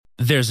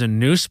There's a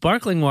new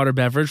sparkling water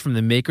beverage from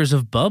the makers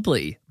of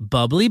Bubbly,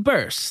 Bubbly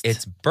Burst.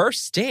 It's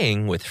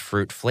bursting with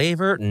fruit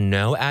flavor,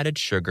 no added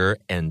sugar,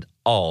 and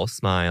all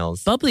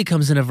smiles. Bubbly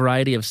comes in a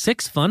variety of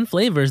 6 fun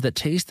flavors that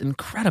taste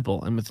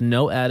incredible. And with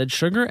no added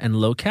sugar and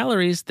low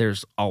calories,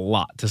 there's a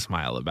lot to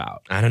smile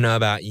about. I don't know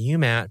about you,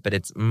 Matt, but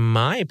it's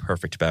my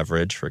perfect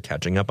beverage for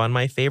catching up on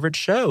my favorite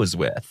shows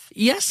with.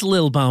 Yes,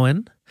 Lil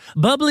Bowen.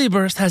 Bubbly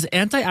Burst has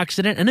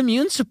antioxidant and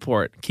immune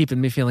support, keeping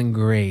me feeling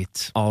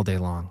great all day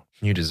long.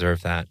 You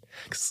deserve that.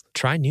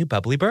 Try new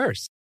Bubbly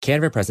Burst.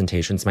 Canva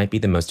presentations might be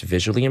the most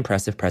visually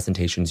impressive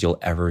presentations you'll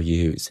ever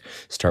use.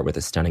 Start with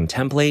a stunning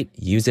template,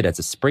 use it as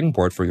a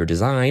springboard for your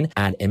design,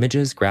 add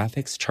images,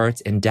 graphics,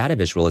 charts, and data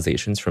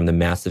visualizations from the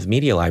massive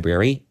media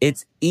library.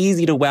 It's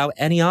easy to wow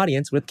any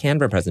audience with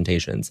Canva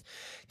presentations.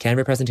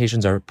 Canva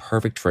presentations are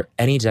perfect for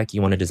any deck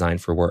you want to design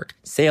for work.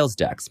 Sales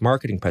decks,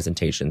 marketing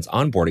presentations,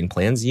 onboarding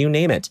plans, you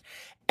name it.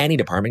 Any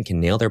department can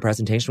nail their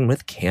presentation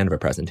with Canva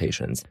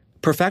presentations.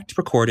 Perfect,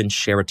 record, and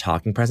share a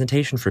talking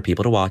presentation for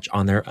people to watch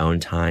on their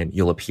own time.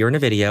 You'll appear in a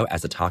video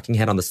as a talking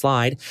head on the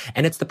slide,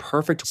 and it's the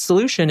perfect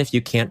solution if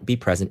you can't be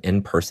present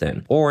in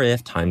person or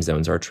if time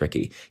zones are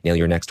tricky. Nail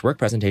your next work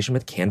presentation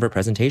with Canva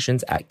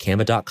presentations at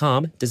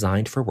canva.com,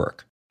 designed for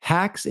work.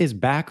 Hacks is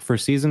back for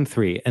season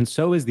 3, and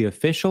so is the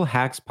official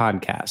Hacks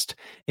podcast.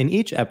 In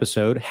each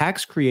episode,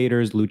 Hacks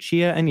creators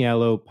Lucia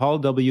Aniello, Paul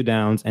W.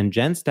 Downs, and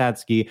Jen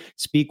Statsky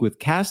speak with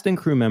cast and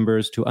crew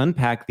members to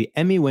unpack the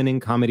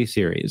Emmy-winning comedy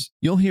series.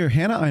 You'll hear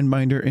Hannah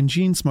Einbinder and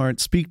Gene Smart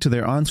speak to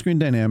their on-screen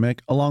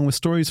dynamic, along with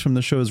stories from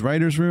the show's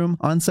writer's room,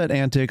 on-set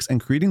antics, and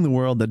creating the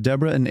world that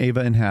Deborah and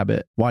Ava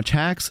inhabit. Watch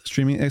Hacks,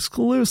 streaming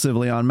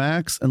exclusively on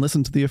Max, and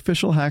listen to the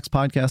official Hacks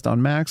podcast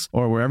on Max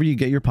or wherever you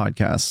get your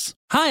podcasts.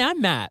 Hi,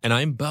 I'm Matt. And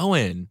I'm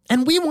Bowen.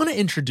 And we want to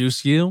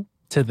introduce you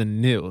to the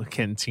new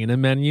Cantina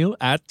menu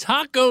at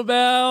Taco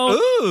Bell.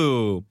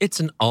 Ooh, it's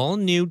an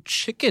all-new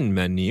chicken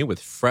menu with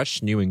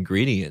fresh new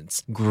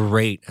ingredients.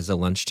 Great as a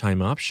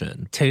lunchtime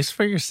option. Taste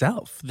for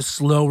yourself. The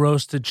slow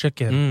roasted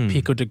chicken,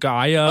 pico de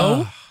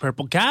gallo,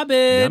 purple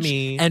cabbage,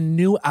 Yummy. and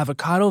new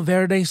avocado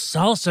verde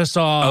salsa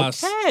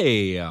sauce.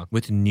 Okay.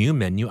 With new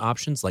menu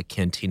options like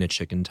Cantina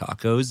chicken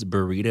tacos,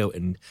 burrito,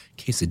 and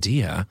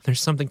quesadilla,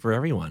 there's something for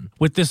everyone.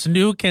 With this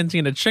new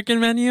Cantina chicken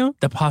menu,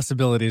 the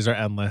possibilities are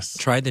endless.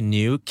 Try the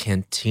new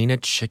Cantina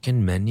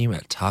chicken menu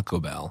at Taco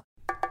Bell.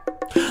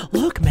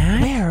 Look,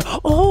 man. Where?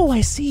 Oh,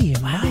 I see.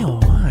 My, oh,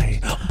 my.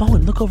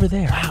 Bowen, look over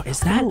there. Wow, is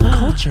that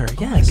culture?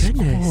 Yes. my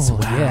goodness. Oh,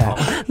 Wow.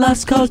 Yeah.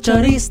 Las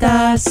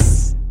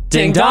Culturistas.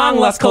 Ding dong,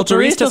 Las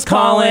Culturistas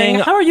calling.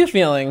 How are you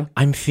feeling?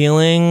 I'm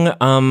feeling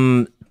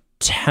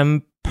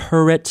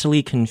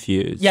temperately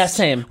confused. Yeah,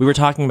 same. We were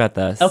talking about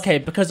this. Okay,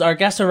 because our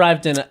guest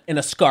arrived in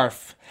a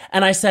scarf,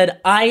 and I said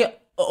I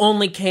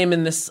only came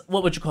in this.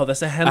 What would you call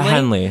this? A Henley. A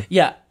Henley.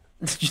 Yeah,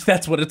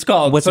 that's what it's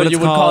called. What's so what you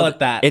it's would called? call it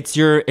that. It's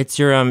your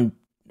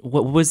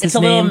what was his It's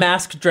a name? little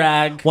mask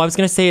drag. Well, I was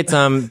gonna say it's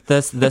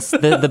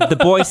the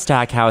boy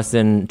Stackhouse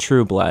in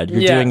True Blood.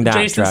 You're Yeah, doing that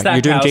Jason drag.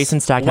 You're doing Stackhouse. Jason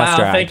Stackhouse wow,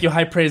 drag. thank you.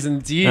 High praise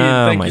indeed.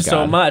 Oh, Thank my you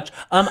so God. much.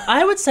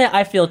 I would say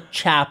I feel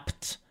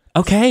chapped.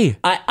 Okay.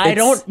 I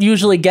don't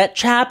usually get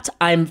chapped.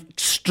 I'm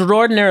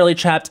extraordinarily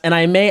chapped, and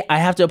I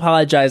have to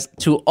apologize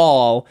to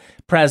all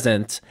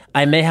present.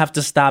 I may have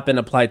to stop and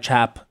apply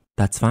chap,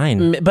 That's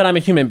fine. but I'm a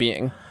human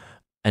being.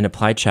 And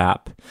apply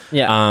chap.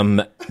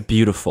 Yeah.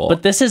 Beautiful.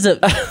 But this is a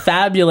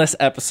fabulous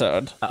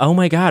episode. Oh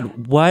my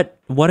God, what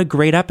a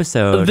great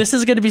episode. This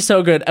is going to be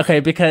so good. Okay,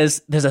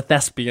 because there's a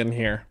thespian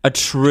here. A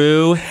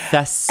true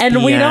thespian.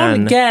 And we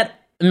don't get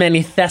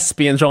many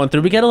thespians rolling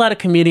through. We get a lot of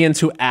comedians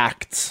who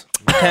act.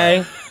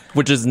 Okay?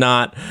 Which is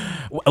not,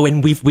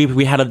 when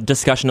we had a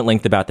discussion at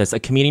length about this. A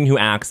comedian who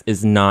acts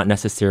is not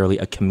necessarily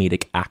a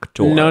comedic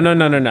actor. No. Do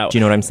you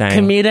know what I'm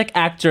saying? Comedic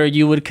actor,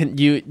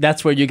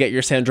 that's where you get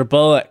your Sandra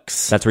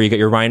Bullocks. That's where you get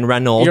your Ryan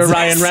Reynolds. Your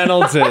Ryan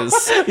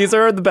Reynoldses. These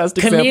are the best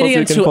examples you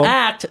Comedians can who pull.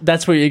 act,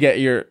 that's where you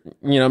get your,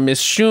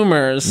 Miss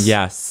Schumers.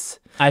 Yes.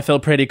 I Feel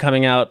Pretty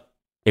coming out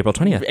April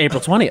 20th.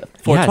 April 20th.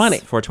 420.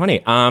 Yes,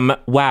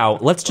 420. Wow.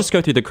 Let's just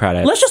go through the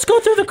credits. Let's just go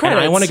through the credits.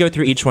 And I want to go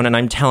through each one, and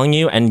I'm telling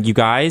you, and you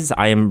guys,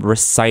 I am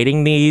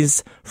reciting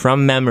these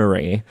from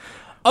memory.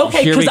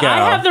 Okay, Here we because go.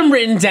 I have them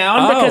written down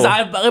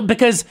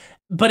Oh.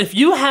 but if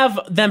you have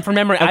them from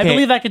memory, I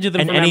believe I could do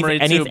them from memory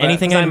too.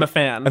 Anything I'm a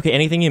fan. Okay,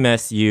 anything you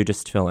miss, you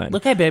just fill in.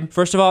 Okay, babe.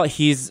 First of all,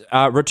 he's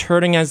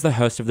returning as the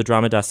host of the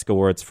Drama Desk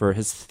Awards for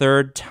his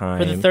third time.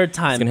 For the third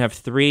time. He's going to have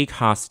three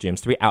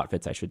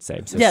outfits, I should say.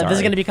 I'm so Yeah, sorry.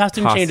 there's going to be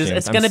costume changes.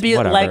 It's going to be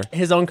whatever. like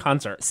his own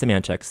concert.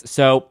 Semantics.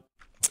 So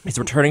he's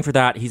returning for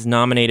that. He's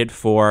nominated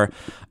for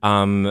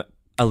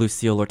a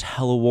Lucille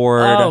Lortel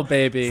Award. Oh,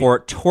 baby. For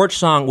Torch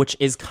Song, which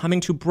is coming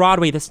to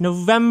Broadway this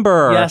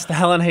November. Yes, the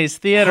Helen Hayes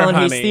Theater, honey.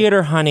 Hayes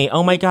Theater, honey.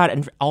 Oh my God.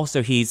 And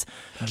also he's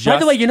just... By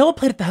the way, you know what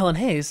played at the Helen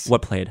Hayes?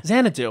 What played?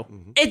 Xanadu.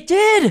 It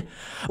did!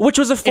 Which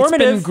was a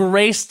formative... It's been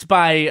graced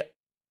by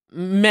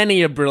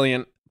many a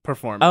brilliant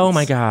performance. Oh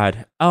my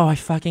God. Oh,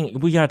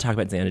 we gotta talk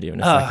about Xanadu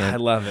in a second. I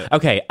love it.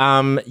 Okay,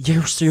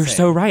 you're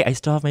so right. I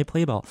still have my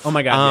play ball. Oh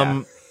my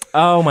God,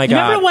 Oh my god!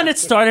 Remember when it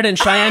started and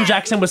Cheyenne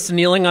Jackson was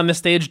kneeling on the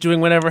stage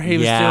doing whatever he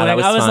was Yeah, doing? that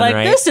was I was fun, like,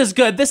 right? this is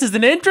good. This is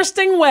an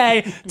interesting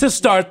way to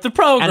start the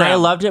program. And I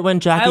loved it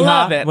when I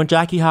love it. when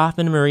Jackie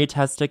Hoffman and Marie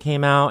Testa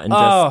came out and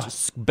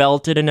just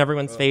belted in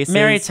everyone's faces.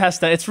 Mary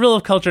Testa. It's Rule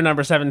of Culture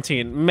number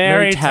 17.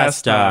 Mary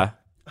Testa.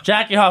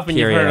 Jackie Hoffman,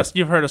 Period.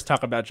 you've heard us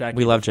talk about Jackie.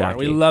 We love before. Jackie.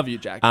 We love you,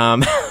 Jackie.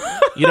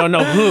 You don't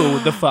know who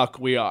the fuck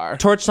we are.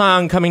 Torch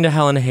Song coming to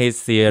Helen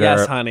Hayes Theater.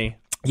 Yes, honey.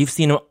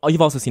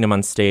 You've also seen him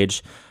on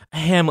stage.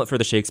 Hamlet for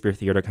the Shakespeare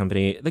Theater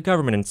Company, The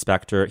Government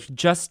Inspector. He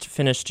just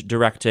finished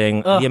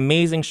directing the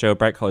amazing show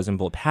Bright Colors and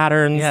Bold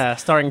Patterns. Yeah,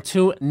 starring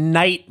two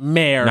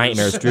nightmares.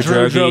 Drew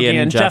Droege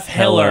and Jeff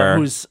Hiller.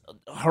 who's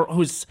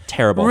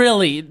Terrible.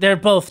 Really, they're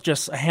both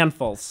just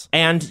handfuls.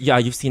 And yeah,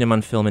 you've seen him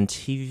on film and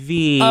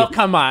TV. Oh,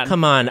 come on.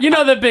 Come on. You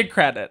know the big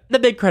credit. The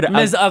big credit.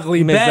 Ms.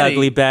 Ugly Ms. Betty.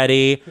 Ugly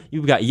Betty.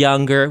 You've got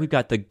Younger. We've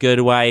got The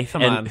Good Wife.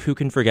 Come and on. who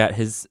can forget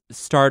his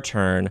star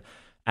turn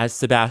as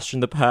Sebastian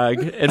the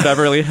Pug in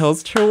Beverly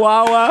Hills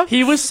Chihuahua.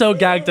 He was so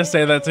gagged to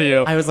say that to you.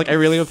 I was like, I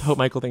really hope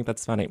Michael thinks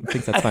that's funny.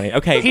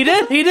 Okay. He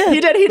did.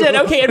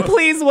 Okay, and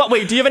please,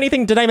 wait, do you have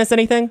anything? Did I miss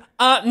anything?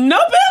 No,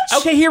 bitch.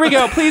 Okay, here we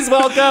go. Please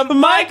welcome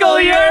Michael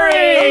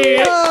Urie.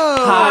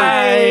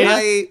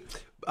 Hi.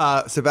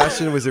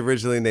 Sebastian was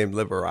originally named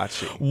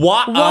Liberace.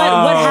 What?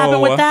 What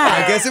happened with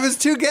that? I guess it was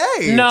too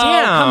gay. No,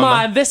 Damn. come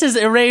on. This is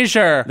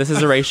Erasure. This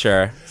is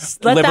Erasure.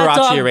 Let that Liberace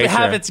dog Erasure.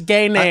 have its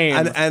gay name.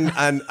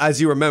 And as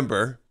you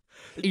remember,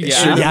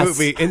 yeah.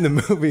 in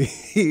the movie,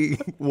 he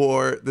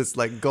wore this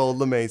like gold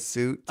lame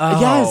suit.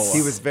 Yes.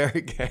 He was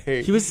very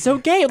gay. He was so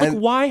gay. Like,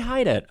 And- why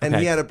hide it? and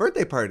Okay. he had a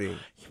birthday party.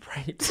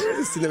 Right.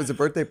 It was a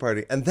birthday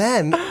party. And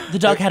then, The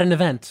dog had an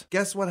event.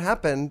 guess what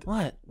happened?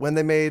 What? When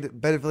they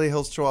made Beverly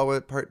Hills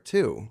Chihuahua Part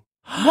 2.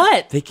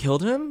 What? They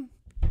killed him?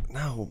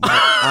 No,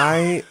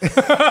 I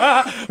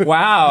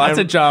Wow, that's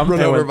a jump.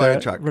 run over went by there.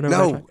 a truck. Run over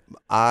by a No, truck.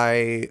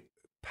 I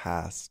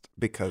passed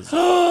because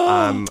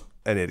I'm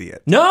an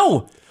idiot.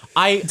 No!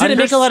 I Did it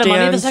make a lot of money,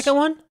 the understand- second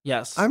one?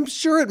 Yes. I'm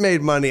sure it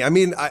made money. I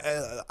mean,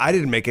 I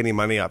didn't make any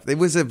money off. It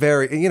was a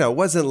very, it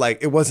wasn't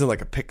like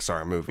a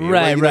Pixar movie.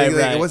 Right, right.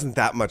 It wasn't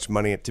that much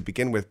money to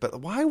begin with.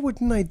 But why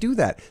wouldn't I do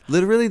that?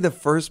 Literally, the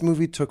first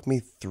movie took me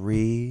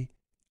 3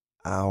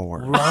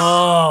 hours.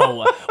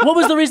 Whoa. What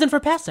was the reason for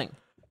passing?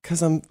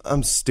 Because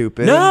I'm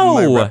stupid. No!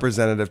 My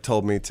representative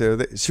told me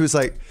to. She was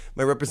like,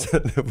 my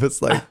representative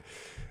was like,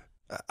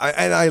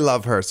 I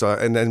love her,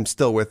 and I'm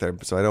still with her,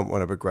 so I don't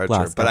want to begrudge her.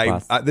 Bless, But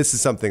God bless. this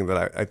is something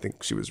that I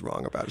think she was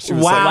wrong about. She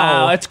was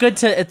Wow. like, It's good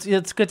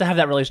to have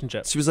that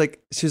relationship.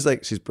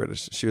 she's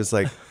British. She was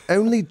like,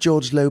 only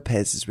George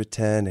Lopez is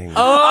returning.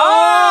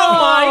 Oh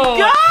my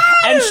god!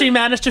 And she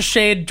managed to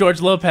shade George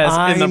Lopez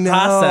in the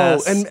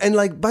process. And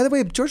like, by the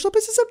way, George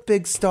Lopez is a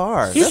big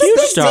star. He's a huge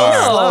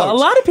star. A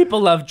lot of people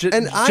love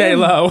J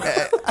Lo.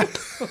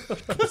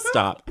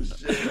 Stop.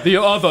 The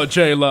other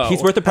J Lo.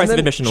 He's worth the price of then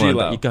admission alone,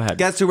 G-Lo. but you go ahead.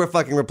 Guess who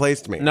fucking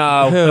replaced me?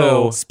 No.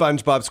 Who?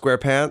 SpongeBob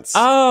SquarePants.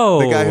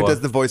 Oh. The guy who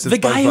does the voice of The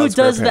SpongeBob guy who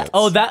does SquarePants. that.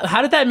 Oh, that.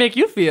 How did that make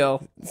you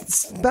feel?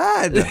 It's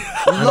bad.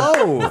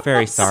 Low.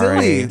 Very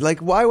sorry. Silly. Like,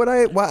 why would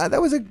I? Why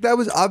that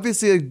was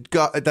obviously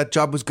that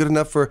job was good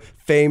enough for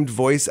famed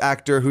voice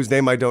actor whose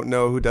name I don't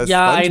know who does.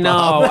 Yeah,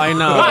 SpongeBob. I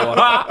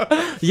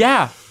know.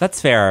 Yeah,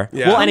 that's fair.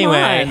 Yeah. Well, Come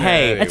anyway, on.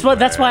 hey.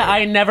 That's why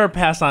I never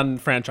pass on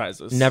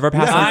franchises. Never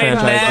pass on I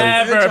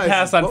franchises. never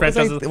pass on What was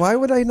franchises. why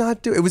would I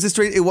not do it?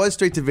 It was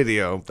straight to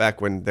video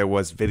back when there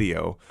was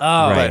video.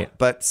 Oh. Right.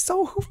 But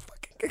so who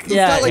fucking? It's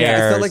Yeah, not like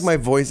cares? it's not like my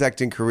voice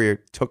acting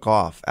career took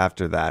off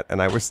after that,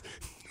 and I was.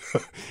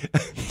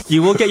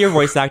 You will get your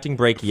voice acting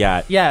break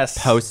yet. Yes.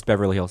 Post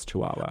Beverly Hills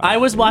Chihuahua. I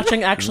was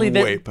watching actually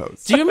Way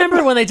post. Do you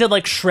remember when they did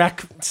like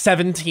Shrek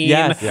 17?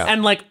 Yes. Yeah.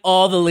 And like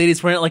all the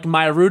ladies were in it, like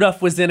Maya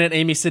Rudolph was in it,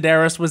 Amy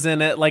Sedaris was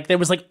in it, like there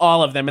was like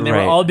all of them and they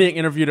Right. were all being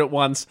interviewed at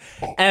once.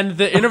 And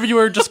the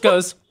interviewer just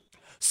goes,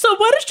 "So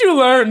what did you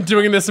learn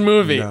doing this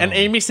movie?" And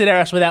Amy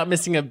Sedaris, without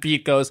missing a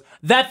beat, goes,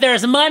 "That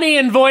there's money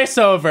in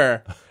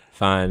voiceover."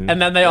 Fun.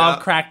 And then they all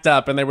cracked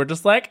up and they were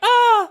just like,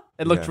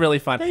 it looked really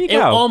fun. There you It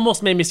go.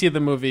 almost made me see the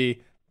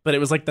movie, but it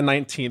was like the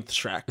 19th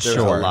Shrek. There's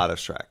Sure. a lot of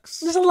Shreks.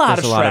 There's a lot There's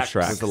of a lot of Shreks.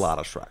 Shreks. There's a lot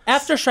of Shreks.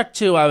 After Shrek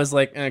 2, I was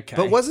like, okay.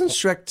 But wasn't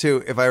Shrek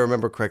 2, if I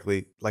remember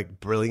correctly, like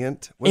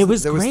brilliant? It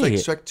was there was like great.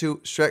 Shrek 2,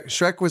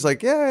 Shrek was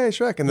like, yeah,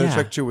 Shrek. And then Yeah.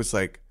 Shrek 2 was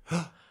like,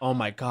 Oh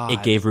my god!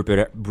 it gave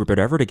Rupert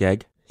Everett a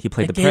gig. He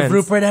played the Gave prince.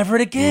 Rupert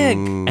Everett a gig.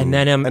 And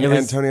then and it was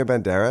Antonio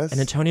Banderas. and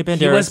Antonio He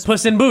Banderas. was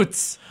Puss in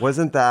Boots.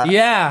 Wasn't that?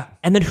 Yeah.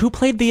 And then who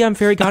played the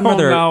fairy Oh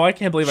godmother? no, I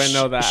can't believe I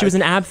know that. She was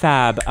an ab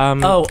fab. You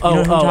know oh, who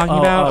I'm talking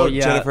about? oh,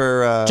 yeah.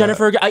 Jennifer.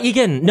 Jennifer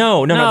Egan.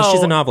 No, No.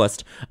 she's a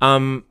novelist.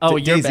 Oh, you're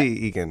Daisy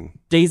ba- Egan.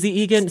 Daisy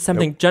Egan,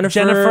 something.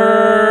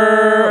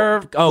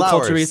 Jennifer. Oh,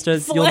 Flowers.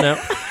 Culturistas, you'll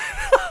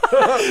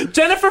know.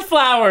 Jennifer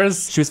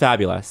Flowers. She was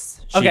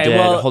fabulous. She Okay, did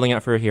well- Holding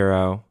Out for a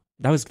Hero.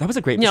 That was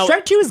a great. No,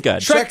 Shrek 2 is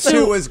good. Shrek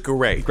 2 was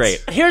great.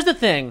 Great. Here's the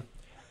thing.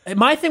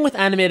 My thing with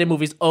animated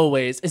movies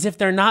always is if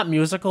they're not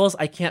musicals,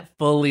 I can't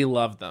fully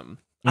love them.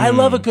 I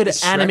love a good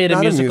Is Shrek animated not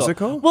a musical.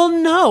 musical? Well,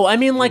 no. I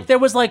mean, like, there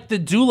was, like, the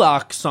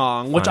Duloc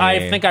song, which I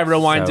Funny. think I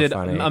rewinded So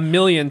funny. a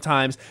million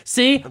times.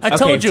 See? I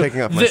told you.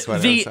 taking off my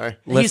sweater, I'm sorry.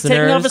 He's taking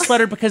off his Listeners.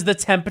 sweater because the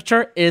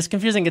temperature is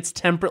confusing. It's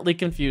temperately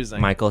confusing.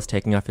 Michael is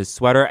taking off his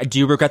sweater. Do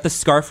you regret the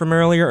scarf from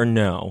earlier or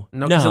no?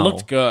 No, because it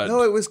looked good.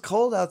 No, it was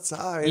cold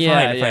outside.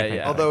 Yeah, fine, yeah, fine.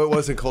 yeah. Although it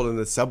wasn't cold in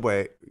the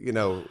subway,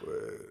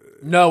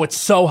 No, it's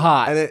so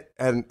hot.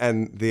 and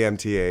the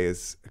MTA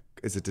is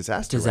a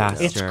disaster. right now.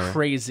 Disaster. It's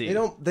crazy.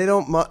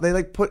 They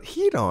like put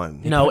heat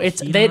on. No,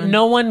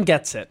 no one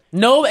gets it.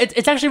 No,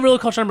 it's actually rule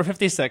culture number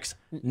 56.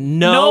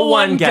 No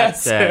one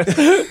gets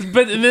it.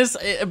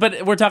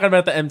 but we're talking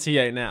about the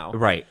MTA now.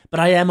 Right. But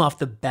I am off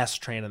the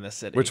best train in the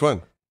city. Which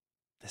one?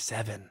 The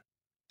 7.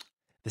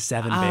 The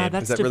 7, babe.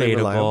 That's Is that really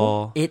debatable.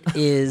 reliable? It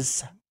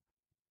is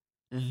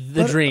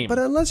the dream. But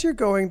unless you're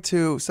going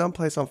to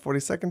someplace on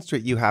 42nd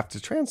Street, you have to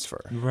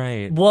transfer.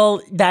 Right.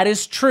 Well, that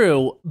is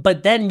true,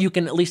 but then you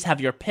can at least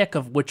have your pick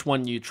of which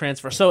one you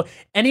transfer. So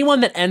anyone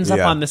that ends up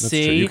on the that's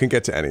C, true. You can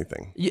get to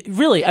anything.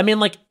 really, I mean,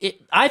 like,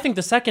 I think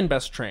the second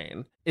best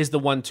train is the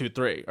 1, 2,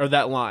 3, or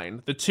that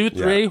line. The 2,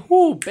 3,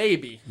 whoo,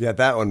 baby. Yeah,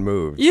 that one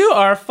moved. You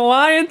are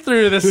flying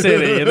through the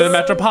city, the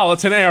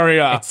metropolitan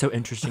area. It's so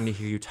interesting to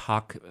hear you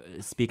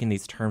speak in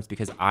these terms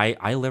because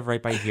I live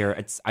right by here.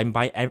 I'm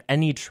by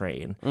any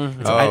train.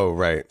 Mm-hmm.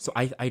 Right. So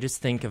I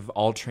just think of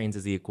all trains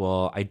as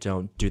equal. I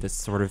don't do this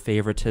sort of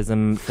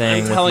favoritism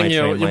thing. I'm with telling my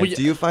you, train life.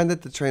 Do you find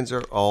that the trains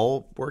are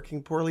all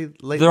working poorly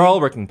lately? They're all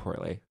working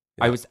poorly.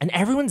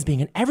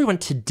 Everyone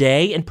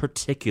today in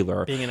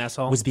particular Being an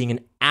asshole? was being an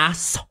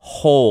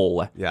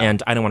asshole. Yeah.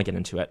 And I don't want to get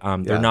into it.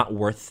 They're not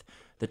worth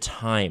the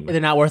time. They're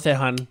not worth it,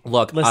 hun.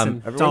 Look,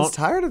 Listen, Everyone's don't.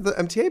 tired of the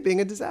MTA being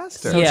a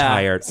disaster. So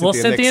tired. Well,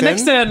 Cynthia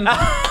Cynthia Nixon?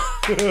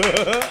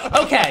 Nixon.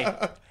 Okay.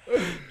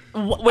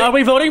 Are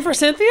we voting for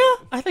Cynthia?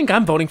 I think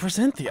I'm voting for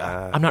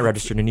Cynthia. I'm not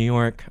registered in New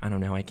York. I don't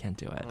know. I can't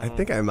do it. I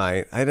think I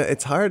might.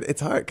 It's hard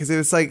because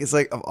it's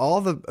like of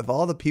all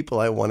the people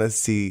I want to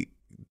see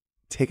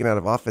taken out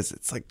of office,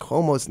 it's like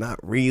Cuomo's not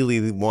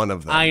really one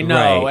of them. I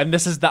know, Right. and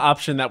this is the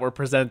option that we're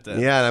presented.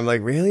 Yeah, and I'm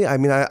like, really? I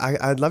mean,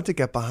 I'd love to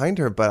get behind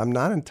her, but I'm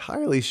not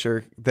entirely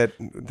sure that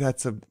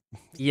that's a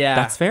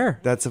That's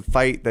fair.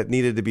 fight that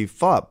needed to be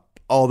fought.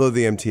 Although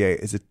the MTA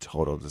is a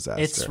total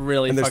disaster, It's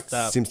really and there fucked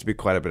up. Seems to be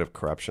quite a bit of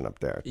corruption up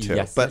there too.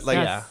 Yes, but yes, like,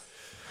 yes. Yeah.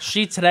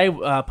 She today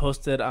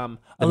posted, a lot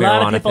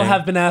marijuana of people thing.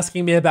 have been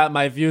asking me about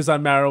my views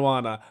on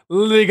marijuana.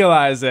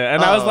 Legalize it.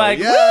 And I was like,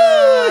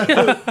 yeah.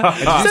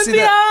 And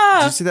Cynthia!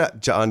 Did you see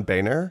that John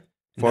Boehner,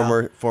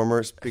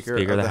 former Speaker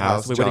of the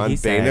House, Wait, what did John he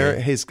say? Boehner?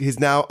 He's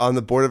now on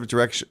the board of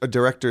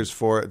directors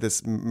for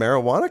this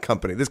marijuana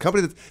company. This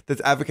company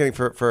that's advocating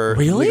for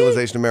Really?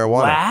 legalization of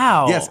marijuana.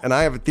 Wow. Yes, and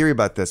I have a theory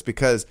about this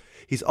because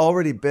he's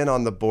already been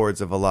on the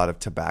boards of a lot of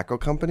tobacco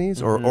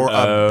companies or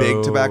a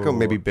big tobacco,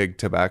 maybe big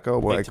tobacco,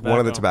 one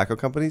of the tobacco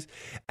companies.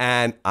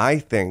 And I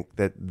think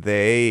that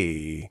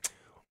they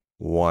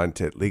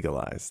want it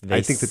legalized. They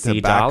I think the see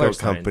tobacco dollar signs.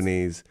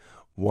 companies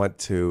want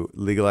to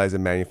legalize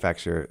and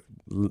manufacture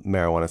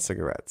marijuana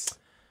cigarettes.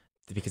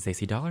 Because they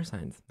see dollar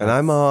signs. And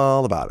I'm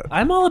all about it.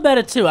 I'm all about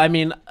it too. I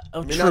mean, I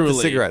mean, truly. not the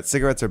cigarettes.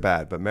 Cigarettes are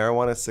bad, but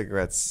marijuana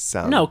cigarettes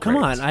sound No, come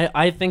great. on.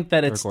 I think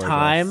that it's gorgeous.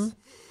 time.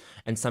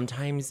 And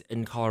sometimes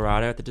in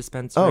Colorado at the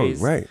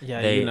dispensaries, Oh, right.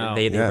 Yeah, they, you know.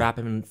 they Yeah. wrap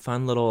them in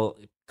fun little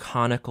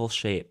conical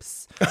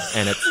shapes,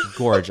 and it's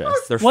gorgeous.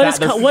 They're What fat, is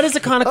they're what is a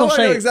conical Oh, I know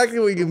shape? exactly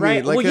what you mean.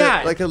 Right, Like well,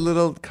 yeah. like a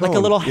little cone. like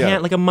a little Yeah.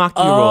 hand, like a maki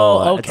Oh,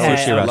 roll okay. at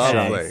sushi Lovely.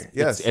 restaurants.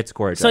 Yes. It's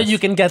gorgeous. So you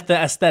can get the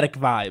aesthetic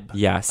vibe.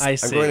 Yes. I I'm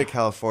see. going to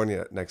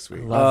California next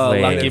week. Lovely.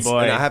 Oh, lucky And boy.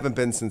 and I haven't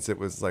been since it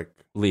was like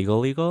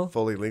legal.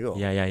 fully legal.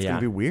 Yeah. It's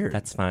gonna be weird.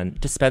 That's fun.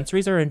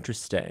 Dispensaries are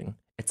interesting.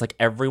 It's like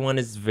everyone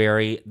is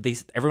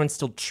everyone's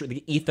still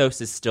the ethos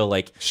is still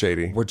like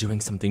shady. we're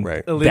doing something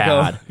Right. Illegal.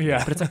 bad.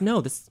 Yeah. But it's like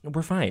no,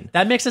 we're fine.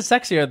 That makes it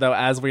sexier, though,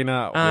 as we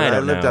know. I When I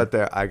don't lived know. out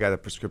there, I got a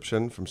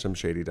prescription from some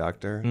shady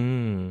doctor.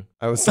 Mm.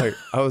 I was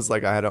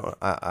like, I had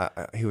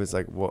he was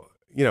like, well,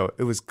 you know,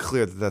 it was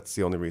clear that that's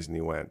the only reason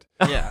he went.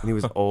 Yeah. And he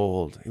was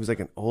old. He was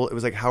like it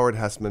was like Howard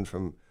Hessman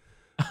from,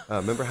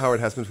 remember Howard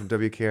Hessman from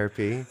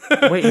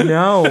WKRP? Wait,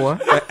 no.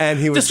 And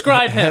he was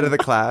Describe head him. of the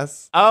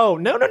class. Oh,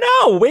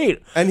 no.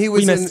 Wait. And he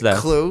was We in missed this.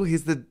 Clue.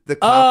 He's the cop at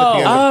the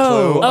end of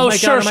Clue. Oh, my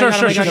sure, God, oh my sure, God, oh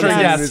sure, my sure, God, sure. oh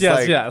my God. Yes, He was yes,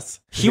 like- yes.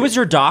 He was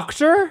your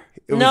doctor?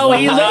 It was No,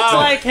 he like- looks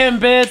like him,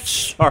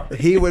 bitch.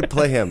 He would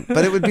play him,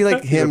 but it would be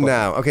like him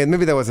now. Okay,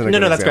 maybe that wasn't a No,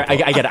 good that's great.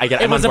 example. I get it.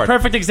 It I'm was on a board.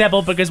 perfect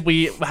example because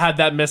we had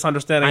that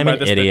misunderstanding I'm by an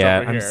this bitch idiot.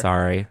 over I'm here.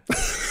 sorry.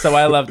 So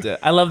I loved it.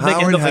 I love making him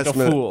Howard look like a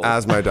Hessman fool.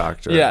 as my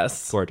doctor.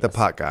 Yes. Gorgeous. The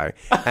pot guy.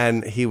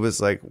 And he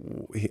was like,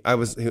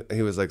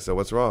 he was like, so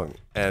what's wrong?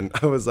 And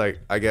I was like,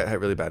 I get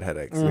really bad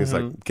headaches. And he's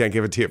like, can't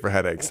give it to you for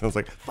headaches. And I was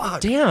like, fuck.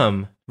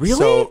 Damn. Really?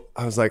 So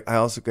I was like, I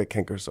also get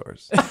canker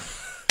sores.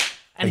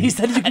 And he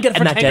said you can get it for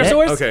And that canker did it?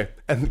 sores? Okay.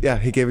 And yeah,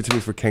 he gave it to me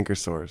for canker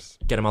sores.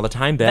 Get him all the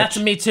time, bitch. That's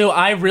me too.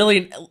 I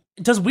really...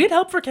 Does weed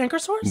help for canker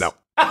sores? No.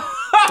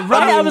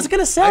 Right, I was going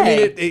to say. I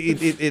mean,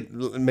 it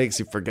makes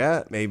you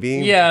forget, maybe.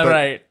 yeah, But-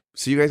 right.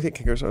 So you guys get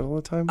canker sores all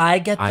the time? I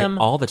get them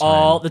all the time.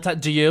 All the time.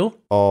 Do you?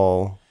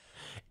 all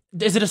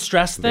Is it a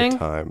stress the thing?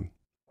 time.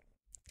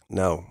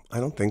 No, I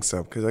don't think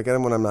so. Because I get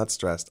them when I'm not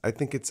stressed. I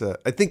think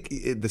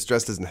the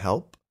stress doesn't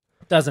help.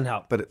 Doesn't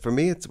help. But for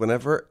me, it's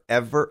whenever,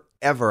 ever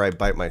I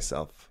bite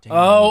myself.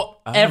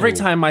 Every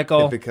time,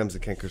 Michael. It becomes a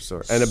canker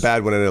sore. And a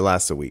bad one, and it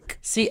lasts a week.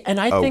 See, and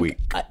I think,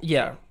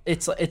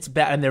 it's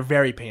bad, and they're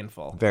very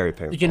painful. Very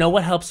painful. You know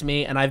what helps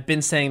me? And I've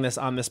been saying this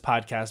on this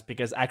podcast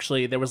because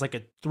actually there was like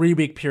a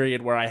 3-week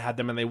period where I had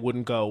them and they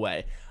wouldn't go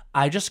away.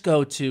 I just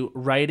go to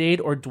Rite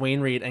Aid or Duane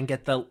Reade and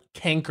get the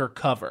canker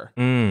cover.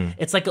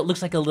 It's like, it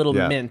looks like a little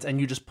mint, and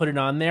you just put it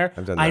on there.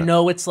 I've done I that.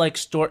 know it's like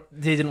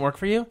they didn't work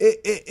for you.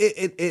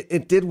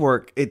 It did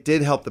work. It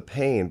did help the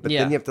pain, but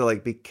Yeah. then you have to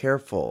like be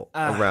careful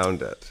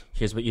around it.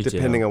 Here's what you do.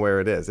 Depending on where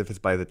it is. If it's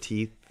by the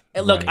teeth.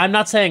 Look, I'm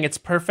not saying it's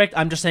perfect.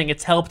 I'm just saying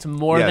it's helped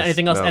more than Yes,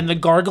 anything else. no. And the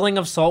gargling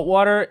of salt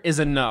water is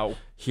a no.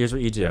 Here's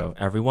what you do.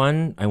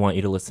 Everyone, I want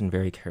you to listen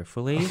very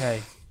carefully.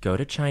 Okay. Go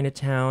to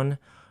Chinatown.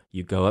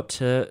 You go up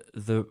to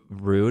the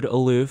rude,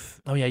 aloof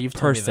Oh yeah, you've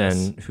told me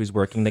person this. who's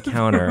working the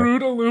counter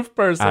Rude, aloof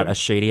person. at a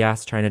shady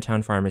ass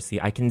Chinatown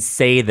pharmacy. I can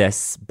say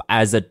this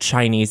as a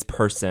Chinese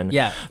person.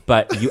 Yeah.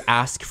 But you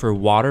ask for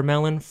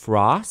watermelon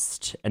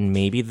frost, and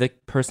maybe the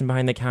person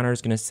behind the counter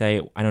is going to say,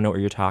 I don't know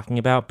what you're talking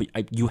about, but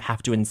you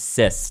have to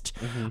insist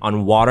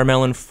on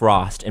watermelon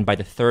frost. And by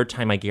the third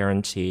time, I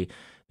guarantee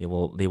they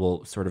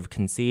will sort of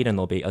concede, and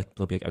they'll be like,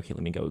 okay, let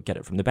me go get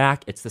it from the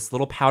back. It's this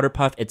little powder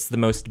puff. It's the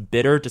most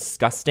bitter,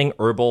 disgusting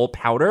herbal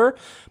powder,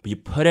 but you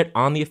put it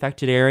on the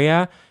affected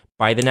area.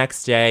 By the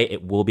next day,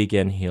 it will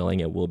begin healing.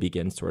 It will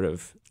begin sort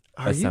of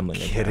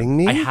assembling. Are you kidding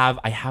me? I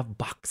have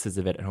boxes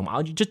of it at home.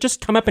 I'll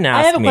just come up and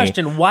ask I have a me.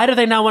 question. Why do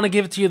they not want to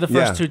give it to you the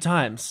first Yeah. 2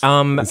 times?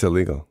 It's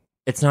illegal.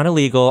 It's not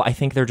illegal.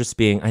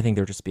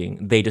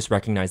 They just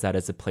recognize that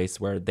as a place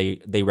where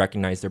they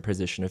recognize their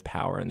position of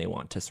power, and they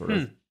want to sort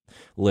of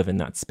live in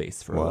that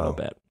space for a little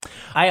bit.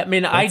 I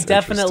mean, I That's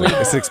definitely.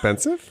 interesting. It's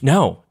expensive?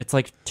 No, it's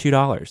like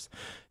 $2.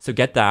 So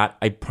get that.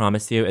 I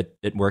promise you,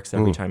 it works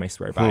every time. I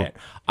swear by it.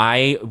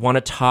 I want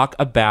to talk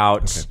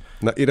about.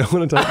 No, you don't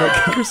want to talk about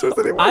canker sores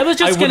anymore? I was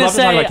I just would going to love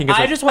to talk say, about canker I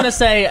sores. just want to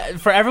say,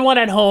 for everyone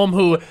at home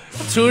who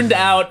tuned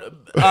out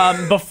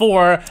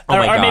before, Oh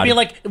my or maybe God.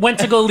 like went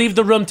to go leave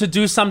the room to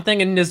do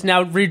something and is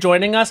now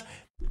rejoining us,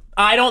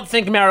 I don't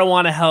think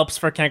marijuana helps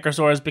for canker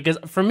sores, because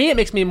for me, it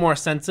makes me more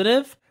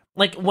sensitive.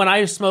 Like when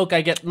I smoke,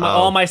 I get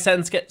all my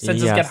senses get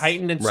Yes.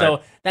 heightened, and Right.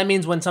 so that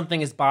means when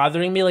something is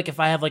bothering me, like if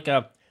I have like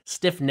a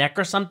stiff neck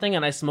or something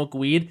and I smoke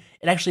weed,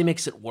 it actually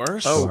makes it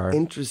worse. Oh,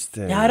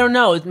 interesting. Yeah, I don't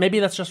know. Maybe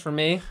that's just for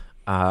me.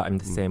 I'm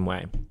the same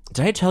way.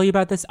 Did I tell you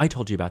about this? I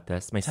told you about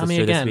this. My Tell me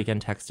sister this again.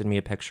 weekend texted me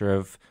a picture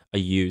of a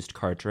used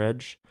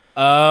cartridge.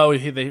 Oh,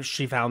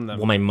 she found them.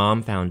 Well, my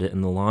mom found it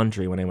in the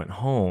laundry when I went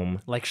home.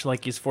 like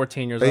he's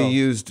 14 years A old.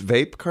 used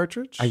vape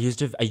cartridge? I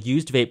used a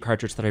used vape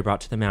cartridge that I brought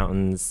to the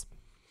mountains.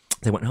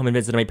 I went home and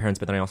visited my parents,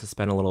 but then I also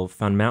spent a little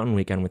fun mountain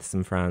weekend with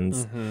some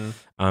friends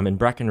in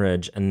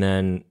Breckenridge. And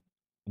then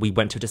we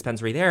went to a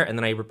dispensary there, and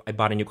then I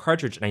bought a new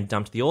cartridge, and I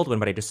dumped the old one,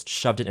 but I just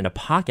shoved it in a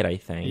pocket, I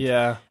think.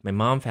 Yeah. My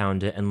mom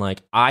found it, and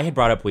like I had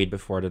brought up weed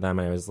before to them,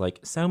 and I was like,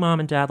 so Mom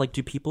and Dad, like,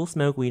 do people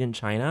smoke weed in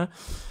China?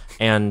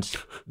 And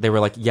they were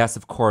like, yes,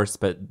 of course,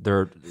 but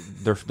they're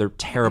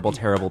terrible,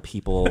 terrible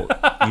people.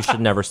 You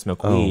should never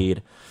smoke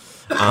weed.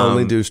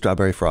 Only do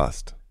strawberry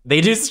frost.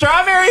 They do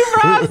strawberry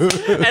frost,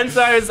 and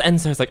so I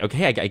was like,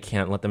 okay, I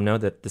can't let them know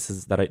that this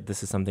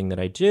is something that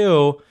I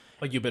do.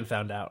 But you've been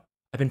found out.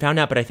 I've been found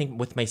out, but I think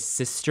with my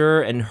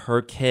sister and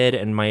her kid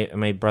and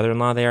my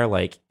brother-in-law there,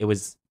 like it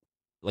was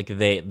like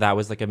that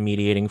was like a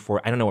mediating for.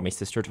 I don't know what my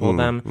sister told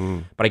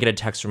them, but I get a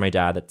text from my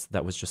dad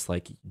that was just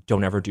like,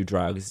 don't ever do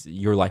drugs,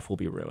 your life will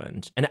be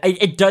ruined. And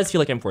it does feel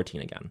like I'm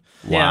 14 again.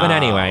 Yeah. But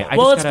anyway,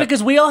 It's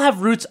because we all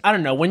have roots. I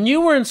don't know. When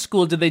you were in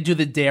school, did they do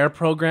the DARE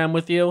program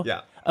with you?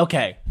 Yeah.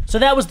 Okay. So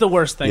that was the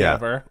worst thing Yeah.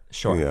 ever.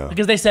 sure. Yeah.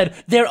 Because they said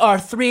there are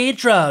 3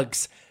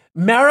 drugs: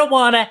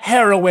 marijuana,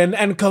 heroin,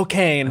 and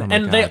cocaine,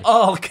 and they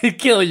all could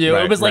kill you.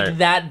 Right, It was like right.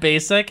 that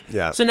basic.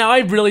 Yeah. So now I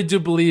really do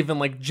believe in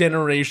like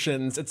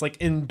generations. It's like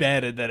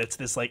embedded that it's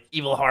this like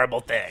evil,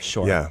 horrible thing.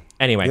 Sure. Yeah.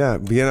 Anyway. Yeah,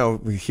 you know,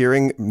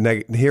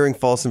 hearing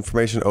false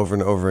information over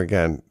and over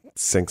again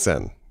sinks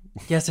in,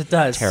 Yes, it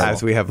does.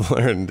 as we have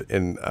learned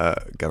in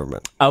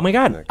government. Oh my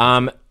God.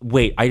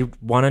 Wait, I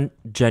want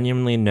to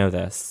genuinely know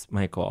this,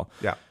 Michael.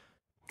 Yeah.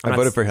 I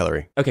voted for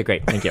Hillary. Okay,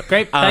 great. Thank you.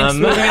 Great. Thanks.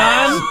 Moving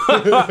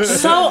on.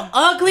 So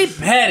ugly,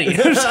 Petty.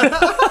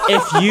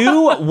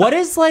 What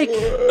is like,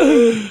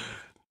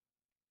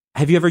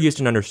 have you ever used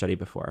an understudy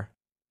before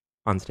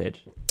on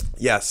stage?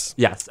 Yes.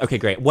 Yes. Okay,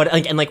 great. What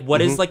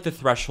is like the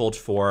threshold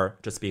for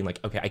just being like,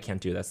 okay, I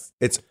can't do this?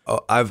 It's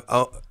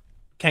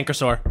Canker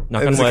sore.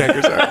 Knock it on was a wood.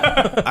 canker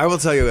sore. I will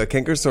tell you, a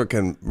canker sore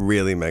can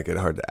really make it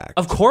hard to act.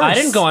 Of course. I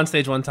didn't go on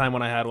stage one time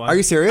when I had one. Are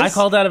you serious? I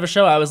called out of a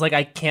show. I was like,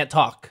 I can't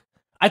talk.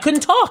 I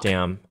couldn't talk.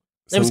 Damn.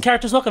 It was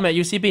Characters Welcome at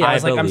UCB. I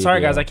was like, I'm believe sorry,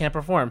 you. guys, I can't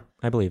perform.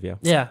 I believe you.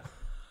 Yeah.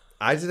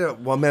 I did a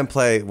one-man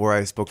play where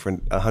I spoke for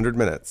 100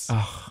 minutes,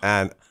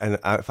 and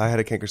if I had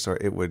a canker sore,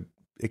 I would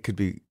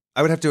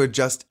have to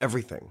adjust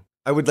everything.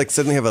 I would like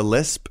suddenly have a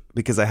lisp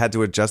because I had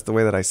to adjust the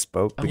way that I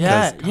spoke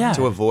because yeah.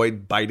 to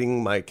avoid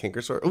biting my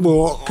canker sore.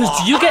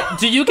 Because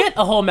do you get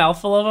a whole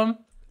mouthful of them?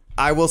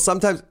 I will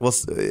sometimes. Well,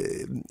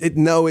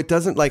 it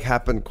doesn't like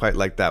happen quite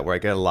like that where I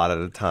get a lot at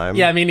a time.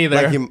 Yeah, me neither.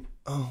 I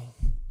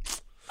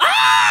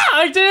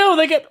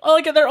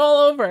do. They're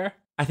all over.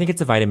 I think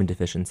it's a vitamin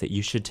deficiency.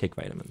 You should take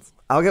vitamins.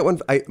 I'll get one.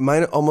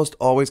 Mine almost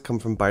always come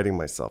from biting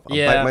myself. I'll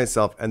Yeah. bite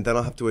myself, and then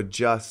I'll have to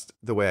adjust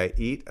the way I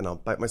eat, and I'll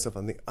bite myself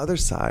on the other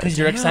side. Because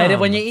you're excited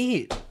when you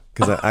eat.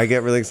 Because I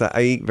get really excited.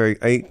 I eat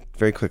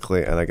very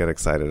quickly, and I get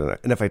excited.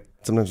 And if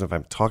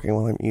I'm talking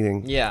while I'm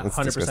eating, Yeah, it's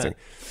 100%. disgusting.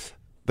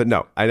 But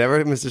no, I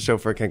never missed a show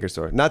for a canker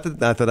sore. Not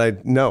that I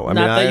know. I mean,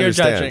 Not that I you're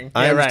understand. judging.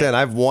 I Yeah, understand.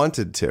 right. I've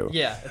wanted to.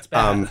 Yeah, it's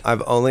bad.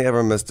 I've only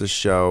ever missed a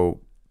show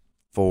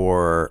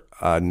for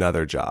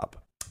another job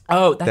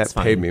Oh, that's that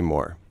fine. paid me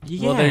more.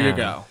 Yeah. Well, there you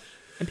go.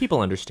 And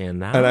people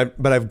understand that. And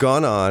I've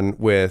gone on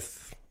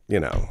with,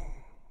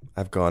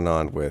 I've gone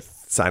on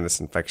with sinus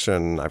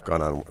infection. I've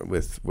gone on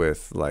with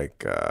like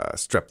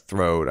strep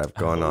throat. I've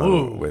gone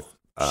on with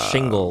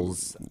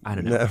Shingles. I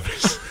don't know.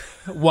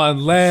 One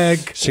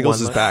leg.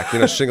 Shingles is back.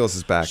 Shingles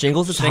is back.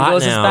 Shingles is hot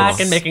Shingles is now. back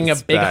and making a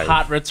big back.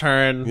 hot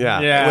return.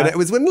 Yeah.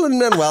 When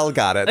Lin-Manuel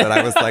got it that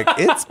I was like,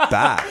 it's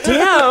back.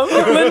 Yeah.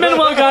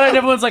 Lin-Manuel got it and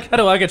everyone's like, how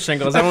do I get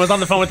shingles? Everyone was on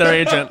the phone with their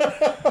agent.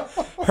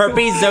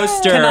 Herpes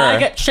zoster. Can I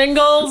get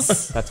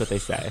shingles? That's what they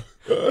say.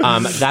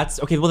 That's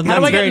okay. Well, then How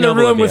do that's I get very in the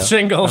noble room of with you.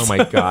 shingles? Oh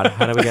my god!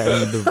 How do we get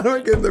in the How do I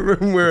get in the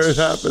room where it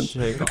happened?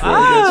 shingles?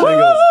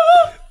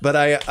 But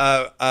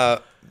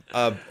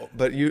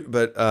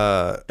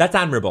That's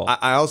admirable.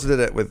 I also did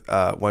it with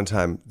one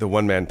time the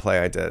one man play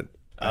I did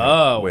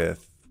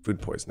with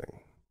food poisoning.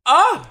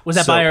 Was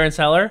that So- buyer and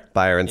seller?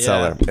 Buyer and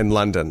seller in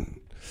London.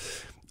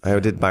 I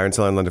did buyer and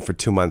seller in London for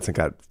 2 months and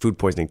got food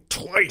poisoning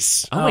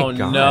twice. Oh,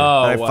 God.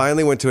 no. And I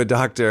finally went to a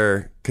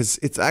doctor because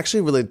it's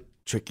actually really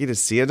tricky to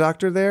see a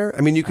doctor there.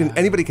 I mean,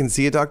 anybody can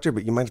see a doctor,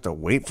 but you might have to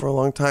wait for a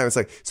long time. It's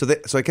like so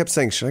I kept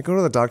saying, should I go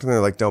to the doctor? And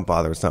they're like, don't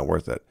bother, it's not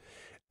worth it.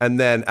 And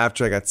then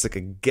after I got sick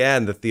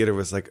again, the theater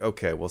was like,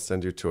 okay, we'll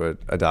send you to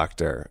a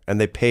doctor, and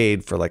they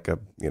paid for like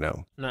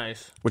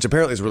Nice. which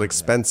apparently is really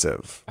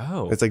expensive.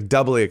 Oh. It's like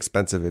doubly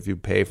expensive if you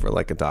pay for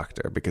like a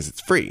doctor because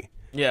it's free.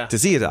 Yeah. To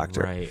see a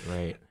doctor.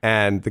 Right.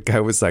 And the guy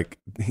was like,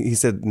 he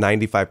said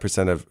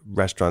 95% of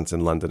restaurants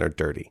in London are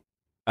dirty.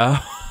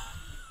 Oh,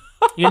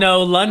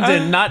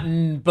 London, not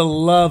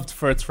beloved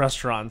for its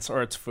restaurants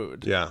or its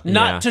food. Yeah.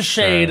 Not Yeah, to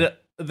shade sure.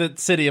 the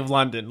city of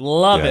London.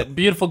 Love Yeah. it.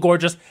 Beautiful,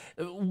 gorgeous,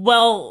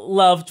 well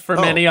loved for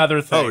many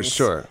other things. Oh,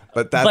 sure.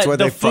 But that's But why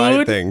the they fry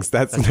food- things.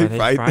 That's why they they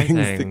fry fry things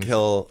to things.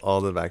 kill all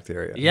the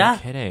bacteria. Yeah.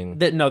 kidding.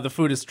 No, the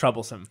food is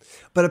troublesome.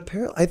 But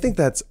apparently, I think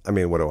that's, I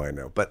mean, what do I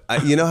know? But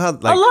you know how,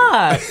 like, A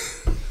lot.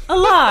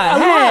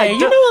 Hey, you know a You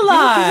don't give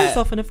lot.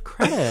 yourself enough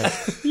credit.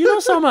 You know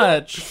so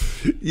much.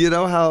 you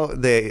know how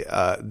they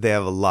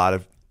have a lot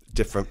of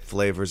different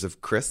flavors of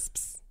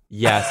crisps?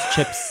 Yes,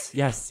 chips.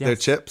 Yes. They're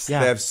chips. Yeah.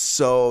 They have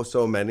so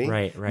many.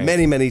 Right.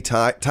 Many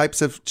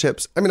types of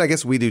chips. I mean, I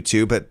guess we do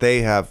too, but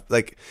they have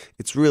like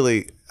it's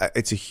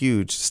a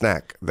huge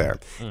snack there,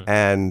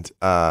 and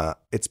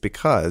it's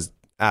because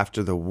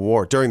after the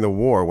war, during the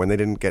war, when they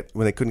couldn't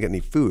get any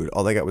food,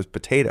 all they got was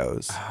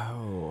potatoes.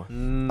 Oh.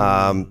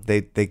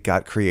 They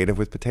got creative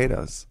with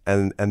potatoes,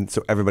 and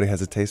so everybody has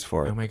a taste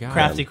for it. Oh my god.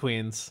 Crafty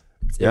queens.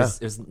 It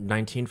was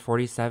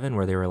 1947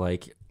 where they were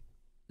like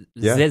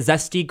Yeah.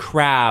 zesty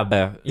crab.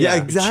 Yeah,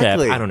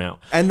 exactly. Chip. I don't know.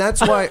 And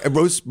that's why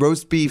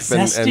roast beef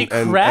and Zesty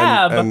and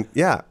crab. and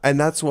yeah, and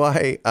that's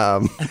why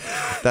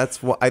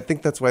I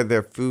think that's why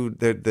their food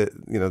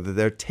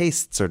their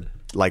tastes are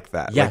like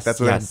that. Yes, like that's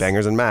why they yes. have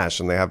bangers and mash,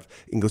 and they have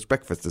English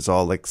breakfast. It's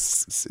all like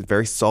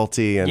very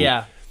salty and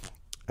Yeah.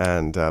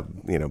 and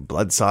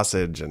blood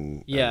sausage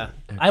and Yeah.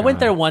 I went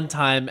there one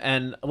time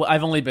and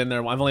I've only been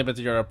there. I've only been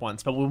to Europe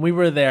once, but when we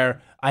were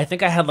there, I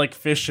think I had like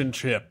fish and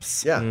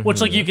chips. Yeah.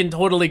 Which like you can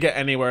totally get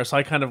anywhere. So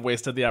I kind of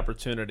wasted the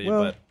opportunity,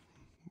 but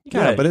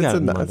yeah, but you it's got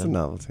it a in it's a London.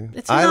 novelty.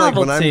 It's a I like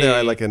when I'm novelty. there.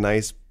 I like a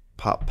nice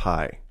pot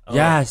pie.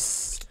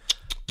 Yes.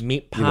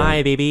 Meat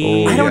pie,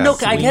 baby. Oh, I don't yeah, know. I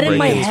sweet get in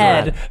my bacon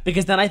head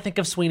because then I think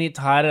of Sweeney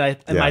Todd and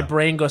my Yeah.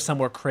 brain goes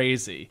somewhere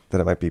crazy.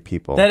 That it might be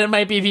people. That it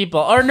might be people.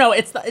 Or no,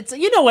 it's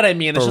you know what I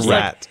mean. It's Or just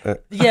rat.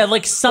 like yeah,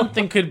 like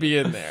something could be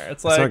in there.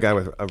 It's I saw a like guy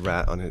with a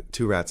rat on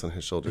two rats on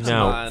his shoulders.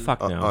 No, on. fuck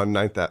no. On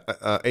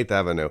 8th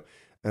Avenue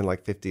and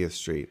like 50th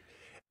Street.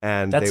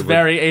 And that's they were,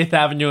 very 8th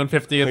Avenue and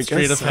 50th I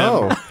Street of guess him.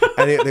 so.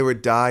 And they were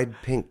dyed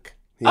pink.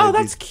 He Oh, had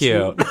that's these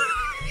cute.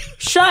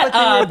 Shut They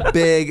up. were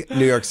big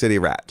New York City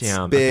rats.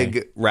 Damn, big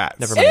okay.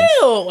 rats. Never mind.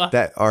 Ew.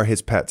 That are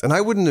his pets. And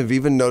I wouldn't have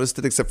even noticed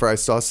it except for I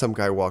saw some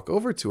guy walk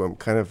over to him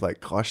kind of like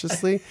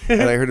cautiously.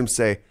 And I heard him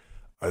say,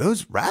 "Are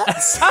those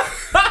rats?"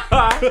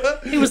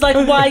 He was like,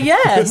 why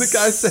yes. And the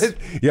guy said,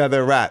 "Yeah,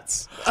 they're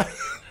rats."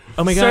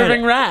 Oh my god.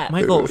 Serving rat.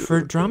 Michael,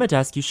 for Drama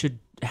Desk, you should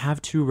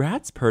have two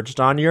rats perched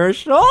on your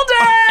shoulder.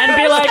 And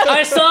be like,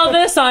 I saw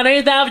this on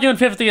 8th Avenue and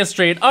 50th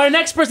Street. Our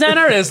next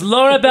presenter is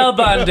Laura Bell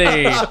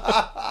Bundy.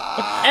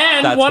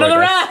 And That's one of the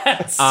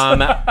gorgeous. rats.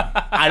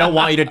 I don't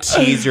want you to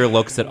tease your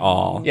looks at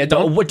all. Yeah,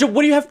 don't- What do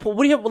you have? What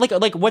do you have?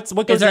 Like what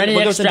goes? Is there any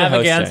what goes into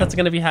extravagance hosting? that's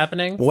going to be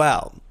happening?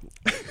 Well,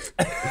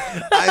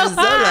 I'm so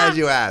glad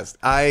you asked.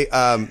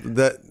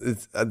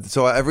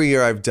 So every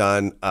year I've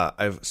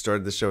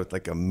started the show with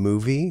like a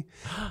movie.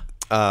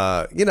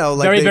 Like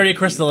Very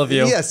Crystal of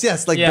you.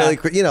 Yes, like Yeah.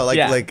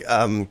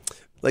 Billy,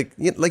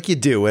 like you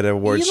do at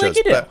award You- shows.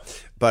 like you do.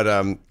 But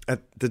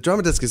the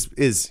Drama Desk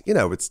is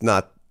it's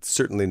not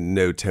certainly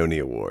no Tony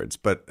Awards,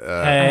 but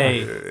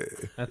Hey,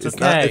 that's it's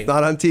okay. it's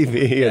not on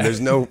TV and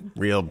there's no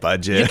real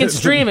budget. You can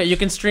stream it. You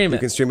can stream You it.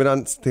 can stream it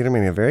on Theater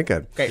Mania. Very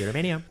good. Theater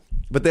Mania.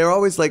 But they're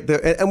always like,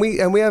 and we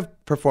have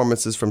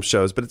performances from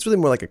shows, but it's really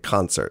more like a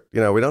concert. We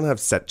don't have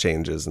set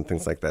changes and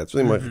things like that. It's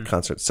really more like a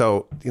concert.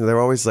 So they're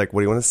always like,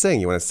 "What do you want to sing?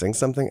 You want to sing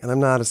something?" And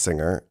I'm not a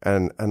singer,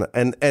 and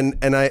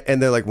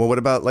they're like, "Well, what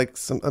about like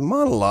a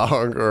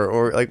monologue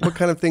or like what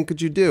kind of thing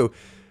could you do?"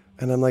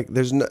 And I'm like,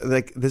 "There's no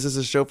like this is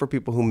a show for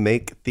people who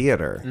make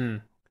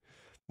theater.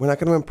 We're not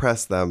going to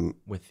impress them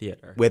With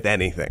theater. with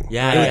anything.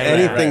 Yeah, With yeah,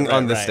 anything right,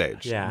 on the right.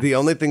 stage. Yeah. The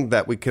only thing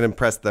that we can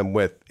impress them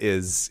with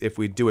is if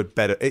we do it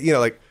better.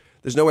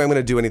 There's no way I'm going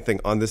to do anything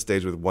on this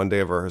stage with one day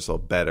of rehearsal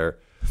better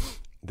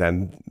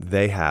than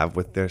they have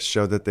with their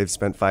show that they've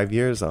spent 5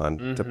 years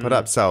on to put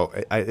up. So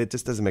it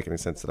just doesn't make any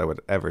sense that I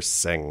would ever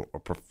sing or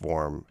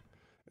perform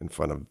in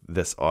front of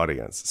this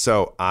audience.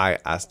 So I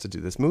asked to do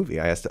this movie.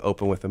 I asked to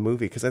open with a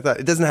movie because I thought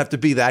it doesn't have to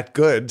be that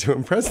good to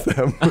impress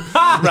them,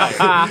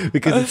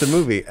 because it's a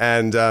movie.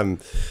 And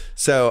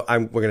so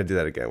we're going to do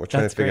that again. We're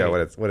trying to figure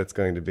out what it's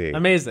going to be.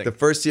 Amazing. The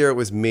first year it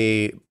was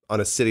me on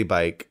a city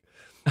bike,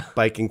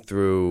 biking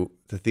through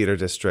the theater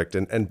district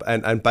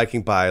and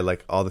biking by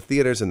like all the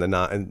theaters and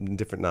and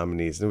different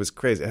nominees. And it was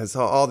crazy. I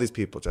saw all these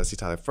people: Jesse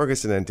Tyler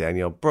Ferguson and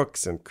Danielle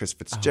Brooks and Chris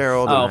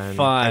Fitzgerald.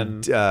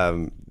 Fun.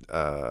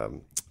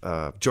 And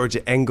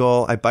Georgia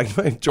Engel. I biked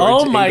by Georgia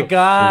Oh my Engel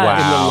God.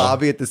 in the Wow.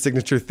 lobby at the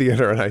Signature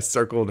Theater, and I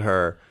circled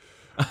her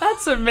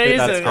That's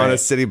amazing. on a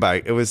city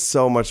bike. It was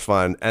so much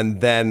fun. And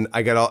then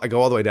I go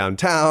all the way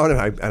downtown,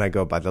 and I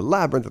go by the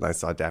Labyrinth, and I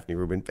saw Daphne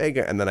Rubin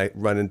Vega, and then I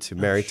run into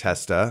Mary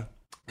Testa,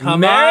 Come on,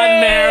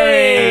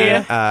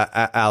 Mary.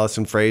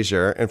 Allison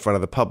Frazier in front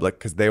of the Public,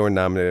 because they were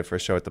nominated for a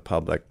show at the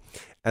Public,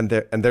 and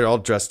they're all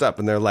dressed up,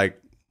 and they're like,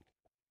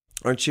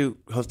 "Aren't you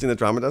hosting the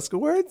Drama Desk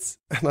Awards?"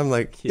 And I'm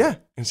like, "Yeah."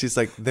 And she's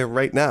like, "They're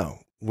right now.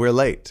 We're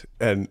late."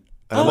 And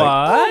I'm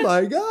like, "Oh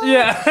my God."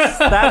 Yeah.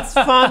 That's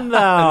fun though.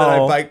 And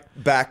then I bike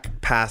back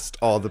past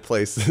all the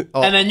places.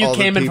 And then you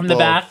came in from the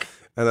back?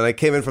 And then I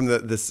came in from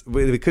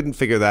we couldn't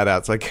figure that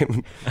out. So I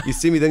came, you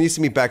see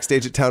me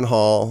backstage at Town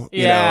Hall.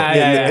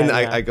 And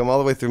I come all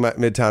the way through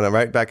Midtown and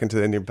right back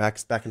into, and you're back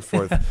and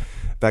forth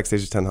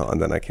backstage at Town Hall.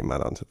 And then I came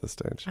out onto the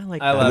stage. I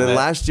like I that. love And then it.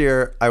 last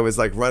year I was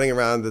like running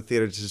around the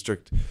theater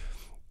district,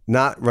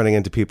 not running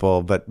into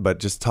people, but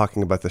just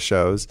talking about the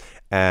shows.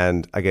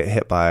 And I get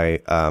hit by,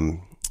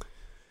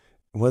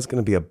 it was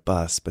going to be a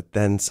bus, but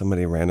then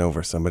somebody ran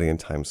over somebody in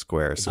Times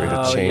Square. So we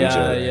had to change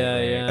it.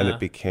 Yeah. And it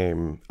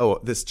became,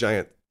 this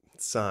giant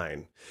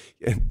sign.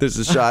 There's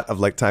a shot of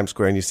like Times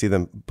Square, and you see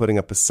them putting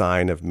up a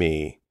sign of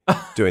me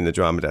doing the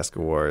Drama Desk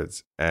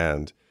Awards.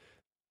 And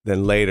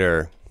then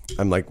later,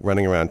 I'm like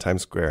running around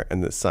Times Square,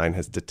 and the sign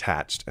has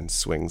detached and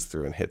swings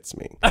through and hits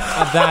me.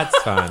 Oh, that's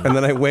fun. And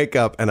then I wake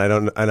up, and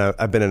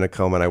I've been in a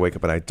coma, and I wake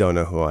up, and I don't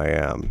know who I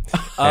am.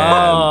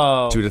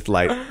 Oh. And Judith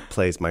Light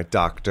plays my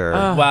doctor,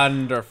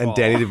 Wonderful. and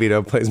Danny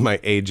DeVito plays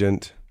my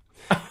agent,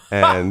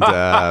 and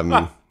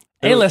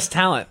A-list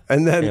talent.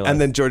 and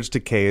then George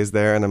Takei is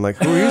there, and I'm like,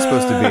 "Who are you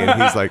supposed to be?"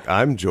 And he's like,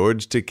 "I'm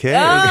George Takei."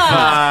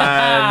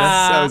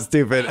 So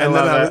stupid. And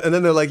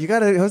then they're like, "You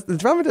gotta host the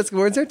Drama Desk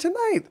Awards there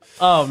tonight."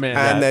 Oh, man.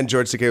 And then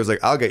George Takei was like,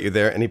 "I'll get you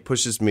there," and he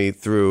pushes me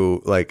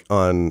through like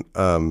on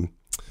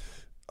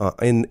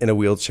in a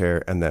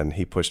wheelchair, and then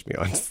he pushed me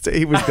on stage.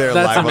 He was there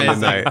That's live on the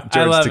amazing. night. I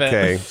George love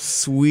Takei, it.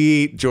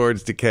 sweet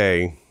George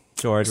Takei.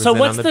 George was So in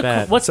what's on the the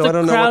bet. what's So the I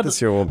don't know crowd? what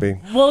this year will be.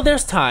 Well,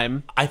 there's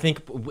time. I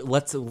think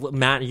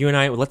Matt, you and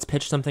I, let's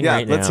pitch something Yeah,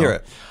 right now. let's hear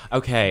it.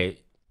 Okay,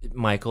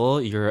 Michael,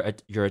 you're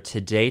a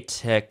Today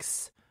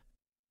Tix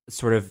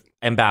sort of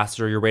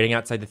ambassador. You're waiting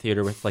outside the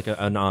theater with like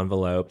an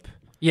envelope.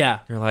 Yeah.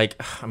 You're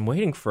like, I'm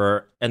waiting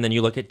for, and then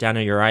you look down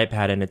at your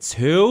iPad and it's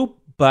who?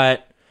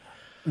 But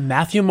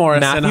Matthew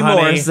Morrison, Matthew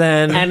honey.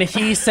 Morrison. And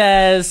he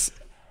says,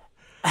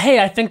 "Hey,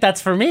 I think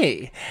that's for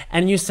me."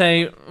 And you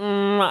say,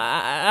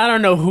 "I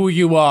don't know who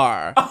you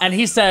are." And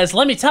he says,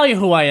 "Let me tell you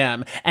who I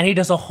am." And he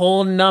does a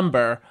whole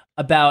number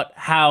about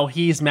how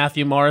he's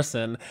Matthew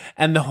Morrison.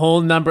 And the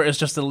whole number is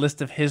just a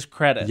list of his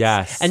credits.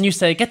 Yes. And you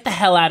say, "Get the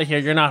hell out of here.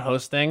 You're not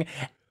hosting.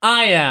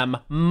 I am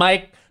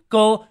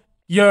Michael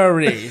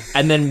Urie."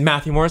 and then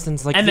Matthew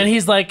Morrison's like, And then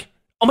he's like,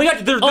 oh my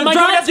God, there's "Oh my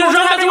God, there's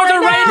Matthew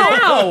Morrison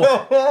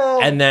right now."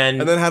 And then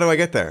And then how do I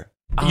get there?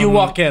 You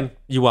walk in.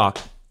 you walk.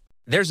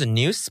 There's a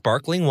new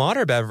sparkling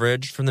water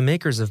beverage from the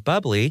makers of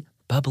Bubbly,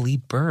 Bubbly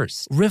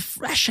Burst.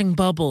 Refreshing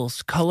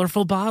bubbles,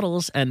 colorful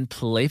bottles, and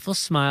playful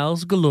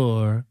smiles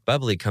galore.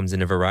 Bubbly comes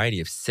in a variety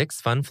of 6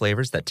 fun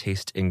flavors that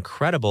taste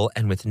incredible,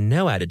 and with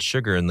no added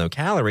sugar and low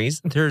calories,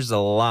 there's a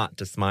lot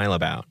to smile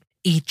about.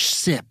 Each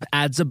sip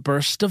adds a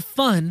burst of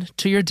fun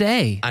to your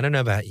day. I don't know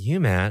about you,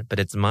 Matt, but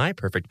it's my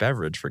perfect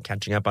beverage for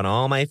catching up on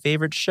all my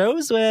favorite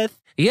shows with.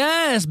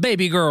 Yes,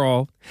 baby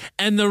girl.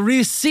 And the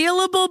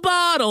resealable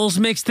bottles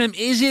makes them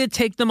easy to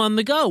take them on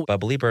the go.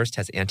 Bubbly Burst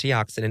has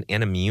antioxidant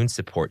and immune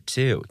support,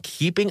 too,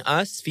 keeping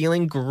us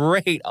feeling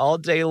great all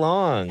day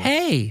long.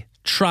 Hey,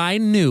 try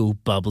new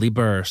Bubbly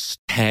Burst.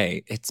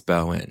 Hey, it's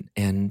Bowen,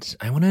 and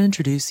I want to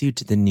introduce you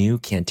to the new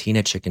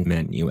Cantina chicken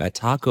menu at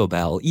Taco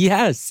Bell.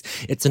 Yes,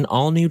 it's an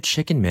all-new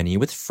chicken menu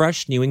with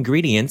fresh new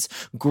ingredients,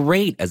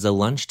 great as a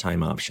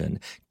lunchtime option.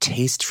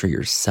 Taste for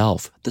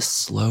yourself the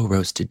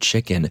slow-roasted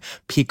chicken,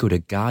 pico de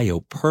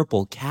gallo,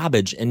 purple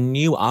cabbage, and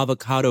new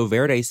avocado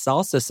verde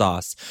salsa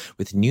sauce.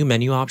 With new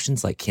menu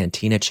options like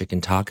Cantina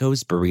chicken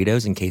tacos,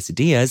 burritos, and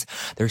quesadillas,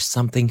 there's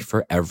something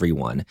for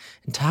everyone.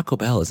 And Taco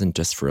Bell isn't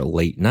just for a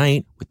late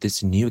night. With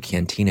this new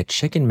Cantina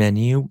chicken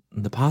menu,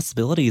 the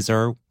possibilities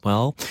are,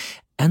 well,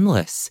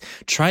 endless.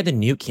 Try the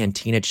new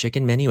Cantina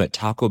chicken menu at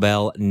Taco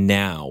Bell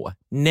now.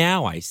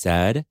 Now, I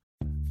said.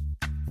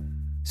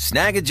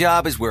 Snag a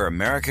Job is where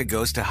America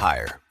goes to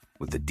hire,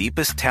 with the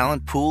deepest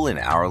talent pool in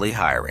hourly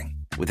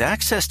hiring. With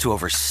access to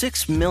over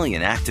 6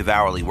 million active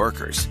hourly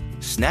workers,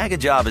 Snag a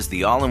Job is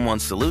the all-in-one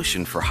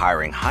solution for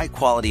hiring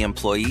high-quality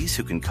employees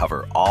who can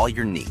cover all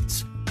your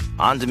needs.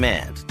 On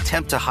demand,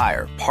 temp to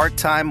hire,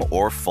 part-time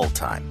or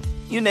full-time.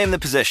 You name the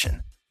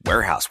position.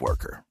 Warehouse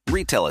worker,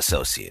 retail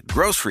associate,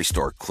 grocery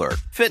store clerk,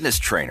 fitness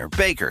trainer,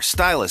 baker,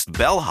 stylist,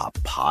 bellhop,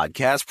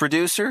 podcast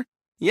producer.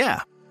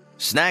 Yeah,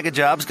 Snag a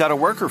Job's got a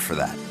worker for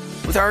that.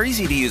 With our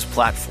easy-to-use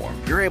platform,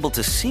 you're able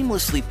to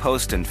seamlessly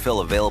post and fill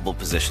available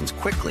positions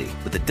quickly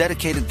with a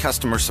dedicated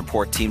customer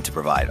support team to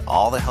provide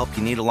all the help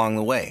you need along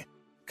the way.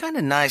 Kind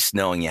of nice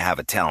knowing you have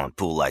a talent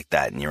pool like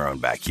that in your own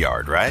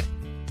backyard, right?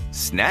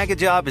 Snag a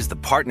Job is the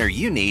partner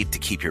you need to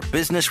keep your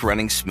business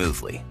running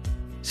smoothly.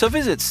 So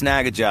visit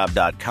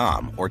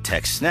snagajob.com or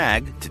text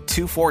snag to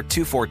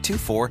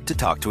 242424 to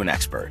talk to an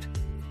expert.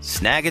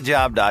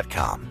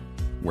 Snagajob.com,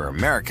 where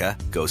America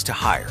goes to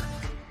hire.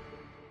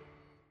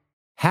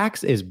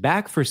 Hacks is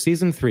back for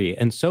season 3,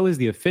 and so is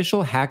the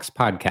official Hacks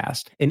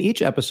podcast. In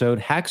each episode,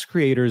 Hacks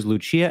creators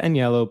Lucia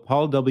Aniello,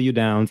 Paul W.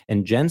 Downs,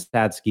 and Jen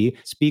Statsky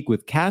speak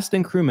with cast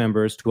and crew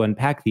members to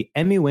unpack the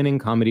Emmy-winning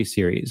comedy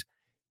series.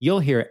 You'll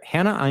hear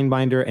Hannah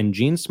Einbinder and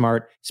Jean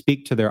Smart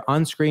speak to their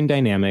on-screen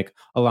dynamic,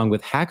 along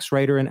with Hacks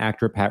writer and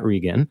actor Pat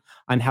Regan,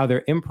 on how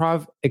their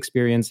improv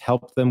experience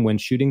helped them when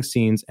shooting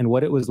scenes and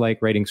what it was like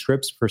writing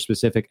scripts for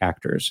specific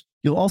actors.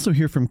 You'll also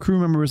hear from crew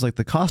members like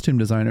the costume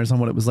designers on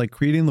what it was like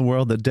creating the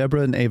world that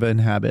Deborah and Ava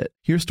inhabit.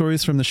 Hear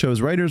stories from the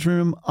show's writer's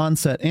room,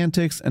 on-set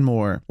antics, and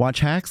more. Watch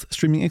Hacks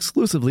streaming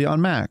exclusively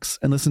on Max,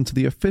 and listen to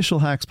the official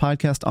Hacks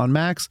podcast on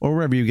Max or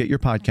wherever you get your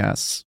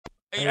podcasts.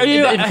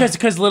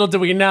 Because little do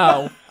we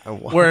know,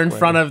 we're in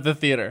front of the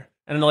theater,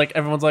 and like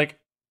everyone's like,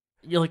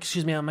 "You're like,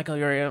 excuse me, I'm Michael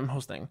Urie, I'm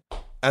hosting."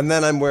 And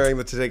then I'm wearing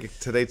the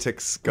Today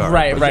Ticks scarf.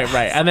 Right.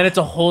 And then it's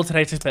a whole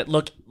Today Ticks bit.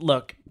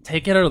 Look,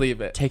 take it or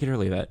leave it. Take it or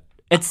leave it.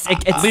 It's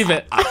leave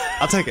it.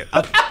 I'll take it.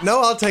 I'll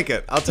take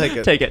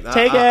it. Take it.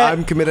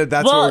 I'm committed.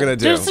 That's what we're going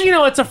to do. Just so you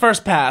know, it's a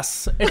first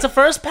pass. It's a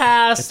first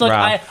pass. Look,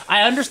 I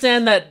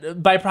understand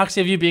that by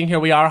proxy of you being here,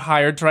 we are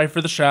hired to write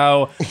for the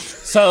show.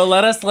 So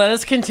let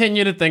us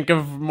continue to think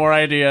of more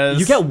ideas.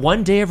 You get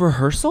 1 day of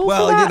rehearsal?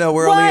 Well,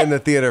 we're only in the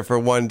theater for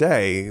 1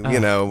 day,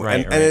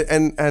 right.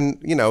 and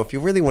if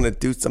you really want to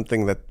do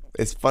something that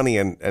is funny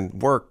and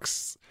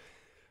works,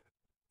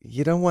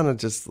 you don't want to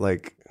just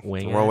like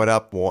throw it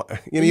up. You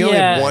only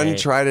have one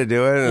try to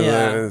do it,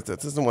 and it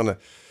doesn't want to.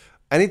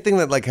 Anything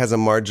that like has a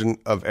margin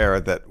of error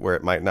where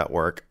it might not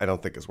work, I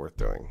don't think is worth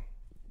doing.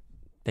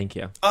 Thank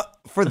you.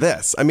 For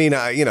this, I mean,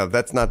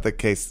 that's not the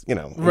case. When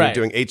you're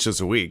doing 8 shows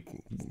a week,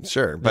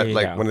 sure, but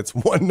when it's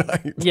one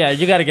night,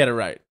 you got to get it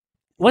right.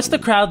 What's the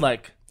crowd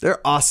like? They're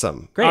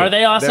awesome. Great. Are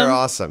they awesome? They're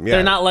awesome. Yeah.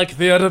 They're not like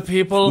theater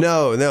people.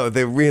 No,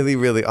 they're really,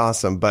 really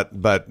awesome. But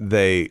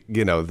they,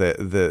 they're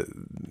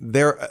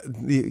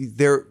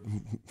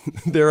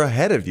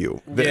ahead of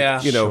you. From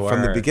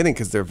the beginning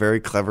because they're very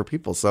clever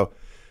people. So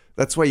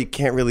that's why you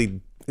can't really.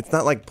 It's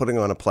not like putting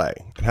on a play.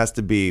 It has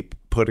to be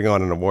putting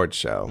on an award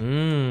show.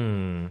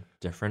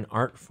 Different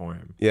art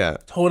form. Yeah.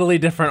 Totally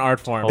different art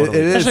form. It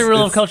is. Especially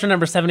Rule of Culture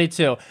number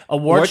 72.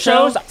 Award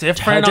shows,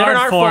 different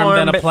art form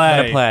than a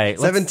play.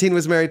 17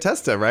 was Mary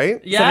Testa,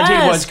 right? Yes,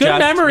 17 was good just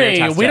memory. Mary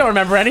Testa. We don't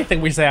remember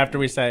anything we say after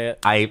we say it.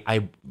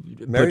 I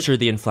butchered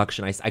the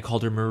inflection. I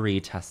called her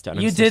Marie Testa.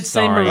 You did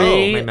say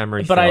Marie. My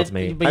memory failed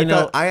me. But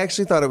I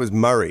actually thought it was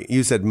Murray.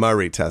 You said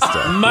Murray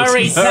Testa.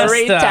 Murray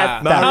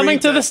Testa. Coming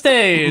to the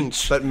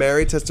stage. But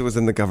Mary Testa was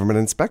in The Government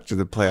Inspector,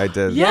 the play I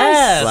did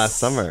last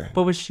summer.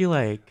 What was she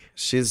like?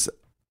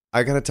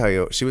 I gotta tell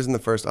you, she was in the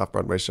first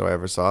off-Broadway show I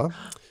ever saw,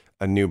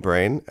 A New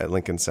Brain at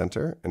Lincoln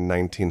Center in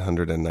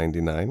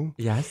 1999.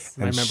 Yes.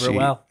 I remember it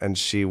well. And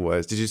she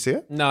was, did you see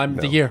it? No,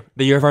 the year.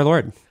 The year of our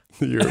Lord.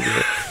 The year of our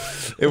Lord.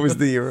 It was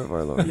the year of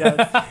our Lord.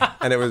 Yes.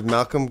 And it was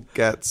Malcolm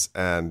Getz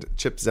and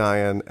Chip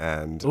Zien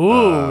and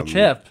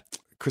Chip.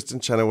 Kristen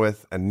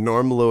Chenoweth and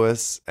Norm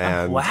Lewis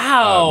and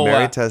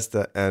Mary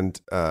Testa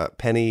and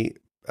Penny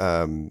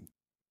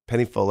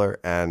Fuller,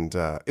 and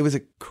it was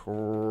a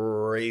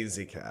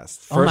crazy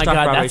cast. Oh my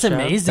God, that's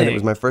amazing! And it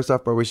was my first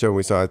off-Broadway show.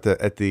 We saw it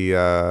at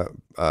the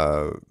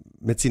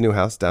Mitzi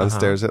Newhouse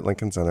downstairs at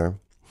Lincoln Center,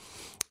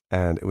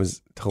 and it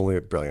was totally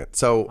brilliant.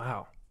 So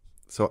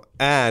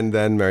and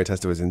then Mary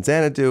Testa was in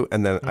Xanadu,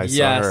 and then I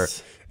saw her.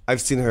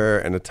 I've seen her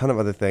and a ton of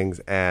other things,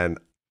 and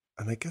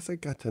I guess I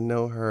got to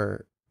know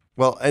her.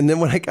 Well, and then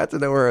when I got to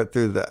know her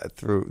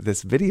through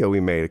this video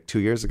we made 2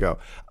 years ago,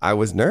 I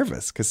was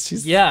nervous because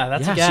she's a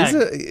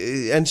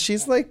gag.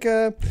 She's like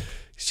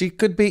she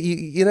could be.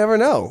 You never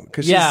know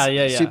because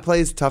she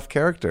plays tough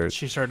characters.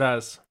 She sure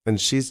does.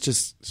 And she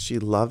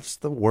loves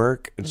the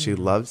work, and she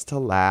loves to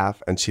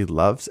laugh, and she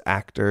loves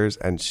actors,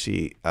 and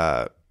she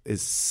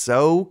is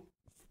so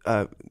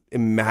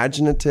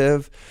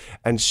imaginative,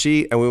 and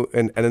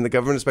in The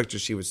Government Inspector,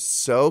 she was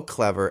so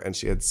clever, and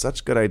she had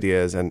such good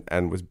ideas,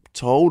 and was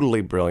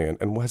totally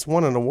brilliant, and has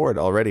won an award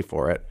already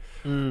for it.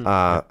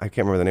 I can't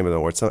remember the name of the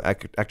award, some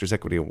Actors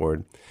Equity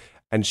Award.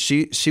 And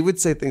she would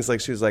say things like,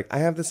 she was like, I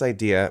have this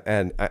idea,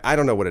 and I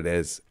don't know what it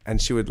is,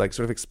 and she would like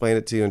sort of explain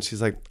it to you, and she's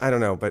like, I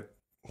don't know, but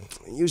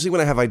usually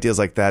when I have ideas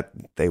like that,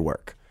 they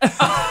work. It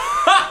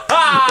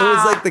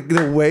was like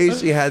the way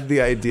she had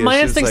the idea. My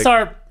instincts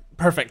are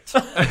perfect.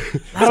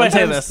 How do I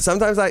say this?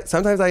 Sometimes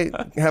I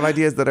have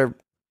ideas that are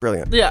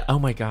brilliant. Yeah. Oh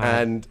my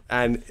God.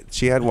 And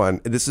she had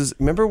one.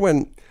 Remember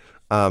when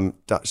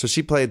so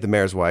she played the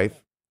mayor's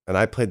wife, and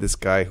I played this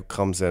guy who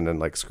comes in and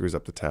like screws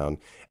up the town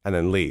and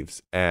then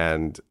leaves.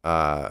 And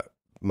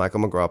Michael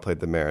McGraw played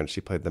the mayor, and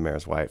she played the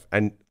mayor's wife.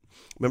 And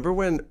remember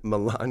when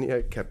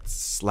Melania kept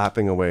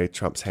slapping away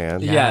Trump's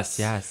hand?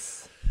 Yes.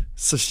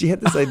 So she had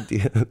this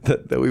idea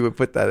that we would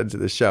put that into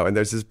the show. And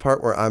there's this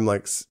part where I'm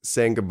like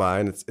saying goodbye,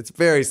 and it's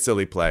very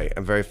silly play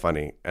and very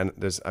funny. And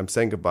I'm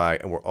saying goodbye,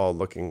 and we're all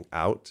looking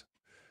out,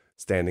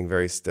 standing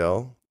very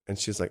still. And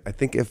she's like, I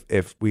think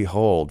if we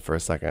hold for a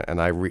second,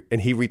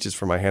 and he reaches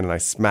for my hand and I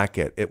smack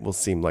it, it will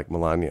seem like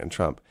Melania and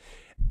Trump.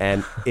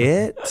 And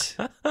it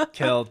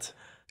killed.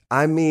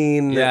 I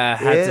mean,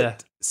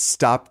 it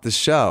stopped the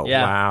show.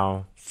 Yeah.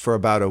 Wow. For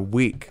about a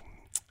week.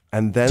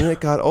 And then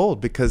it got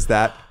old because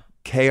that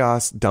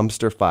chaos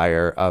dumpster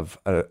fire of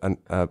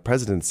a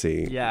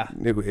presidency. Yeah.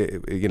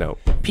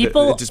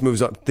 People, it just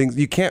moves on. Things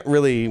you can't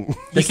really.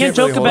 You can't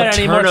joke about it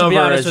anymore, to be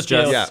honest with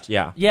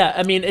you. Yeah.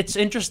 I mean, it's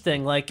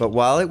interesting. Like, but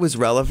while it was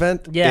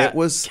relevant, it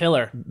was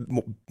killer.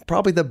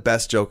 Probably the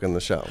best joke in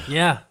the show.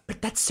 Yeah.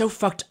 But that's so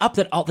fucked up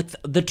that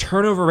the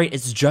turnover rate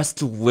is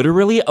just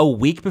literally a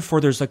week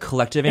before there's a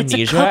collective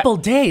amnesia. It's a couple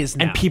days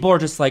now. And people are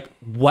just like,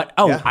 what?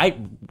 Oh,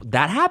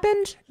 that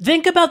happened?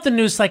 Think about the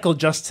news cycle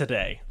just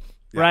today.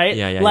 Right?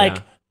 Yeah.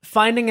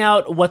 Finding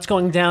out what's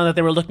going down, that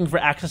they were looking for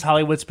Access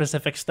Hollywood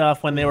specific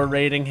stuff when they were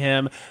rating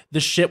him. The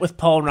shit with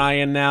Paul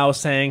Ryan now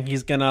saying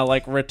he's gonna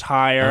like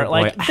retire.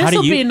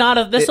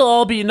 This will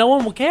all be. No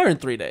one will care in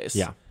 3 days.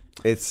 Yeah.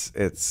 It's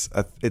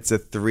a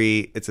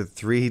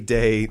 3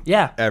 day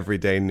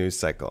everyday news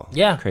cycle.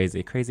 Yeah.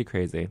 Crazy.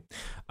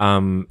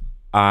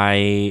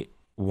 I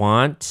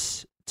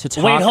want to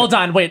talk. Wait, hold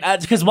on.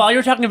 Because while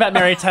you're talking about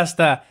Mary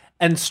Testa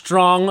and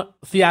strong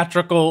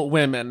theatrical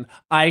women,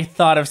 I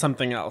thought of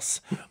something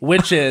else,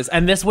 which is,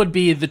 and this would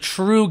be the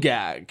true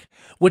gag,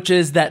 which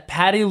is that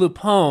Patti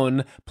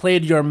LuPone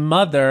played your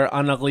mother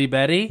on Ugly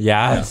Betty.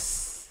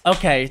 Yes.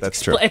 Okay.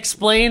 That's true.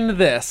 Explain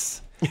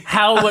this.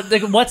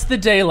 What's the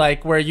day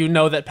like where you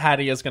know that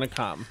Patti is going to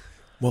come?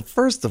 Well,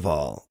 first of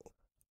all,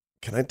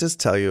 can I just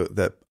tell you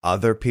that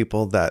other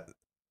people that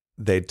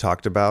they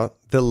talked about,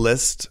 the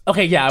list.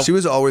 Okay, yeah. She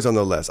was always on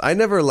the list. I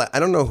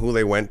don't know who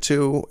they went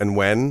to and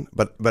when,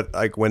 but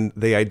like when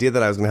the idea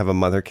that I was going to have a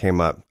mother came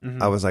up,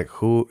 I was like,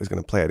 who is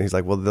going to play it? And he's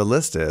like, well, the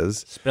list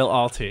is Spill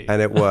all tea.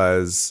 And it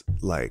was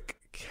like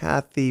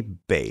Kathy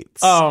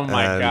Bates. Oh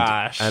my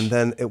gosh. And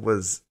then it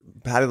was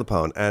Patti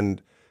LuPone.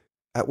 And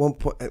at one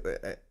point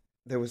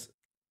there was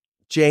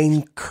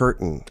Jane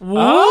Curtin.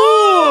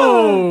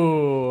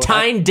 Oh,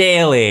 Tyne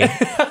Daly.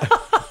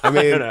 I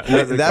mean,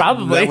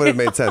 that would have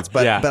made sense.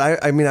 But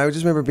I mean, I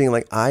just remember being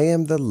like, I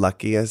am the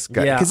luckiest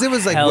guy. Because it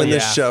was like when the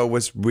show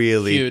was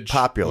really huge,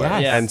 popular.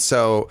 Yes. And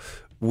so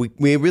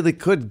we really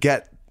could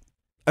get,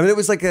 I mean, it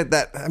was like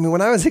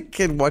when I was a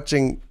kid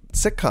watching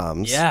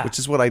sitcoms, which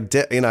is what I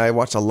did. You know, I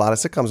watched a lot of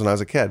sitcoms when I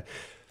was a kid.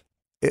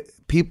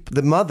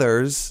 The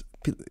mothers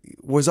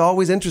was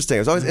always interesting.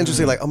 It was always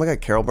interesting. Like, oh my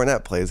God, Carol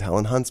Burnett plays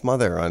Helen Hunt's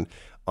mother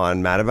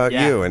on Mad About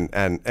You.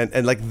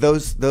 And like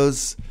those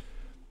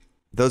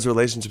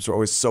relationships were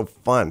always so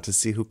fun to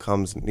see who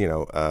comes, you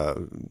know,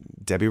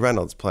 Debbie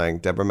Reynolds playing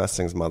Deborah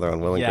Messing's mother on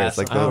Will and Grace.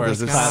 Like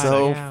those are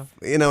so,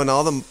 you know, and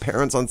all the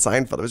parents on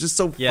Seinfeld. It was just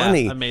so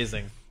funny.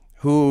 Amazing.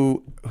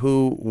 Who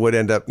would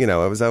end up, you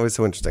know, it was always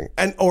so interesting.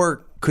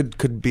 Or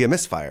could be a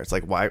misfire. It's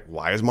like, why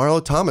is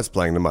Marlo Thomas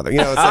playing the mother? You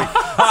know,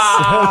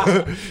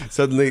 it's like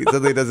suddenly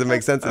it doesn't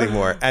make sense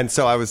anymore. And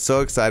so I was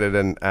so excited,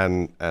 and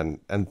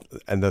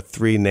the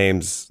three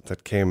names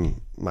that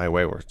came my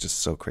way were just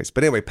so crazy.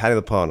 But anyway, Patti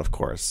LuPone, of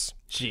course,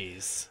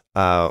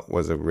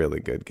 was a really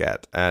good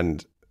get,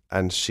 and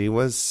she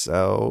was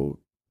so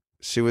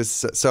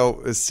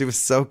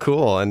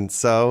cool and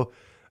so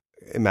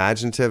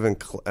imaginative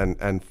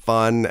and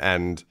fun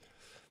and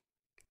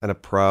a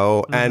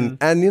pro. And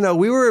you know,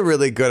 we were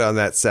really good on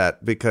that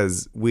set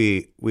because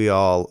we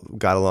all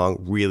got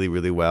along really,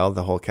 really well,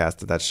 the whole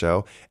cast of that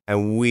show.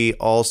 And we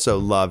also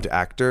loved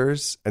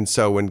actors. And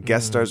so when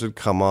guest stars would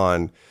come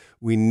on,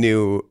 we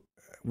knew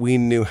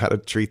how to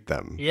treat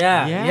them.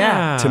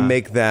 Yeah. To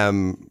make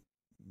them,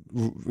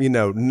 you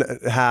know,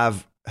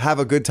 have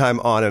a good time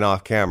on and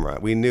off camera.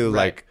 We knew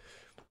like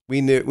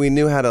we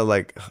knew how to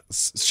like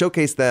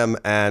showcase them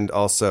and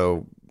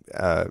also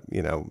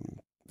you know,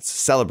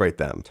 celebrate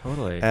them.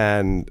 Totally.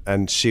 And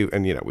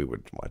you know, we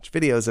would watch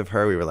videos of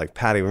her. We were like,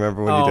 Patti,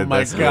 remember when you did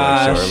this? Oh my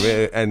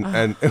gosh.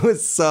 And it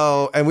was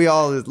so, and we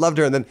all loved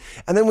her. And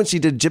then when she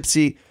did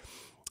Gypsy,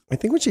 I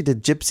think when she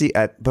did Gypsy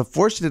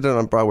before she did it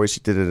on Broadway, she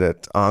did it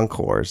at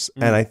Encores.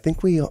 And I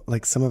think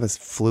some of us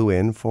flew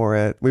in for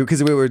it.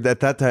 Because we were, at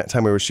that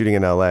time we were shooting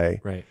in LA.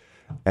 Right.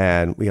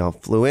 And we all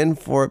flew in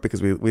for it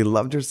because we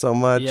loved her so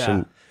much.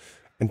 Yeah.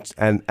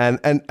 And I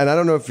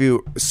don't know if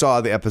you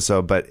saw the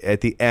episode, but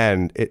at the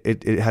end,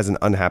 it has an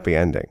unhappy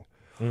ending.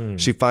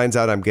 She finds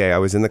out I'm gay. I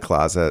was in the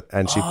closet,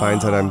 and she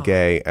finds out I'm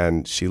gay,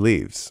 and she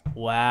leaves.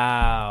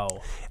 Wow.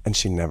 And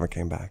she never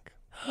came back.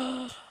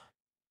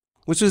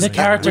 Which was The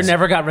character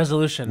never got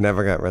resolution.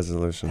 Never got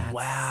resolution.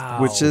 Wow.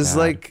 Which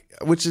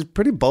is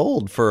pretty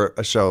bold for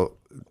a show.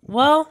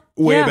 Well,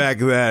 way back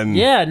then.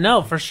 Yeah,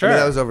 no, for sure. I mean,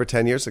 that was over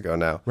 10 years ago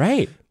now.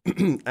 Right.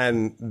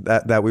 And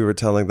that we were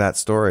telling that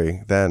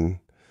story then.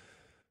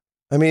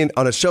 I mean,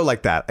 on a show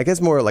like that, I guess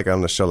more like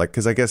on a show like,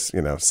 because I guess,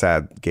 you know,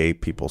 sad gay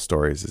people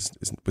stories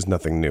was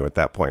nothing new at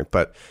that point.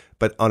 But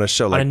on a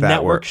show like that,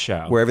 network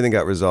show where everything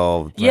got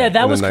resolved. Yeah,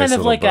 that was nice kind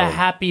of like bow. a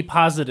happy,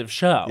 positive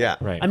show. Yeah.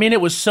 Right. I mean, it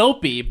was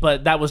soapy,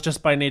 but that was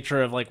just by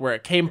nature of like where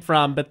it came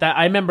from. But that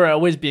I remember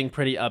always being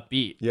pretty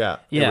upbeat. Yeah.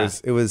 Yeah.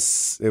 It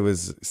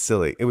was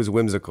silly. It was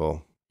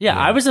whimsical. Yeah,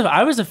 I was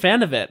a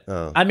fan of it.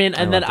 Oh, I mean,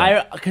 and then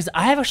because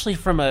I have actually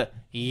from a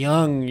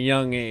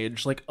young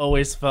age, like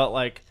always felt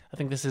like, I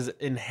think this is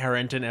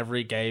inherent in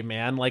every gay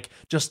man, like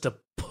just a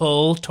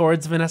pull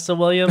towards Vanessa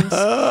Williams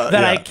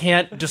that I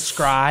can't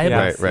describe.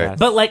 Yes, Right. yes.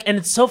 But like, and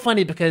it's so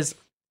funny because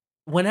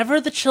whenever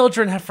the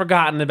children have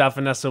forgotten about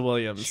Vanessa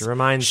Williams, She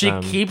reminds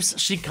them.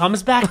 She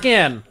comes back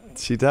in.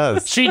 She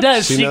does. She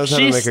does. She knows how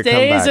to She make a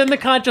stays comeback. in the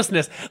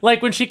consciousness.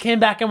 Like when she came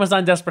back and was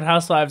on Desperate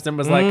Housewives and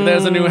was like,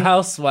 "There's a new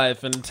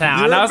housewife in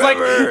town." And I was like,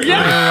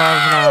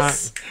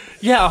 "Yes,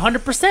 yeah,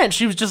 100%."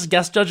 She was just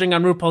guest judging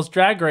on RuPaul's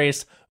Drag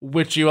Race,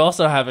 which you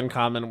also have in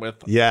common with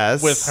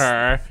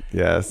her.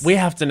 Yes. We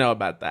have to know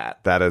about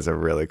that. That is a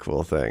really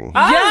cool thing.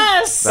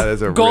 Yes, That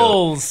is a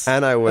goals.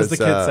 And I was as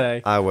the kids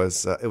say. I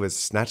was it was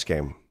Snatch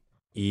Game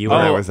You when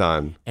were, I was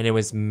on. and it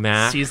was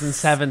Max. Season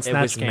 7 It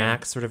Snatch was Game.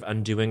 Max sort of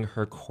undoing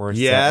her corset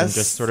Yes. and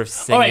just sort of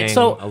singing All right,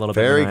 so- a little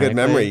bit. Very good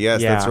memory. maniacally.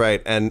 Yes, Yeah. that's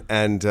right.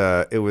 And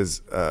it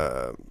was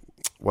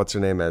what's her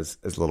name as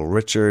Little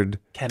Richard.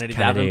 Kennedy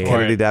Kennedy. Davenport.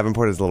 Kennedy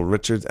Davenport as Little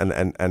Richard,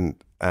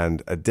 and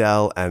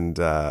Adele and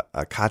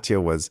Katya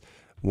was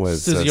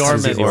Susie Susie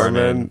Orman.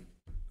 Orman.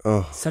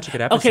 Oh, Such a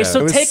good episode. Okay, so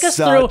it was take us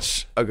through.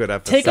 such a good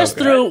episode. Take us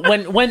through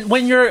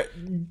when you're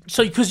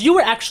because you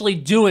were actually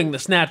doing the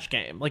Snatch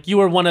Game, like you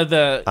were one of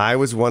the I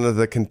was one of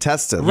the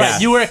contestants. right.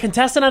 You were a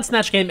contestant on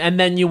Snatch Game, and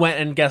then you went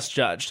and guest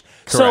judged.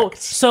 Correct.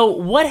 So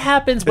what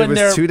happens It when was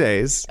they're 2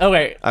 days.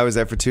 okay? I was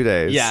there for 2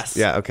 days. Yes.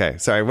 Yeah. Okay.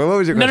 Sorry. What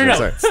was your No, question? no,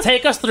 no. Sorry.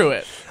 Take us through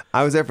it.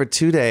 I was there for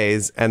 2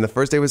 days, and the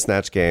first day was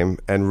Snatch Game,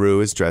 and Rue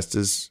is dressed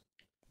as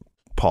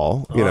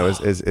Paul,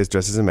 is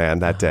dressed as a man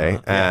that day,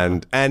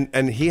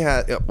 and he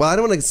had. Well, I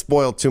don't want to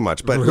spoil too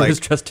much, but Rue's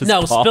dressed as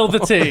No, Paul. spill the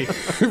tea.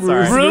 Sorry.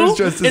 Rue Rue's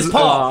dressed is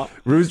Paul.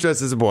 Rue's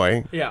dressed as a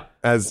boy, Yeah.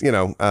 as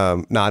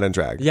not in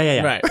drag.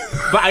 Yeah. Right.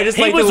 But I just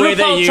He like was the way RuPaul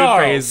that you Charles.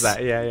 phrase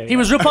that. Yeah. He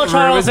was RuPaul Rue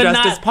Charles was and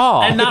dressed not as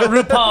Paul. and not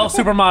RuPaul,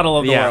 supermodel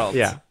of the world.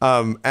 Yeah.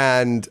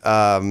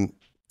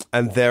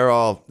 And they're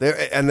all there,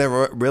 and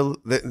they're real.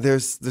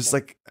 There's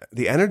like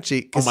the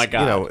energy. 'cause, Oh my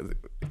God.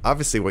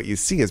 Obviously, what you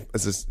see is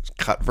this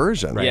cut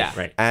version, Right, Yeah.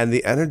 right. And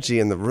the energy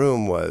in the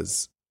room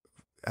was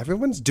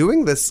everyone's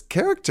doing this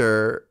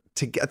character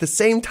at the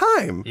same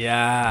time.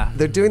 Yeah.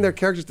 They're doing their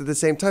characters at the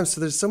same time.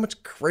 So there's so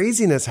much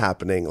craziness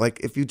happening. Like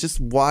if you just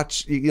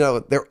watch,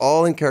 they're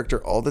all in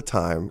character all the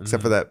time,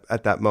 except for that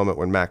at that moment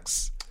when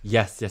Max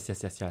Yes.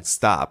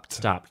 stopped.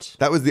 Stopped.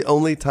 That was the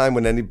only time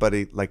when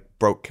anybody like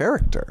broke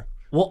character.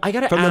 Well, I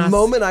gotta From ask. the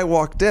moment I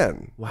walked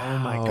in. Wow. Oh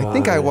my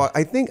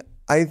I think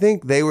I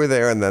think they were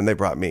there, and then they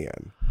brought me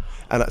in,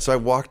 and so I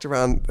walked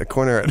around the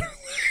corner, and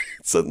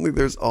suddenly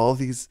there's all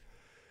these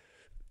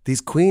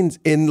queens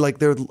in like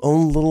their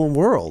own little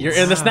world. You're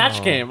in the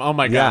Snatch Game. Oh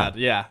my God.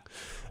 Yeah.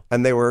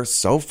 And they were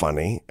so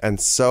funny and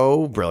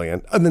so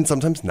brilliant, and then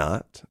sometimes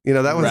not. You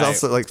know, that was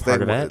also like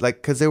Part of it. like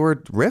because they were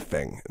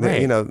riffing.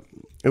 Right. You know,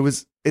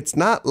 it's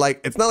not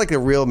like a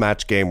real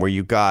match game where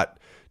you got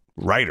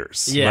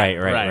writers. Yeah,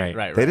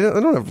 Right. They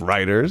don't have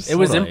writers. It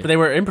was Totally. they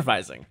were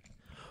improvising.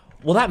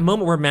 Well, that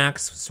moment where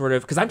Max sort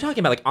of, because I'm talking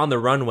about like on the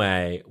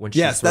runway when she's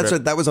Yes, sort that's of,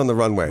 right. That was on the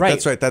runway. Right.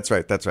 That's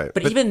right.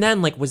 But even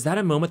then, like, was that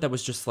a moment that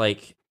was just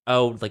like,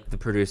 oh, like the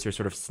producer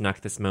sort of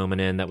snuck this moment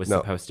in that was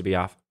supposed to be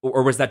off,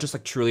 or was that just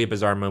like truly a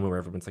bizarre moment where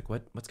everyone's like,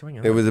 what's going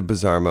on? it was a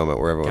bizarre moment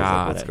where everyone was Got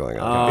like, "What's it. going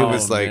on?" Oh, It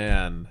was like,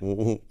 man.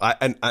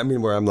 I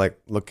mean, where I'm like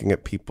looking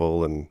at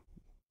people and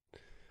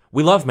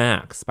We love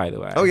Max, by the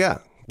way. oh yeah,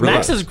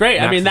 Max is great.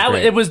 I Max mean, is that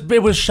great.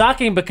 it was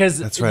shocking because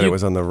that's right. It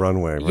was on the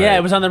runway. Right? Yeah,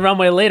 it was on the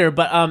runway later,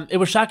 but it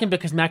was shocking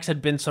because Max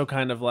had been so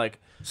kind of like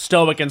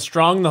stoic and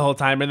strong the whole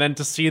time, and then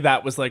to see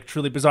that was like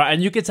truly bizarre.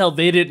 And you could tell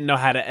they didn't know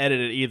how to edit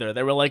it either.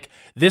 They were like,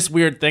 "This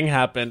weird thing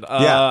happened.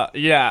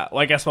 Yeah. Well,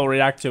 I guess we'll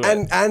react to it."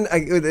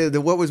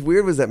 And what was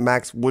weird was that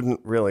Max wouldn't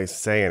really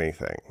say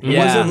anything. It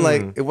Yeah.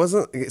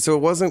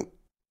 wasn't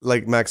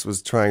like Max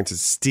was trying to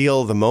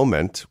steal the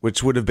moment,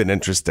 which would have been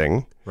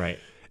interesting. Right.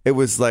 It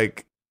was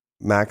like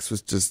Max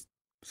was just.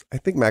 I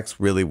think Max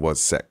really was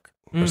sick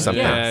or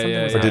something,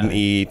 Yeah. or didn't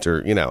eat,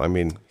 or I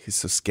mean, he's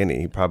so skinny.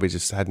 He probably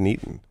just hadn't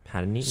eaten.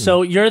 Hadn't eaten.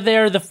 So you're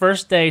there the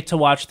first day to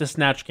watch the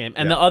Snatch game,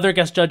 and the other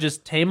guest judge is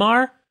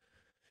Tamar.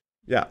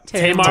 Yeah,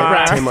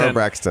 Tamar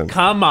Braxton.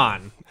 Come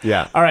on.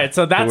 Yeah. All right,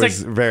 so It that's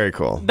was very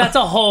cool. that's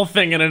a whole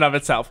thing in and of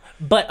itself.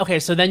 But okay,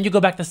 so then you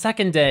go back the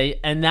second day,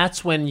 and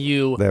that's when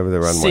you They have the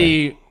runway.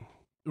 see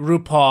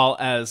RuPaul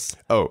as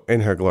Oh,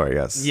 in her glory,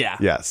 yes.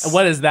 Yes.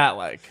 What is that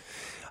like?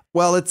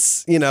 Well,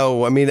 it's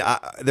I mean,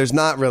 there's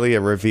not really a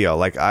reveal.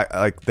 Like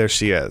there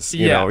she is.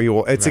 You Yeah.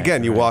 know, it's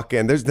you walk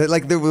in. There's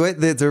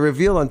a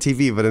reveal on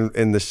TV, but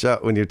in the show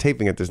when you're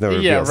taping it, there's no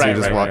reveal. Yeah, so you right,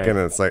 just right, walk right. in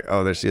and it's like,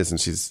 oh, there she is, and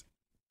she's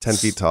 10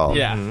 feet tall.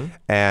 Yeah.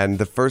 And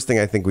the first thing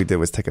I think we did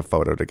was take a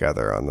photo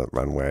together on the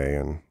runway,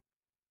 and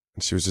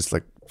she was just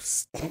like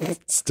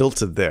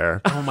stilted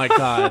there. Oh my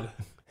god.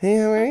 Hey,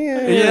 how are you?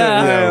 Yeah, You know,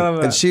 I love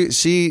that. and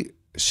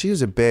she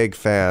was a big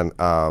fan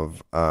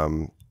of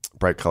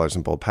bright colors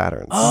and bold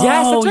patterns.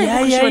 yes, that's right.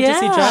 yeah, She went to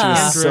see yeah. Josh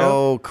She's Andrew.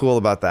 so cool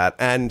about that.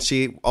 And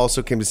she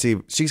also came to see,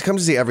 she's come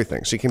to see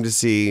everything. She came to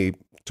see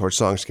Torch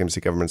Song. She came to see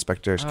Government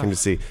Inspector. She came to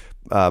see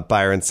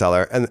Buyer and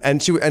Seller.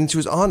 And she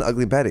was on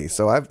Ugly Betty.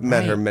 So I've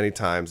met her many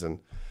times, and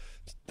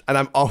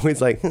I'm always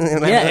like,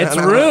 Yeah, it's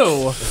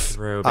Rue.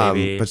 Through,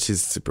 baby. but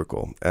she's super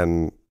cool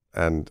and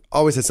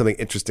always has something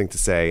interesting to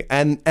say.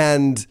 And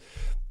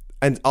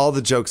all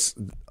the jokes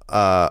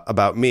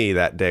about me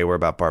that day were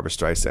about Barbara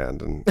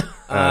Streisand and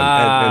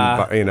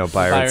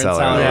Buyer and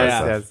Seller.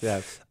 And all that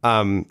stuff.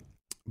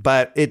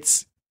 But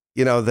it's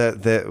you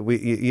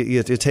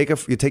take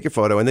your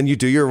photo, and then you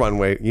do your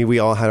runway. We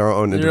all had our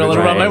own individual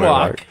little runway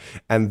walk.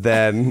 and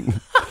then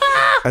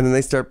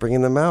they start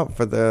bringing them out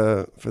for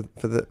the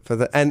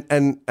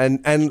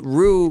and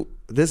Rue.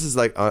 This is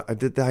like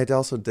I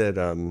also did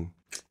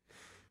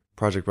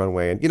Project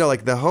Runway, and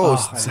like the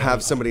hosts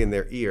have somebody in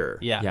their ear.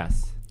 Yeah.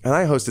 Yes. And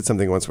I hosted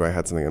something once where I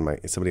had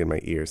somebody in my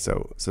ear.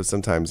 So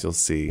sometimes you'll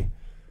see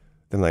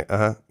them like,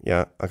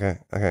 yeah, okay,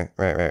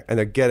 right, and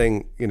they're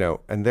getting,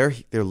 and they're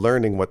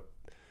learning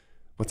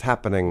what's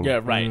happening,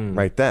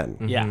 right then,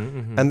 Yeah.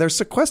 and they're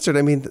sequestered.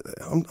 I mean,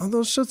 on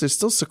those shows, they're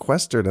still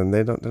sequestered, and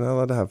they're not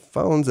allowed to have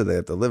phones, and they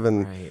have to live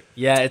in. Right.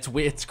 Yeah,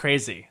 it's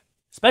crazy.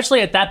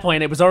 Especially at that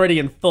point, it was already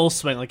in full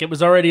swing. Like it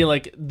was already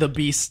like the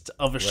beast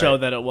of a show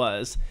that it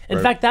was. In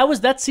fact,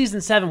 that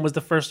season 7 was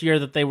the first year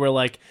that they were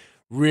like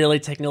really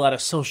taking a lot of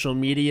social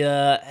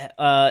media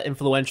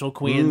influential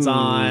queens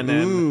on,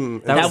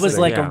 and that was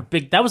like a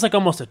big. That was like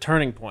almost a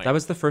turning point. That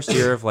was the first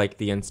year of like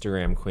the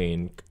Instagram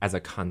queen as a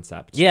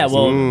concept. yeah. Just-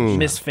 Well,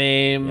 Miss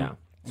Fame Yeah.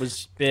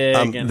 was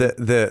big. And They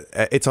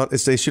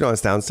shoot on a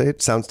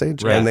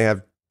soundstage, Right. and they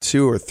have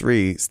 2 or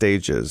 3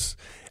 stages,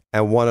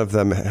 and one of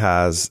them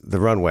has the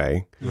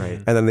runway,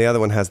 Right. and then the other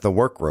one has the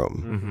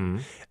workroom, Mm-hmm.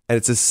 and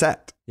it's a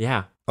set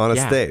Yeah. on a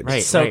Yeah, stage.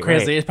 Right. so right,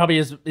 crazy. right. It probably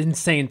is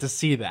insane to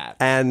see that.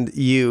 And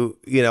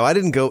I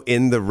didn't go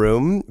in the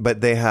room,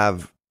 but they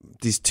have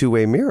these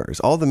 2-way mirrors.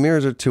 All the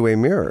mirrors are 2-way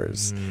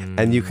mirrors,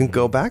 and you can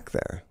go back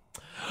there.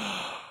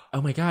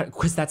 Oh my god,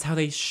 because that's how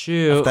they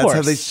shoot. That's how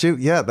course. they shoot.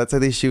 Yeah, that's how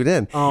they shoot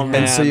in. Oh,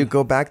 And so man. you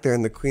go back there,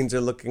 and the queens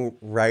are looking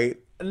right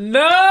No.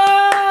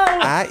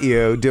 at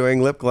you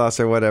doing lip gloss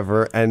or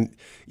whatever, and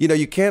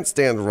you can't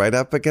stand right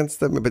up against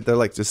them, but they're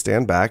like, just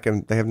stand back,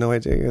 and they have no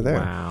idea you're there.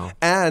 Wow.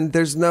 And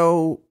there's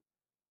no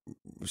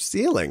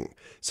ceiling,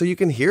 so you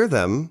can hear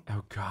them.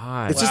 Oh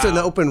god. It's just an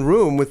open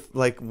room with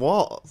like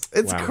walls.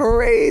 It's Wow.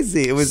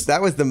 crazy.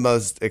 That was the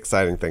most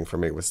exciting thing for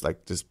me, was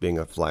like just being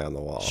a fly on the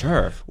wall.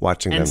 Sure.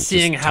 Watching them And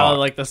seeing just how talk.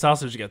 like the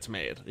sausage gets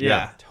made.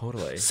 Yeah.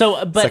 Totally.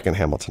 So, but Second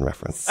Hamilton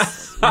reference.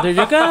 there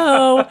you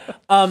go.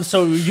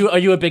 So are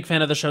you a big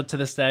fan of the show to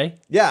this day?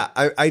 Yeah,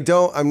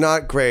 I'm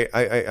not great.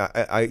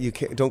 You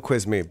can't, don't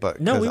quiz me, but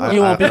No, 'cause we I- won't.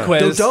 You won't be I-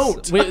 quizzed.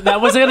 Don't. That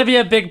wasn't going to be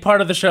a big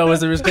part of the show. Was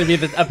there was going to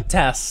be a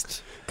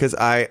test? because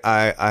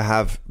I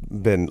have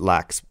been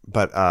lax,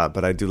 but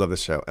I do love the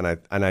show, and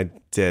I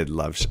did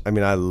love.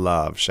 I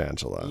love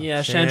Shangela.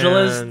 Yeah,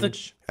 Shangela's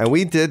the. And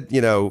we did,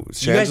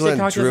 Shangela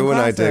and Drew and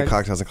I did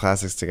Cocktails and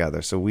Classics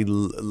together. So we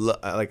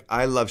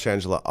I love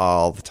Shangela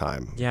all the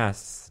time.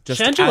 Yes.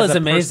 Shangela's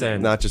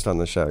amazing. Not just on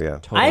the show, yeah.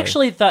 Totally. I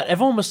actually thought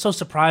everyone was so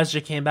surprised she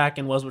came back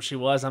and was what she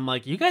was. I'm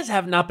like, you guys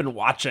have not been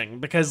watching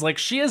because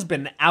she has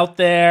been out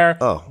there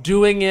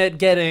doing it,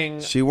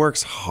 getting. She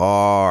works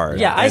hard.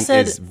 Yeah,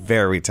 and is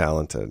very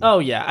talented. Oh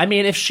yeah, I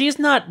mean, if she's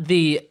not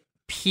the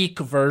peak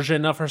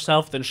version of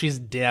herself, then she's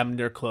damn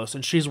near close,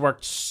 and she's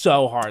worked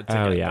so hard to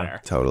get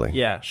there. Totally.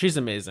 Yeah, she's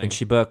amazing. And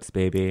she books,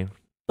 baby.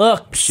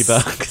 Books. She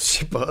books.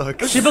 She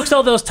books. She books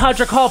all those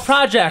Todrick Hall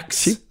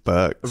projects. She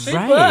books. She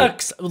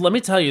books. Let me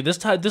tell you, this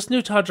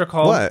new Todrick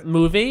Hall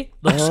movie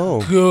looks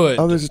good.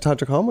 Oh, there's a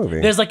Todrick Hall movie.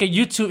 There's like a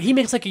YouTube. He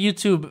makes like a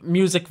YouTube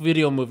music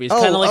video movie. It's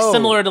kind of like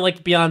similar to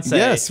like Beyonce.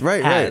 Yes,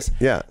 right.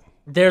 Yeah.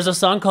 There's a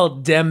song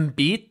called Dem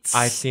Beats.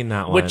 I've seen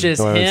that one. Which is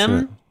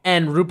him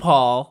and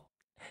RuPaul.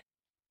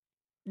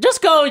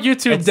 Just go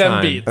YouTube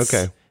Dem Beats.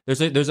 Okay.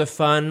 There's a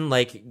fun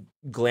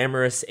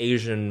glamorous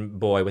Asian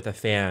boy with a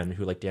fan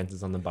who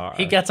dances on the bar.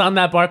 He gets on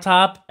that bar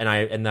top, and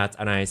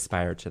I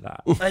aspire to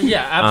that.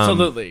 Yeah,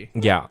 absolutely.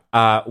 Yeah.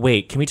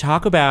 Wait, can we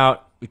talk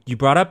about? You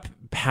brought up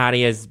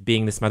Patty as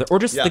being this mother, or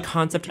just the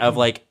concept of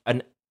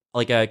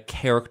a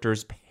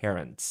character's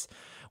parents,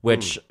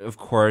 which of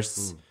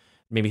course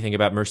made me think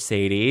about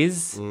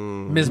Mercedes,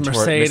 Ms.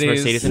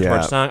 Mercedes and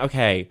Torch Song.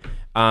 Okay,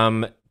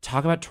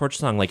 talk about Torch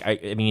Song.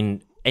 I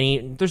mean.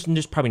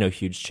 There's probably no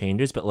huge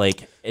changes, but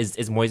is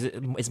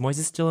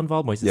Moises still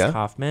involved? Moises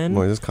Kaufman?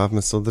 Moises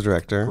Kaufman's still the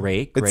director.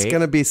 Great. It's going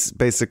to be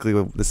basically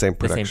the same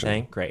production. The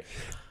same thing? Great.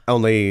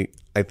 Only,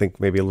 I think,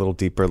 maybe a little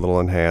deeper, a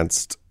little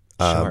enhanced.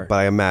 Sure. But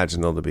I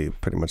imagine it'll be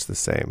pretty much the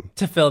same.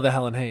 To fill the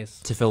Helen Hayes.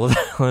 To fill the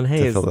Helen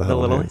Hayes.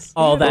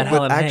 All that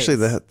Helen Hayes. Actually,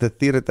 the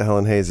theater at the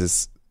Helen Hayes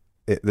is...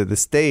 The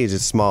stage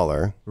is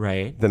smaller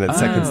than its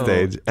second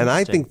stage. And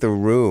I think the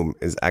room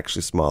is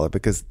actually smaller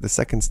because the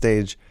second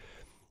stage...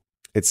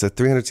 It's a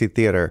 300-seat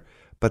theater,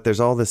 but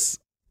there's all this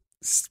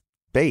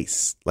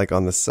space,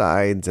 on the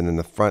sides and in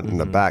the front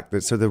and the back.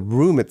 So the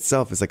room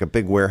itself is like a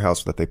big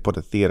warehouse that they put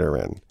a theater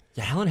in.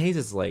 Yeah, Helen Hayes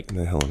is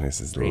The Helen Hayes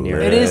is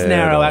narrow. It is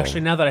narrow, actually,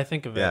 now that I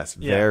think of it. Yes,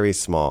 very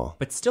small.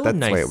 But still That's a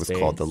nice why it was space.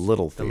 called the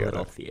Little Theater. The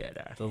Little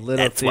Theater.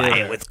 That's why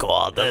it was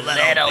called the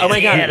Little Oh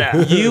my God.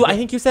 I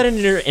think you said in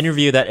your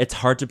interview that it's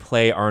hard to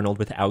play Arnold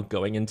without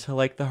going into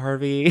the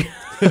Harvey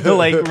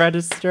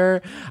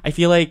register. I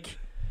feel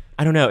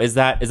I don't know. Is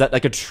that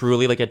a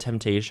truly a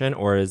temptation,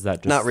 or is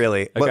that just not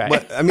really? Okay.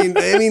 But I mean,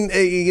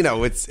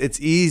 it's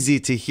easy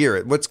to hear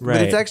it. But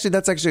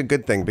that's actually a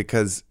good thing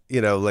because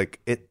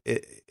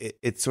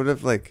it's sort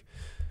of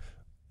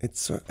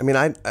it's. I mean,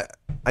 I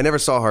never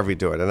saw Harvey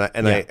do it,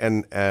 I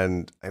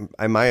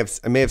may have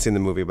seen the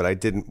movie, but I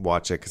didn't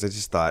watch it because I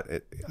just thought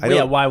it.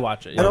 Why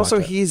watch it? And also,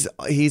 he's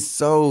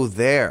so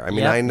there. I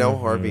mean, I know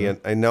Harvey, and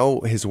I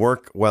know his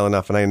work well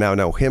enough, and I now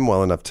know him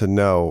well enough to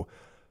know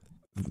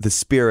the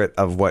spirit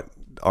of what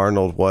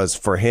Arnold was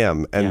for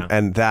him,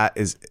 and that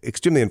is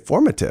extremely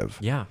informative.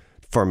 Yeah,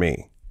 for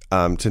me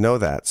to know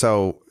that.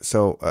 So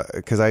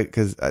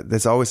because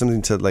there's always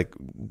something to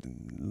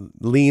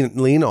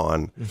lean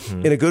on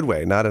in a good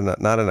way, not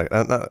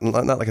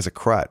like as a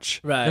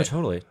crutch. Right? No,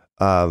 totally.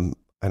 I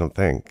don't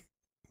think,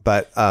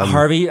 but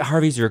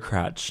Harvey's your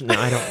crutch. No,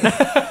 I don't.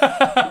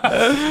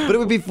 But it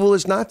would be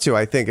foolish not to.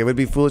 I think it would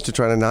be foolish to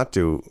try to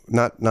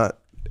not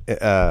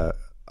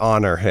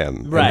honor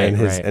him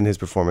and his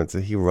performance.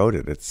 He wrote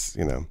it. It's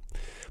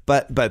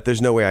but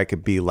there's no way I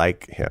could be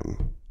like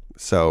him.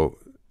 So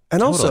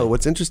also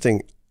what's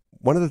interesting,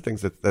 one of the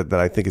things that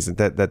I think is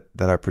that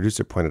our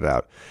producer pointed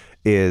out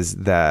is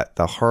that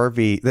the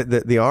Harvey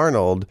the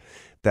Arnold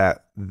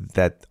that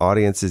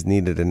audiences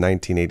needed in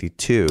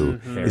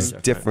 1982 is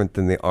different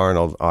than the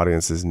Arnold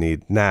audiences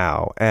need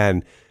now,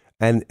 and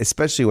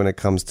especially when it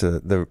comes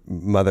to the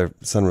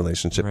mother-son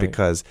relationship,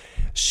 because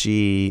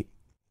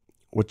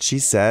what she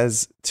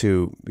says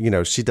to,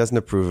 she doesn't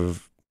approve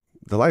of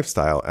the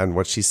lifestyle. And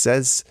what she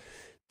says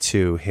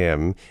to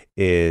him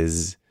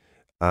is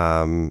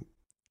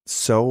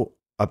so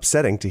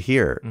upsetting to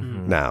hear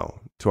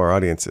now to our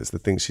audiences. The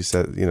things she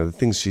said, the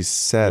things she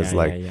says,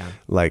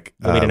 like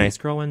meet a nice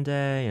girl one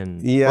day,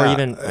 and or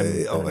even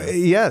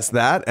yes,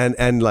 that and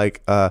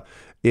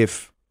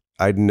if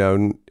I'd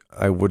known,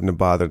 I wouldn't have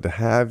bothered to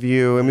have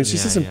you. I mean, she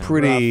says some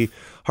pretty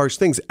harsh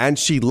things, and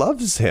she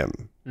loves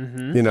him.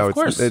 Of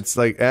course. It's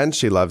and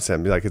she loves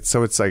him.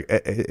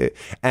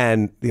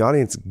 And the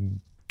audience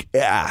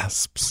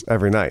gasps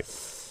every night.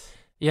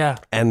 Yeah.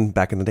 And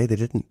back in the day, they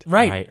didn't.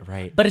 Right.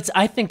 But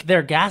I think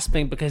they're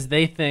gasping because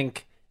they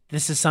think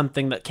this is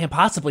something that can't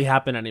possibly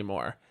happen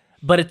anymore.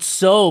 But it's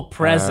so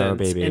present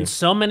in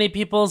so many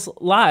people's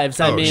lives.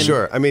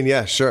 Sure. I mean,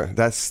 yeah, sure.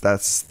 That's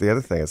the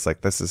other thing. It's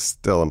this is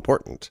still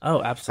important.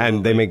 Oh, absolutely.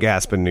 And they may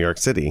gasp in New York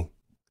City.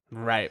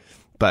 Right.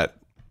 But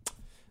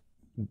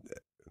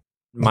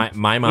My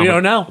mom. We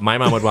don't know. My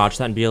mom would watch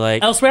that and be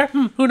like, Elsewhere?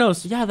 Who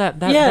knows? "Yeah, that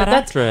Yeah,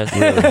 actress."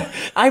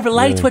 I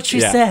liked what she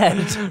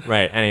said.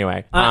 Right.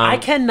 Anyway, I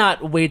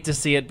cannot wait to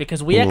see it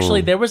because we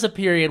actually, there was a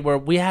period where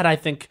we had, I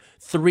think,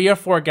 3 or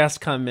 4 guests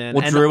come in.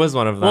 Well, Drew was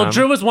one of them. Well,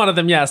 Drew was one of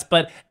them, yes.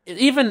 But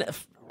even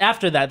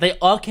after that, they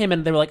all came in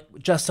and they were like,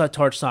 just saw a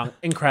Torch song.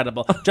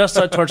 Incredible. Just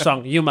saw a Torch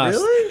song. You must.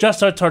 Really? Just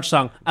saw a Torch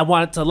song. I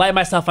wanted to light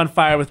myself on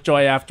fire with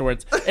joy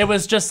afterwards. It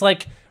was just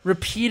like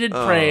repeated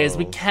praise.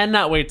 We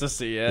cannot wait to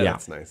see it. Yeah.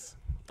 That's nice.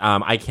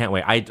 I can't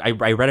wait. I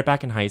read it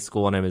back in high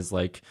school and I was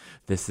like,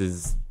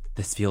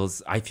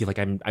 I feel like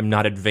I'm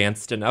not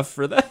advanced enough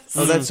for this.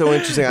 Oh, that's so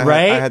interesting.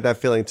 Right? I had that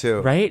feeling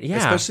too. Right? Yeah.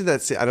 Especially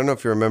that scene. I don't know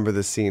if you remember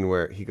the scene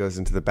where he goes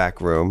into the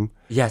back room.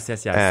 Yes.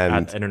 And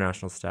At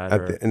International Stud.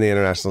 In the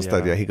International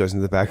Stud, he goes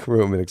into the back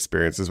room and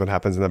experiences what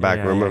happens in the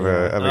back room of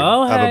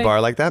a bar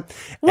like that.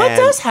 What And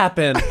does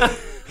happen?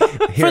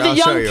 here, For the I'll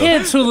show young you.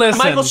 kids who listen.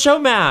 Michael, show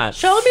Matt.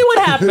 Show me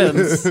what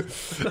happens.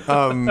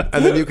 And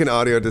then you can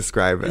audio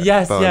describe it.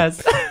 Yes, Bones.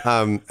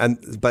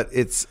 yes. But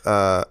it's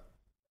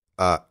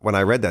when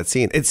I read that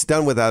scene, it's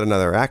done without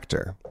another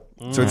actor.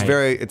 So it's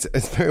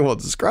very well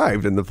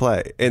described in the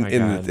play in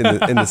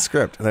the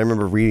script. And I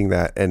remember reading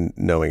that and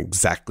knowing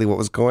exactly what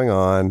was going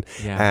on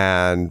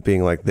and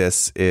being like,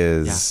 this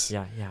is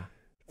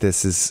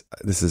this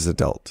is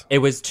adult. It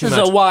was too This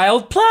much. is a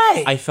wild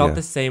play. I felt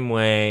the same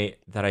way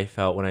that I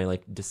felt when I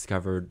like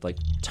discovered like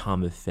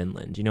Tom of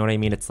Finland. You know what I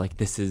mean? It's like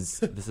this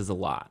is a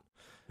lot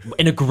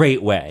in a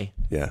great way.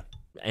 Yeah.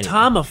 Anyway.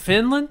 Tom of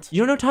Finland? You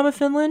don't know Tom of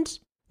Finland?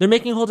 They're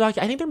making a whole I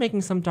think they're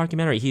making some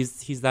documentary.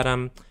 He's that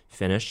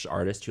Finnish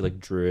artist who like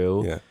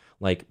drew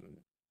like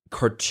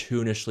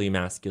cartoonishly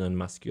masculine,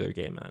 muscular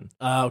gay men.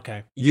 Oh,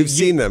 okay. You've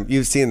seen them.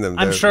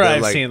 I'm sure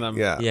I've like, seen them.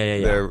 Yeah.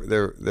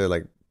 They're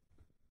like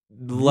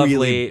Lovely,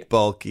 really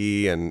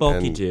bulky and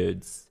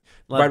dudes.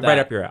 Love Right that.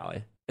 up your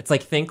alley. It's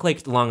like think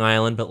like Long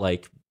Island, but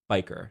like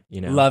biker.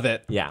 You know, Love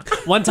it. Yeah.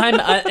 One time,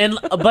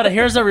 but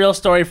here's a real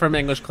story from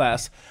English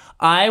class.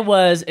 I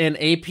was in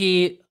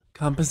AP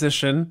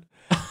composition,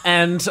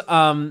 and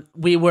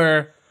we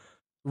were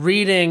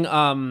reading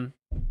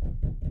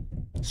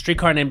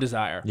Streetcar Named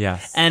Desire.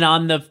 Yes. And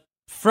on the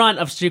front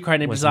of Streetcar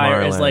Named Was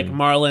Desire is Marlon. like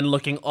Marlon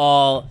looking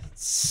all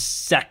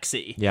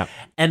sexy. Yeah.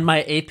 And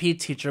my AP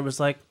teacher was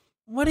like,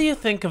 "What do you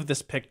think of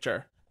this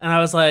picture?" And I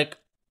was like,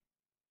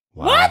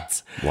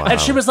 "What?" Wow. And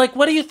she was like,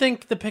 "What do you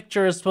think the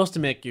picture is supposed to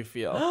make you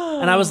feel?"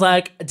 And I was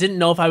like, I didn't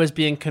know if I was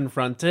being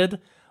confronted,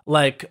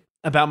 like,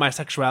 about my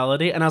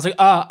sexuality. And I was like,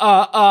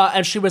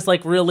 and she was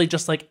like really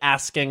just like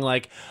asking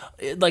like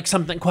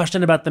something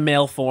question about the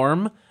male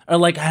form or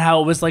like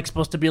how it was like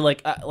supposed to be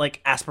like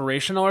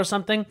aspirational or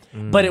something.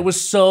 But it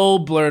was so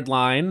blurred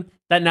line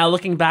that now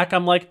looking back,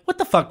 I'm like, what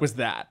the fuck was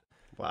that?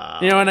 Wow.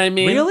 You know what I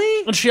mean?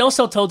 Really? And she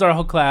also told our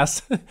whole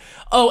class,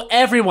 "Oh,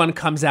 everyone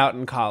comes out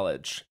in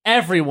college.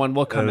 Everyone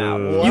will come out.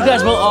 You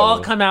guys will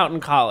all come out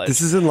in college."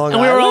 This is in Long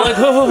And we were all Island?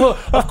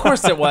 like, "Oh, of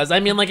course it was." I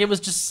mean, like it was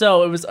just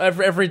so. It was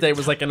every day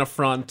was like an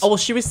affront. Oh well,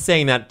 she was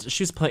saying that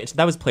she was playing.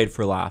 That was played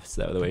for laughs,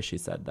 though. The way she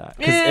said that.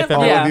 'Cause Eh, if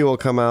All yeah. of you will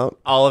come out.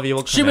 all of you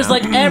will. Come She was out.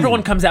 like,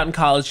 "Everyone comes out in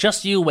college.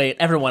 Just you wait.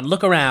 Everyone,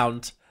 look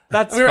around."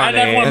 "That's And funny."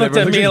 everyone looked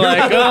at me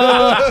like,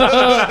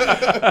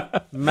 "Oh,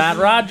 Matt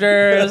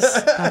Rogers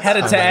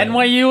headed to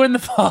NYU in the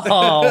fall."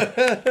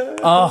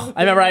 Oh,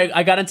 I remember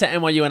I got into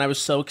NYU and I was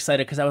so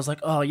excited because I was like,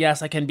 "Oh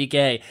yes, I can be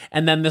gay."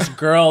 And then this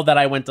girl that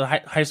I went to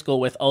high school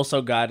with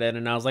also got in,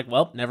 and I was like,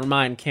 "Well, never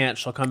mind. Can't.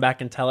 She'll come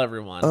back and tell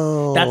everyone."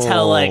 That's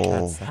how like.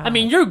 I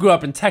mean, you grew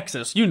up in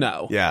Texas, you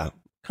know. Yeah.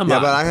 Come Yeah,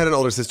 on. but I had an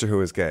older sister who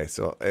was gay,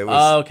 so it was.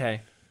 Oh,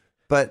 okay.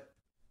 But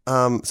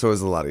so it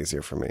was a lot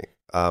easier for me.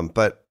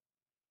 But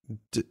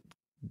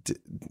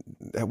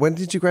when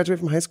did you graduate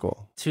from high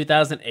school?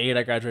 2008,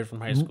 I graduated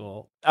from high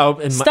school. Oh,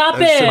 and Stop I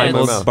shook my it!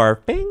 Michael's mouth.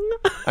 barfing.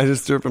 I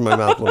just threw up in my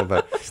mouth a little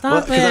bit.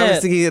 Stop Because I was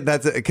it. thinking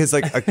that's because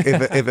like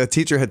if a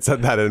teacher had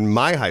said that in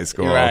my high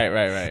school,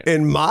 Right.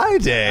 in my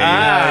day,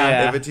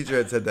 yeah. if a teacher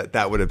had said that,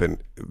 that would have been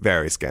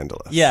very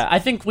scandalous. Yeah, I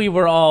think we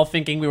were all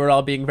thinking we were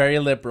all being very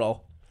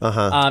liberal. In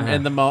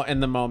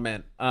the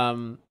moment.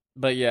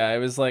 But yeah, it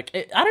was like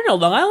I don't know.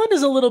 Long Island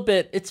is a little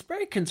bit. It's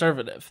very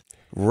conservative.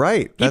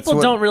 Right. That's People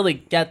what, don't really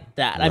get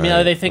that. I mean,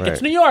 Right, they think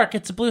it's right. New York.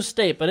 It's a blue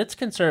state, but it's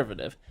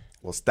conservative.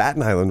 Well,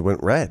 Staten Island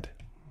went red.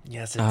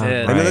 Yes, it did. I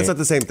know Right. that's not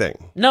the same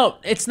thing. No,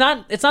 it's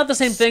not. It's not the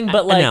same thing.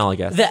 But like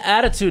Analogous. the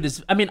attitude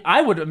is. I mean,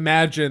 I would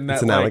imagine that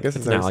It's analogous.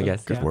 It's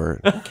analogous, Good yeah.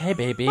 word. Okay,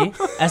 baby.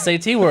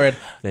 SAT word.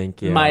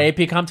 Thank you. My AP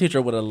Comm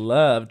teacher would have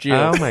loved you.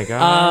 Oh my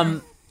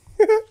god.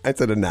 I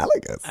said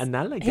analogous.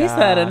 Analogous. He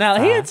said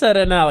he had said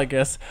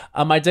analogous.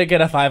 I did get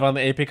a 5 on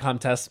the AP Comm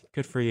test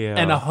Good for you.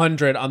 and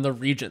 100 on the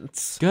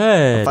Regents.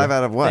 Good. 5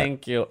 out of what?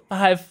 Thank you.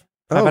 5.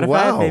 Oh, 5 out of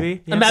wow. 5,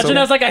 baby. Yeah. Imagine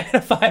I was like, I had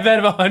a 5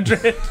 out of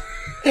 100.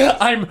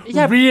 I'm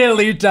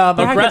really dumb,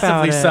 brag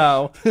aggressively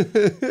about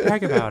so.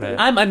 Brag about it.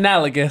 I'm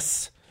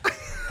analogous.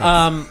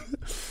 Well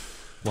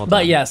But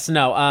done. yes,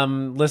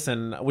 no.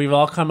 Listen, we've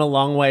all come a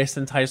long way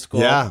since high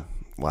school. Yeah.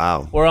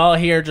 Wow. We're all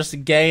here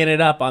just gaying it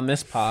up on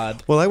this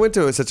pod. Well, I went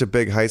to such a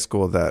big high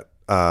school that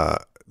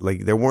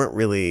like there weren't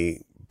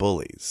really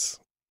bullies.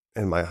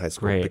 in my high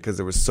school Great. because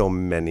there was so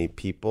many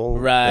people.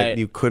 Right. Like,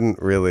 you couldn't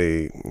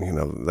really,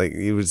 like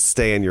you would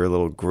stay in your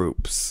little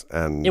groups,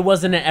 and It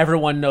wasn't an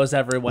everyone knows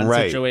everyone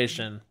Right.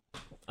 situation.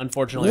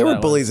 Unfortunately, there were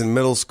that bullies was. in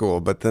middle school,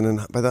 but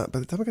then by the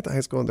time I got to high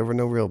school, there were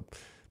no real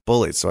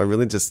bullies. So I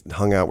really just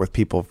hung out with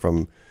people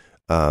from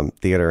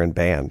theater and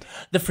band.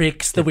 The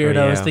freaks, the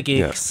weirdos, you. the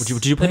geeks.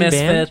 Did you play the in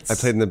band? misfits. I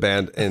played in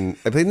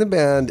the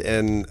band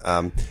in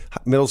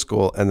middle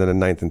school, and then in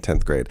 9th and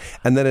 10th grade.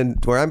 And then in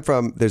where I'm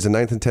from, there's a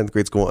 9th and 10th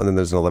grade school, and then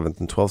there's an 11th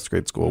and 12th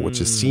grade school, which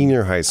is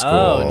senior high school.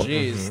 Oh,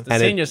 jeez. The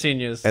And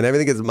seniors. And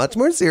everything is much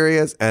more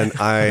serious, and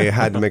I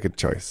had to make a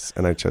choice,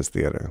 and I chose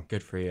theater.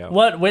 Good for you.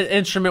 What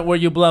instrument were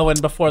you blowing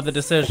before the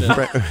decision?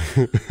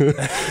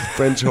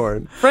 French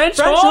horn. French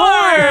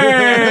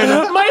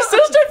horn! My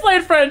sister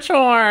played French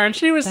horn.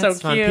 She was That's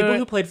so fun. cute. People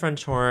who played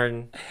French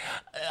horn.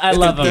 I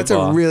love them. That's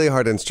a really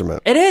hard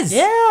instrument. It is.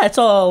 Yeah, it's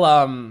all,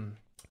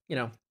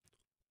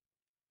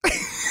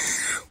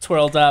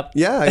 twirled up.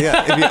 Yeah.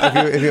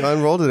 If you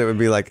unrolled it, it would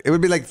be like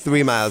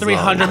 3 miles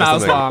 300 long. or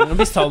miles something. long. It'd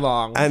be so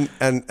long. And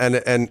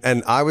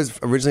I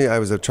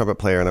was a trumpet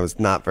player, and I was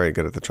not very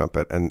good at the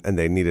trumpet, and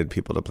they needed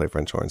people to play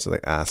French horn, so they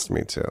asked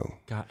me to.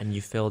 God, and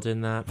you filled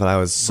in that. But I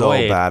was so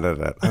void. bad at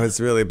it. I was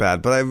really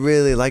bad, but I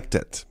really liked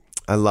it.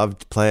 I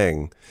loved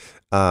playing.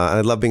 And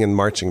I love being in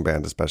marching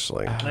band,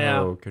 especially. Yeah.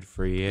 Oh, good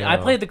for you. I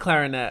played the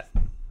clarinet.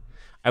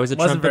 I was a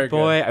Wasn't very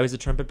trumpet boy. good. I was a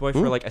trumpet boy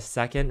for like a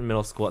second in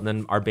middle school, and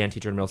then our band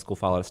teacher in middle school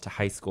followed us to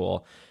high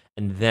school,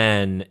 and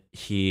then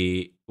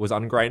he was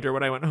on Grindr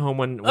when I went home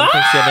one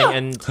Thanksgiving,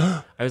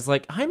 and I was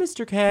like, "Hi,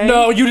 Mr. K."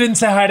 No, you didn't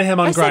say hi to him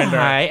on I said Grindr.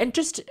 hi, and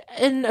just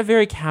in a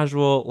very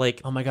casual,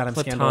 like, Oh my God, I'm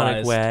platonic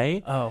scandalized.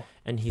 way. Oh.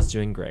 And he's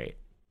doing great.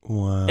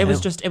 Wow. It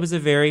was a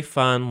very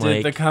fun, Did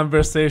like. the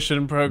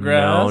conversation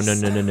progress? No.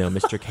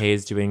 Mr. K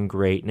is doing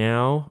great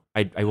now.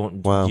 I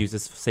won't Wow.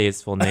 say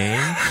his full name,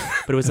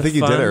 but it was I think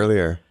you did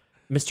earlier.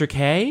 Mr.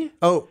 K?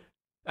 Oh,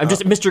 I'm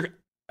just Mr.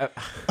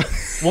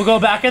 We'll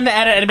go back in the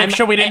edit and make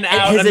sure we didn't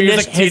out a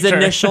music his teacher.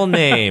 initial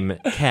name,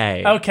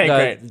 K. Okay,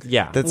 great.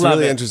 Yeah. that's Love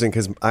really it. interesting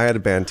because I had a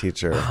band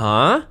teacher.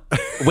 Huh?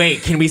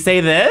 Wait, can we say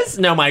this?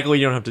 No, Michael,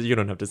 you don't have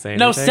to say anything.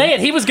 No, say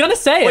it. He was gonna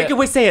say it.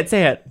 Wait, say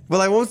it. Well,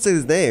 I won't say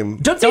his name.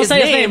 Don't say his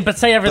name, but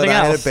say But everything I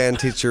had a else. band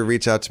teacher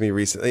reach out to me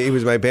recently. He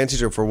was my band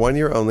teacher for 1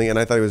 year only, and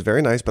I thought he was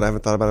very nice, but I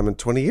haven't thought about him in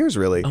 20 years,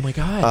 really. Oh, my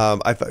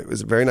God. I thought he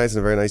was very nice and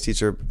a very nice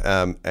teacher,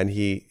 and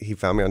he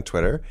found me on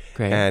Twitter,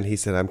 Great. and he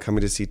said, I'm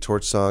coming to see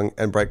Torch Song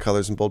and Bright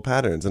Colors and Bold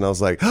Patterns. And I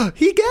was like, oh,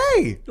 he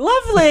gay!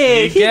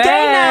 Lovely. He Gay.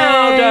 gay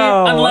now,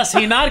 though. Unless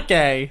he not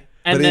gay.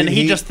 And But then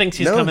he just thinks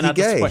he's coming out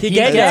to gay. support. He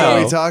gay, And though.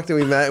 So we talked and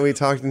we met and we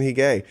talked and he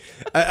gay.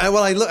 I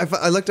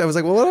looked. I was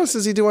like, well, what else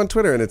does he do on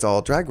Twitter? And it's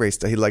all drag race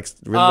stuff. He really likes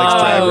drag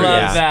I race.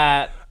 love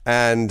that.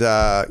 And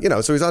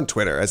so he's on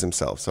Twitter as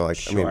himself. So like,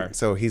 I mean,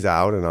 so he's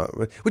out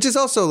and which is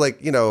also like,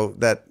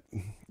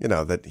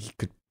 that he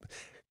could,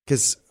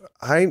 because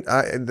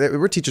there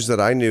were teachers that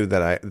I knew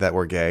that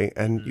were gay,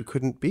 and you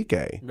couldn't be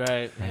gay.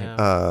 Right.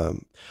 Yeah.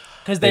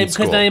 In Because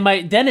school. they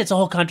might. Then it's a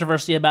whole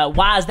controversy about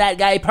why is that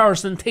gay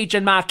person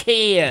teaching my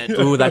kid?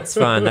 Ooh, that's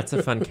fun. That's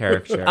a fun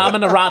character. I'm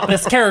gonna write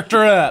this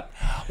character up.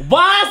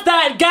 Why is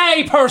that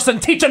gay person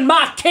teaching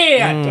my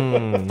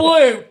kid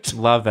flute?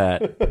 Love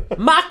it.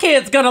 My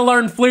kid's gonna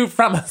learn flute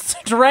from a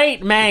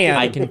straight man.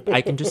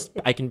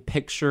 I can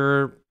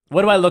picture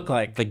What do I look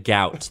like? the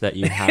gout that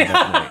you have at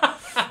night.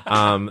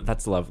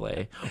 That's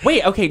lovely.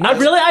 Wait, okay.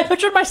 I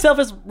pictured myself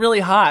as really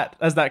hot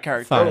as that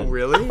character. Fun. Oh,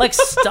 really? Like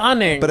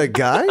stunning. But a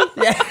guy?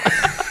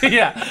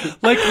 yeah,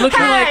 like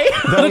looking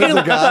looking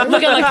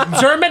like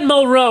Dermot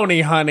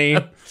Mulroney, honey.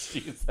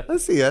 I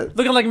see it.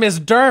 Looking like Miss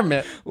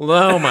Dermot.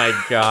 Oh my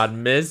God,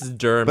 Miss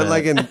Dermot. But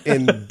like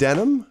in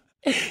denim?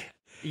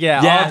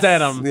 Yeah, Yes. all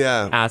denim.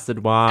 Yeah.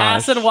 acid wash.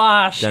 Acid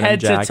wash, Denim head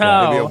jacket. to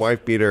toe. Maybe a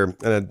wife beater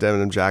and a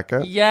denim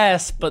jacket.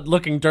 Yes, but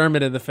looking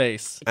Dermot in the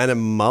face. And a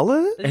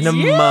mullet? and a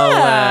Yeah.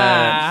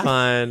 mullet.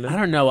 Fun. I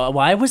don't know.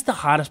 Why was the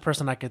hottest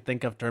person I could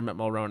think of Dermot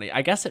Mulroney?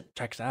 I guess it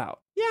checks out.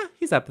 Yeah,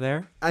 he's up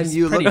there. And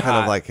you look pretty kind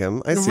hot. of like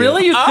him. I see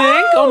Really, it. you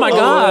think? Oh my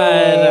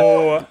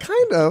god.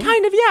 Kind of.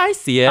 Kind of, yeah, I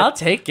see it. I'll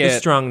take The it.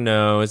 strong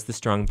nose, the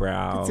strong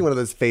brow. See one of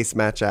those face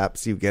match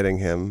apps, you getting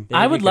him. There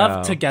I we would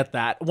love go. to get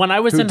that. When I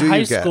was Who in do you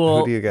high get?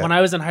 school, Who do you get? when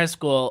I was in high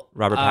school,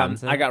 Robert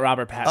Pattinson? I got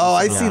Robert Pattinson. Oh,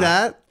 I see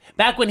that.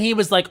 Back when he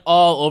was like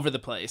all over the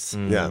place.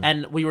 Yeah.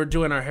 And we were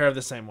doing our hair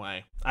the same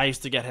way. I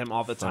used to get him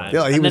all the time.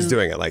 Yeah, he And was then-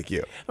 doing it like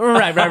you.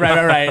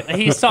 Right.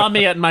 He saw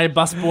me at my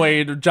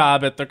busboy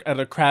job at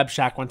a crab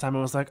shack one time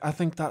and was like, I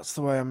think that's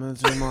the way I'm going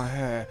to do my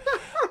hair.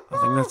 I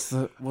think that's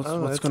what's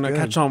that's going to good.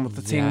 catch on with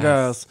the teen Yes,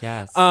 girls.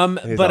 yes.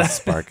 He's But all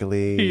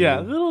sparkly.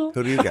 Yeah. Who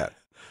do you get?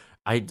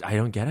 I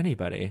don't get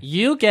anybody.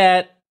 you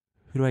get.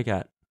 Who do I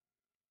get?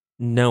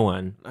 No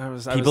one. I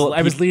was People-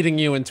 leading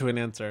you into an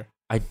answer.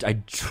 I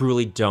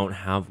truly don't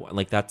have one.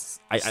 Like that's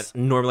I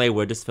normally I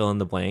would just fill in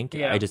the blank.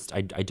 Yeah. I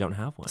don't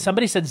have one.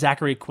 Somebody said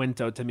Zachary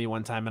Quinto to me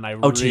one time, and I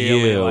Oh, to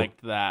really you.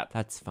 liked that.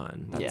 That's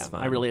fun. That's Yeah,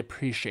 fun. I really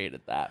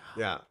appreciated that.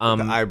 Yeah.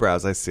 The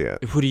eyebrows, I see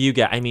it. Who do you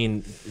get? I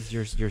mean,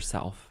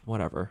 yourself.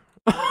 Whatever.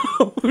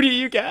 Who do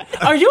you get?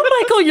 Are you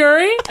Michael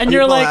Urie? And People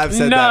you're like, have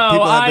said no, that.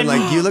 People have been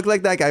I'm like, you look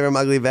like that guy from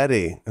Ugly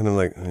Betty. And I'm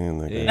like, I'm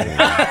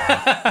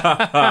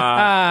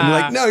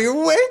like, no,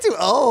 you're way too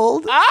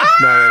old. No,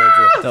 they don't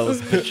do it.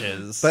 those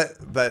bitches.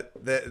 But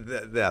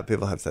yeah,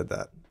 people have said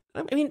that.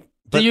 I mean,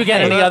 do you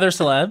get any other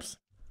celebs?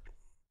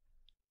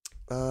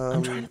 I'm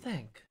I'm trying to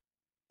think.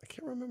 I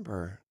can't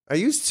remember. I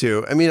used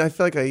to. I mean, I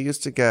feel like I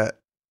used to get.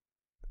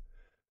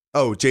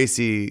 Oh,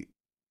 JC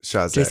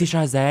Chazé. JC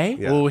Chazé?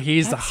 Yeah. Oh,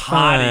 he's the That's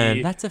fun.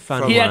 hottie. That's a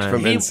fun From, one.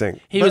 from he- NSYNC.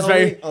 he But was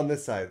very- only on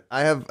this side.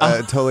 I have a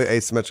totally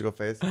asymmetrical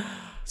face.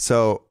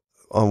 So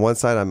on one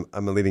side,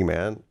 I'm a leading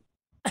man,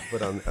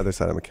 but on the other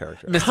side, I'm a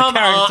character. Mr. Come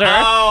on. Character.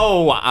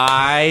 Oh,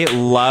 I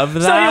love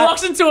that. So he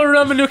walks into a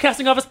room, a new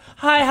casting office.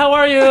 Hi, how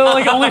are you?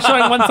 Like only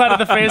showing one side of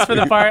the face for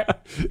the part.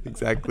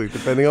 Exactly.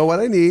 Depending on what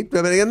I need,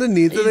 depending on the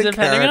needs of the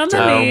Depending on character.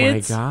 the Oh my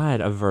needs.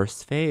 God, a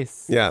verse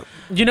face. Yeah.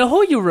 You know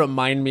who you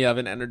remind me of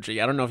in energy?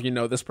 I don't know if you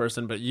know this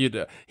person, but you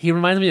do. He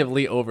reminds me of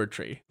Lee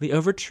Overtree. The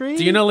Overtree?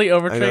 Do you know Lee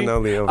Overtree? I don't know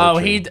Lee Oh,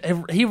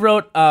 Overtree. he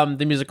wrote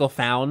the musical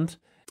Found.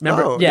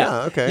 Remember? Oh,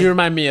 yeah, okay. You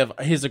remind me of.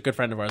 He's a good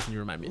friend of ours, and you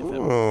remind me of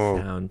him. Oh,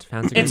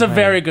 Found's It's a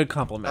very good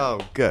compliment. oh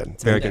good.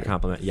 It's a very good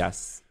compliment.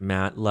 Yes.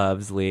 Matt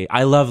loves Lee.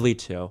 I love Lee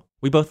too.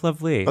 We both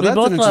love Lee. Well, that's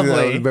both interesting. love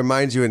That Lee. it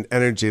reminds you in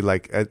energy,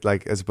 like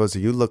as opposed to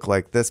you look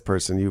like this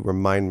person, you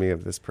remind me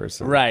of this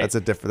person. Right. That's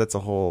a different. That's a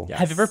whole. Yeah.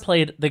 Have you ever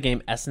played the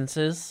game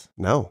Essences?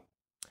 No.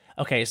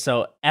 Okay,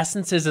 so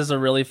Essences is a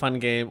really fun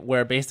game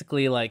where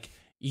basically like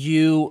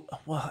you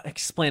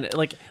explain it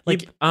like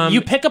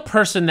you pick a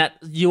person that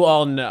you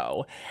all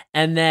know,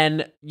 and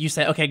then you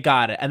say, okay,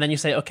 got it, and then you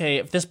say, okay,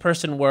 if this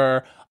person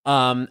were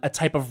a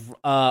type of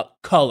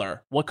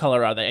color, what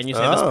color are they? And you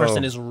say this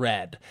person is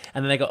red,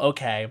 and then they go,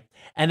 okay,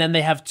 and then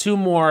they have two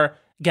more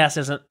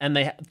guesses, and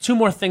they two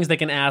more things they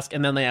can ask,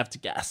 and then they have to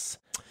guess.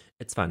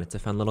 It's fun. It's a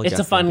fun little It's a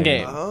guessing fun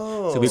game.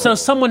 Oh. So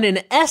someone in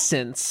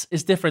essence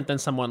is different than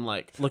someone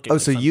like looking. Oh,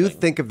 at so you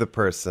something. think of the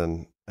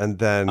person and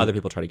then Other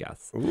people try to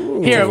guess. Ooh.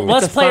 Here,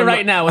 let's a play fun-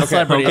 right now with Okay,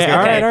 celebrities.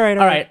 okay,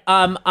 all right.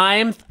 I'm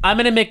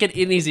gonna make it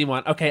an easy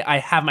one. Okay, I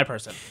have my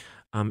person.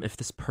 If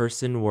this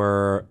person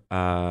were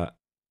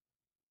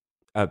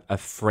a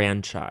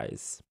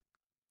franchise,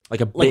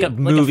 like a big Like a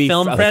movie,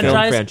 film a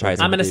franchise.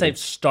 I'm gonna say movie.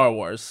 Star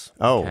Wars.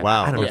 Oh Okay.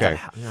 wow. I don't know. Okay.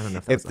 I don't know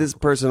if, If this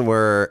person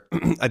were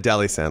a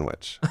deli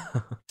sandwich.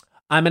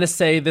 I'm gonna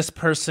say this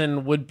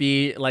person would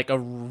be like a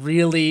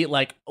really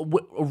like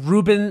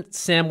Reuben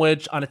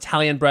sandwich on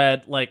Italian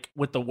bread, like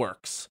with the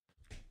works.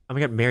 Oh my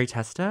God, Mary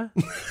Testa,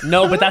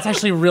 No, but that's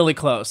actually really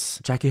close.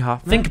 Jackie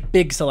Hoffman. Think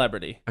big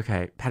celebrity,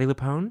 Okay, Patty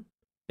LuPone.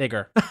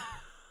 bigger.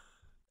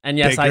 And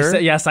yes, Bigger?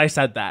 I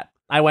said that.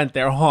 I went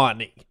there,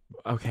 honey.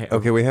 Okay.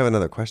 Okay, we have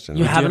another question.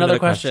 You right? have Do another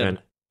question.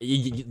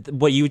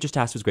 What you just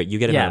asked was great. You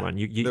get Yeah. another one.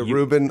 You, The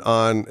Reuben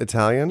on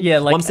Italian? Yeah,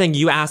 like well, I'm saying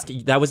you asked.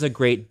 That was a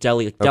great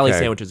deli Okay.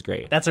 sandwich is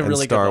great. that's a And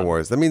really Star good one.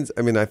 Wars. That means,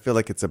 I mean, I feel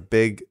like it's a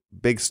big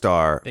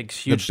star. Big,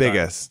 huge The star.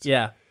 biggest.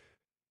 Yeah.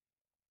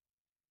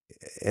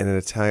 In an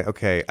Italian.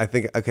 Okay, I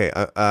think, okay.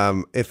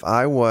 If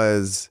I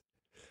was.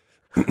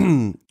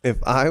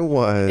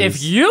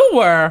 If you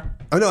were,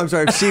 Oh no, I'm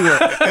sorry. If she were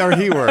or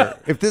he were,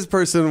 if this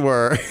person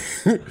were,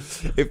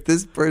 if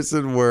this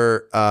person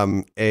were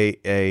if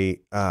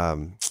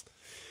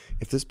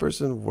this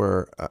person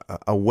were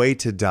a way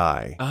to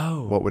die,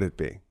 what would it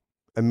be?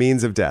 A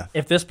means of death.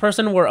 if this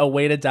person were a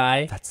way to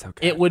die, That's so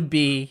good. it would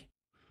be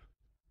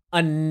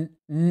on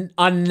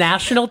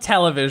national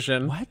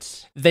television.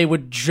 What? They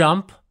would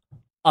jump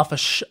off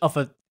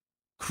a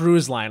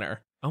cruise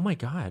liner, Oh my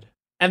God.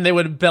 and they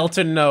would belt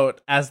a note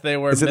as they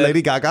were. Is it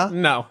Lady Gaga?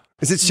 No.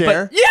 Is it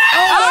Cher? Yeah.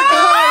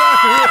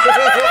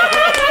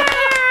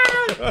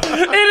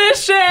 It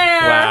is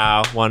Cher.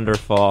 Wow.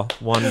 Wonderful.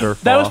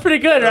 Wonderful. That was pretty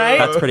good, right?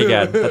 That's pretty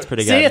good. That's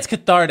pretty good. See, it's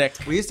cathartic.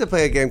 We used to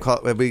play a game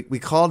called we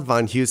called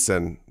Von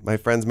Heusen. My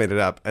friends made it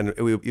up, and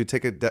you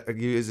take you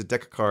use a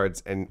deck of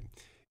cards and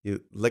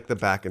you lick the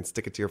back and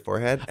stick it to your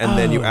forehead, and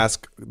then you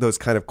ask those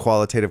kind of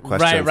qualitative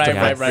questions Right, to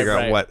right, figure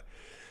right. out what.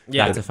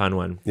 Yeah. That's a fun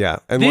one. Yeah,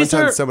 and These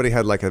one time are- somebody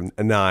had like a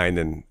 9,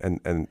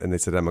 and they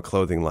said I'm a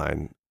clothing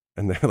line,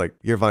 and they're like,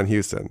 "You're Von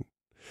Heusen,"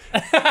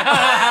 and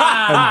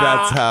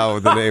that's how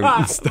the name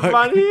stuck.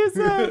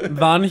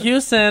 Von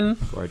Heusen.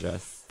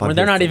 Gorgeous. Von Well,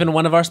 they're not Heusen. even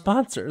one of our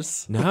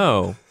sponsors.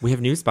 No, we have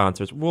new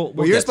sponsors. We'll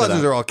Well, your get to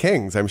sponsors that. are all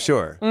kings, I'm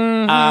sure.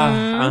 And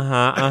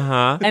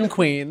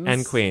queens.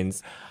 And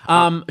queens.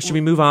 Should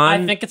we move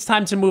on? I think it's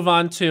time to move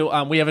on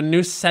to. We have a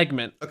new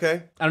segment.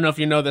 Okay. I don't know if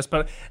you know this,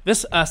 but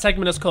this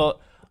segment is called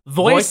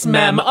Voice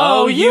Mem.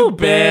 Oh, you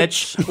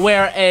bitch!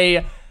 Where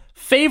a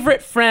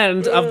favorite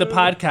friend of the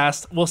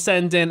podcast will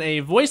send in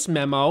a voice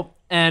memo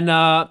and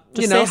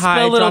Just say hi,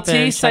 spill a little drop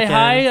in, tea, say check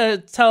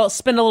hi,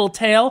 spin a little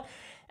tale,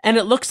 and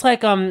it looks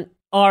like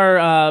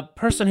our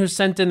person who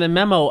sent in the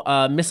memo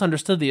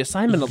misunderstood the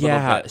assignment a little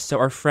Yeah. bit. So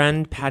our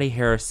friend Patty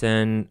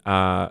Harrison,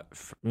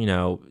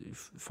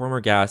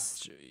 former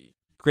guest,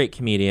 great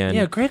comedian.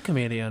 Yeah, great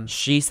comedian.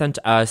 She sent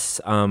us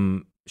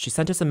she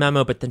sent us a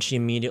memo, but then she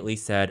immediately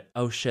said,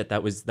 "Oh shit,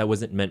 that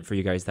wasn't meant for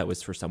you guys. That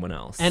was for someone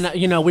else." And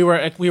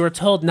we were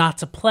told not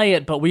to play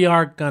it, but we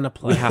are gonna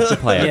play. We have to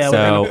play it. Yeah,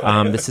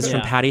 So this is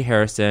from Patty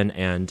Harrison,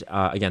 and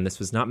again, this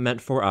was not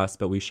meant for us,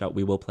 but we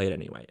will play it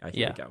anyway.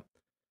 Here we go.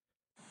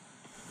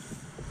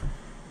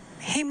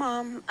 Hey,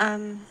 Mom.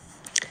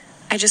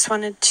 I just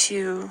wanted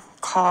to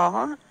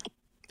call.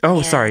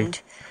 Oh, sorry.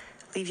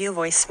 Leave you a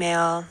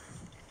voicemail.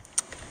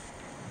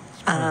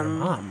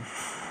 Mom.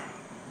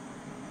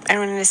 I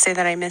wanted to say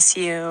that I miss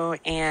you,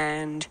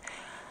 and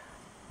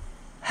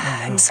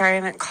I'm sorry I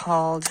haven't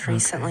called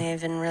recently.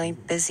 I've been really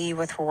busy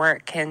with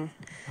work and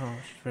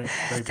very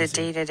the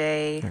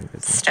day-to-day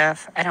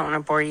stuff. I don't want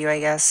to bore you, I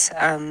guess.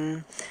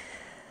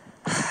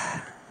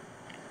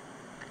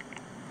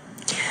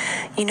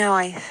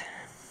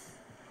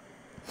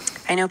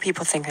 I know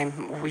people think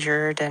I'm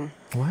weird and...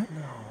 What?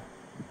 No.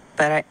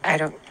 But I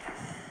don't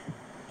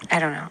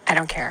know. I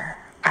don't care.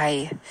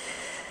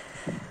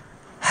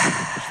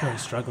 She's really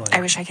struggling. I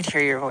wish I could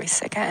hear your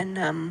voice again.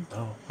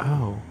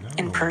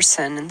 In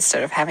person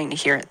instead of having to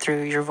hear it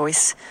through your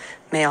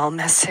voicemail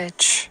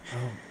message.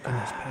 Oh,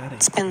 goodness, Patty.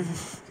 It's been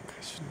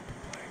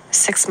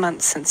 6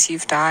 months since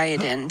you've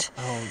died, and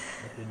I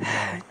didn't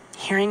know.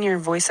 Hearing your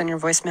voice on your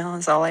voicemail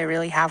is all I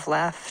really have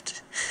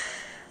left.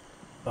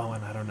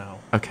 Bowen, I don't know.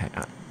 Okay.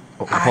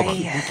 Hold on.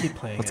 Keep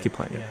playing. Let's keep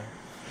playing it.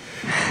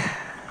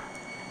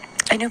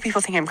 I know people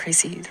think I'm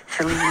crazy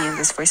for leaving you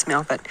this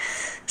voicemail, but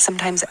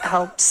sometimes it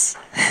helps.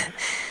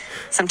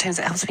 Sometimes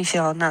it helps me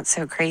feel not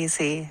so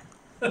crazy.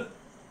 I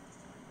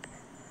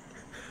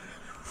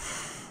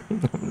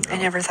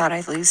never thought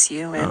I'd lose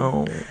you. And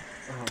Oh,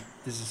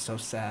 this is so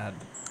sad.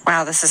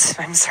 wow,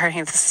 I'm sorry,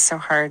 this is so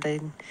hard. I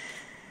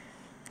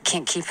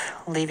can't keep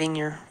leaving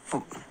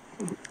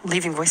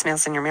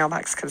voicemails in your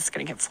mailbox because it's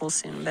going to get full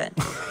soon, but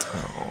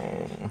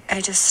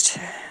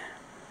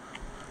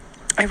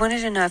I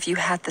wanted to know if you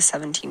had the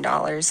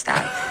 $17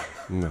 that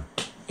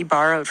you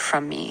borrowed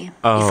from me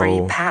before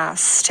you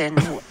passed,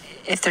 and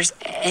if there's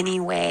any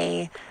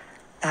way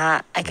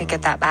that I could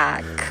get that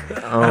back.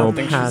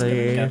 Patty.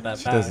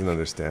 She doesn't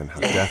understand how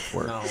death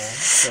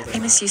works. I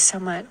miss you so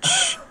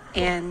much,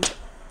 and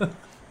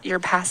your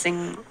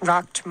passing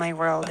rocked my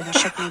world and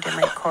shook me to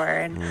my core,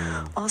 and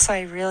also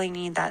I really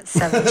need that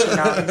 $17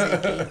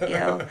 I gave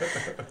you.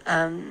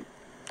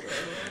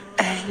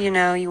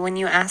 When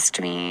you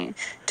asked me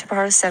to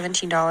borrow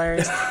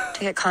 $17 to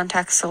get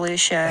Contact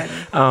Solution,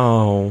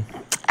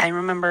 I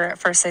remember at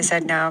first I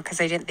said no because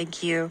I didn't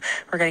think you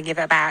were going to give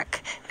it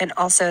back, and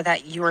also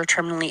that you were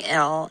terminally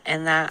ill,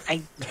 and that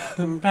I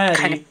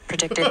kind of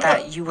predicted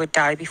that you would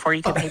die before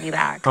you could pay me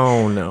back.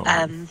 Oh no!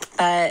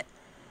 But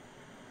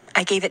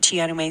I gave it to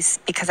you anyways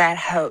because I had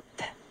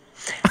hope.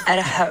 I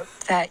had hope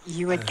that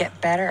you would get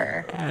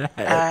better,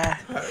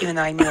 even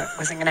though I knew it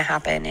wasn't going to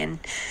happen, and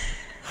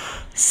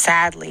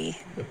sadly,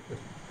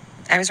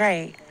 I was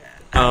right.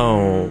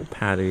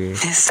 Patty.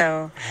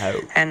 So,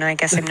 and I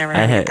guess I'm never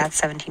going to get that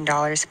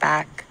 $17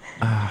 back.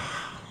 I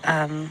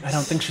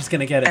don't think she's going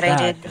to get it back.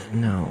 But I did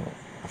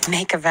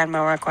make a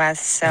Venmo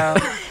request, so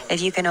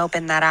if you can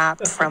open that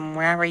up from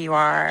wherever you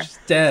are. She's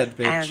dead,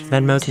 bitch.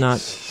 Venmo's not...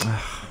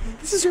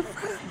 This is your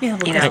friend. Yeah,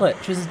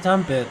 look, she's a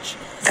dumb bitch.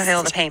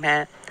 Fulfill the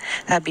payment.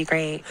 That'd be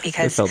great,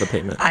 because Fulfill the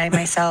payment. I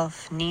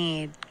myself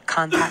need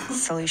Contact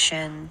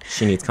Solution.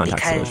 She needs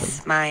Contact Solution.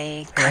 Because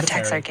my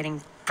contacts are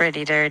getting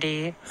pretty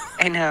dirty.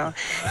 I know.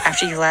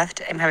 After you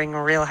left, I'm having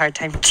a real hard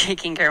time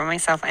taking care of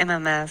myself. I'm a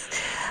mess.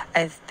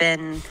 I've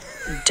been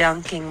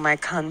dunking my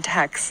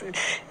contacts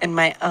in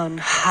my own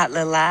hot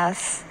little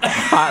ass.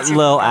 Hot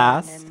little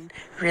ass? And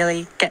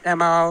really get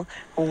them all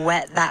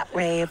wet that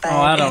way, but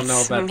I don't know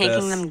it's about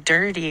making this. them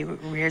dirty.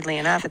 Weirdly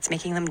enough, it's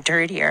making them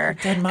dirtier.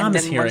 Dead mom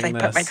is and then once I hearing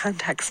put my this.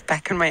 contacts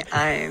back in my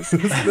eyes,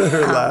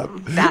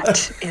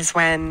 that is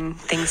when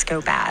things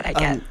go bad. I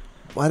get.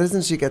 Why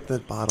doesn't she get the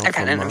bottle? I've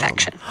got from an Mom?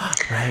 infection.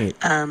 Right.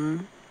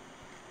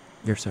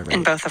 You're so right.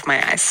 In both of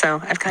my eyes,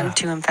 so I've got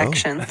 2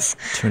 infections.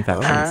 2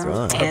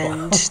 infections.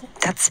 And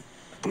that's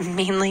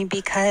mainly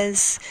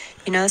because,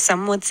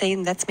 some would say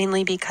that's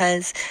mainly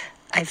because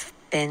I've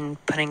been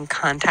putting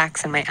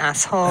contacts in my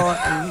asshole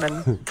and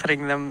then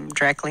putting them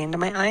directly into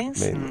my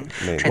eyes and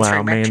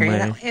transferring bacteria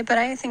that way. But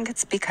I think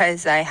it's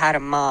because I had a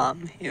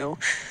mom who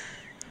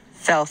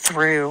fell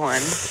through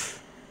on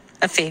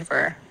a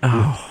favor.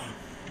 Oh.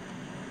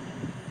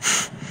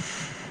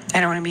 I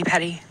don't want to be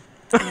petty.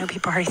 I know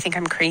people already think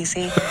I'm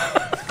crazy.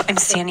 I'm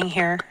standing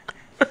here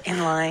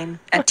in line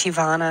at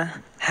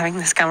Tivana having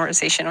this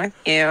conversation with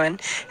you, and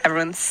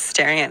everyone's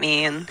staring at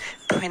me and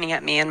pointing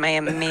at me and my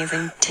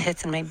amazing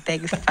tits and my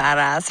big fat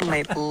ass and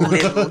my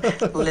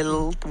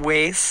little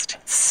waist.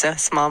 It's so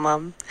small,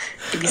 Mom.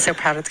 You'd be so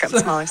proud it's gotten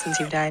smaller since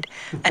you've died.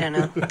 I don't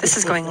know. This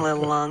is going a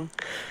little long.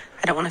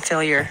 I don't want to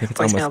fill your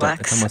voicemail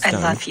box. I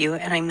love you,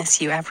 and I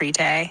miss you every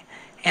day,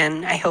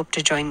 and I hope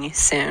to join you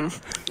soon.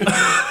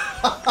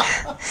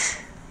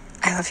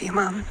 I love you,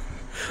 Mom.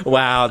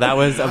 Wow, that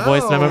was a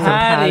voice memo from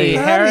Patty Patty.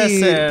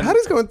 Harrison.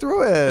 Patty's going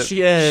through it.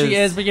 She is. She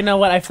is, but you know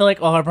what? I feel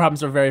like all her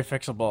problems are very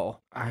fixable.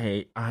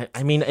 I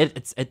mean,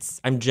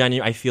 it's. I'm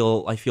genuine. I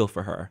feel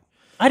for her.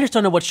 I just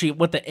don't know what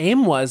the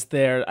aim was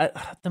there.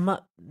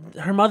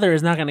 Her mother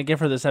is not going to give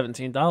her the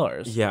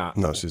 $17. Yeah.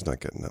 No, she's not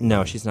getting that.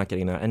 No, she's not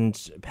getting that. And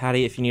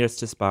Patty, if you need us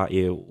to spot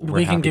you,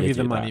 We can happy give to you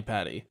the do money, that.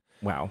 Patty.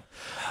 Wow.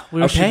 We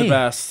wish you Okay. the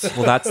best.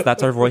 Well,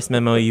 that's our voice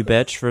memo, you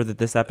bitch, for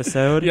this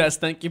episode. Yes,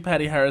 thank you,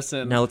 Patty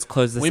Harrison. Now let's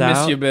close this We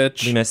out. miss you,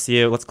 bitch. We miss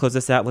you. Let's close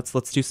this out. Let's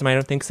do some I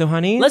Don't Think So,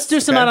 honey. Let's do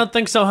some I Don't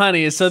Think So,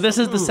 honey. So this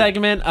is the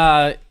segment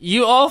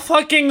you all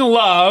fucking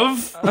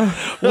love,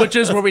 which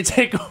is where we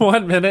take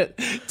 1 minute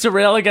to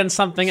rail against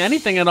something,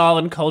 anything at all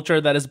in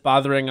culture that is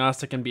bothering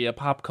us. It can be a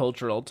pop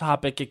cultural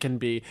topic. It can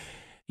be,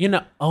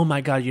 oh my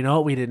God, you know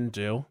what we didn't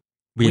do?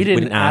 We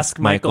didn't ask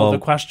Michael the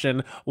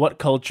question, what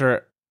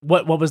culture...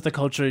 What was the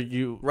culture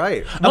you...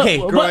 Right. Okay,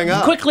 growing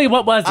up. Quickly,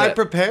 what was it? I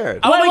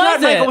prepared. Oh What my God,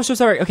 was it? Michael, we're so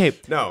sorry. Okay.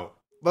 No.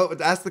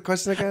 But ask the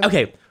question again.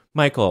 Okay,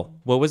 Michael,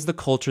 what was the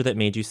culture that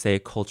made you say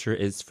culture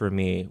is for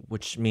me?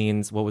 Which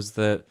means, what was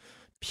the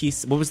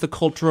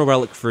cultural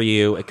relic for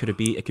you? It could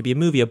be a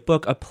movie, a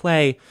book, a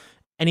play,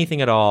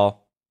 anything at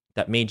all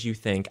that made you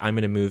think I'm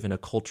going to move in a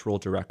cultural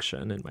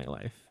direction in my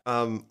life.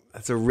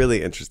 That's a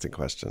really interesting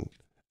question.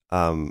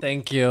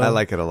 Thank you. I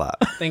like it a lot.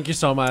 Thank you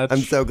so much. I'm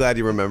so glad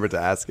you remembered to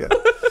ask it.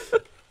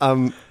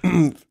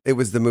 It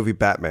was the movie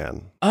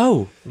Batman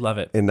Oh, Love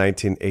it. in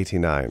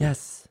 1989.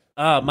 yes.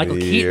 Michael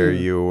The year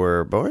Keaton. you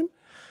were born?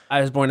 I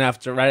was born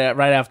after, right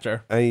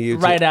after. You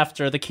Right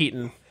after the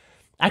Keaton.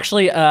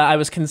 Actually, I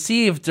was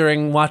conceived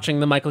during watching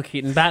the Michael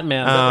Keaton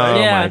Batman. Oh,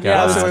 yeah, my God.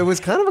 yeah. So it was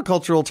kind of a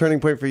cultural turning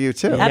point for you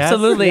too.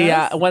 Absolutely.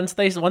 Yes.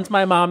 Once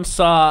my mom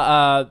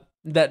saw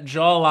that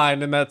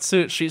jawline in that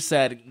suit, she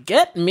said,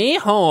 "Get me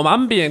home.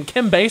 I'm being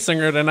Kim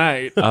Basinger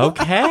tonight."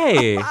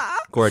 Okay.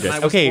 Gorgeous. I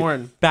was Okay,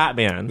 born.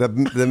 Batman.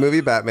 The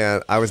movie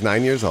Batman, I was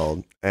 9 years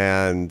old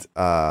and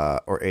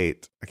or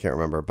 8, I can't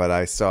remember, but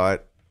I saw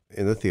it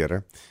in the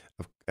theater.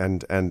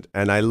 And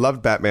I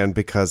loved Batman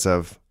because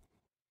of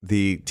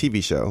the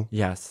TV show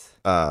Yes.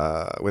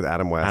 with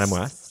Adam West. Adam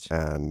West.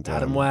 And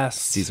Adam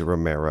West. Cesar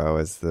Romero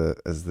as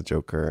the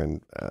Joker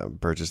and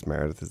Burgess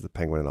Meredith as the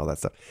Penguin and all that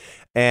stuff.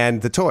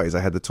 And the toys, I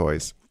had the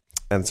toys.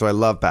 And so I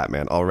love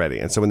Batman already.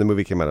 And so when the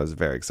movie came out, I was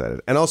very excited.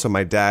 And also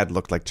my dad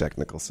looked like Jack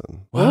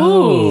Nicholson.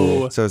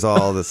 Ooh. So there's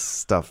all this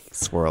stuff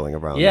swirling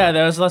around. Yeah,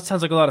 there. that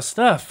sounds like a lot of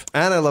stuff.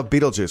 And I love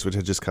Beetlejuice, which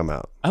had just come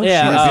out. Oh,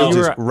 Yeah, shit. you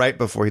Beetlejuice right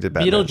before he did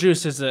Batman.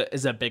 Beetlejuice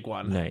is a big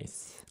one.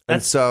 Nice.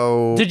 And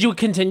so Did you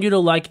continue to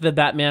like the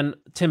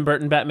Tim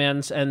Burton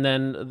Batmans and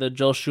then the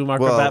Joel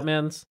Schumacher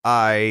Batmans?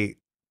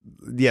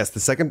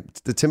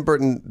 the Tim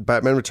Burton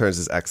Batman Returns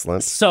is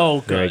excellent. So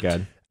good. Very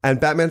good. And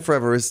Batman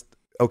Forever is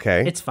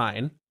okay. It's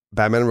fine.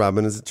 Batman and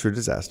Robin is a true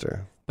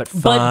disaster. But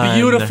But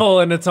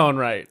beautiful in its own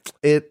right.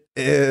 It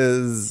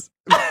is.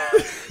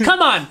 Come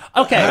on.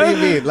 Okay. How do you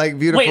mean? Like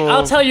beautiful? Wait,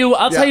 I'll tell you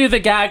Yeah. the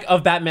gag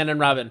of Batman and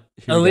Robin.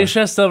 we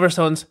Alicia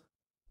Silverstone's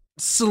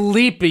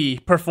sleepy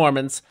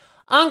performance.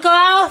 Uncle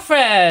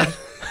Alfred.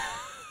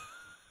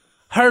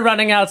 Her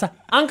running out.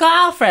 Uncle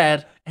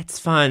Alfred. It's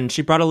fun.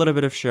 She brought a little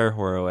bit of Cher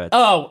Horowitz.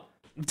 Oh,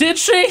 did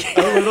she?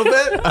 A little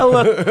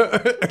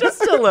bit.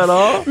 Just a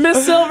little.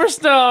 Miss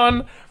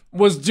Silverstone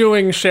was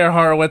doing Cher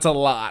Horowitz a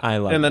lot I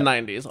love in the it.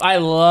 90s. I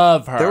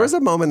love her. There was a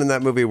moment in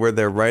that movie where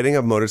they're riding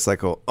a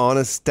motorcycle on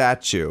a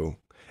statue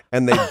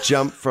and they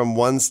jump from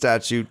one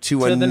statue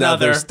to another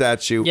another.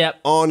 statue Yep.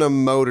 on a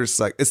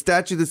motorcycle. A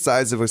statue the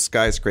size of a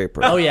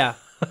skyscraper. Oh yeah.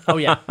 Oh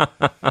yeah.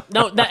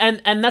 No,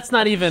 and that's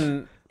not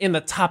even in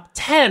the top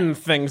 10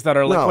 things that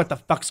are like, No. what the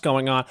fuck's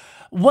going on?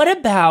 What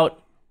about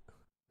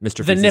Mr.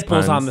 The Feces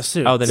nipples puns. on the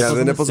suit. Oh, the Yeah, nipples the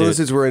on nipples on the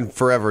suits were in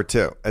Forever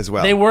too, as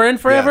well. they were in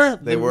Forever? Yes,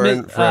 they were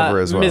in Forever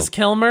as well. Ms.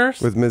 Kilmer?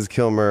 With Ms.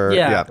 Kilmer.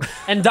 Yeah.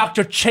 And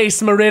Dr.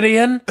 Chase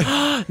Meridian.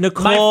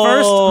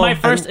 Nicole. My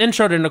first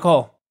intro to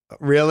Nicole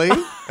Really?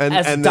 And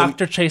as and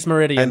Dr. Chase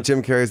Meridian. And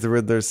Jim Carrey's The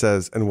Riddler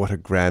says, "And what a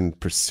grand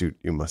pursuit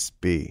you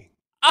must be."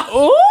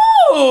 Ooh!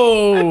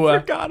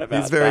 Forgot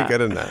about He's very that.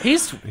 good in that. He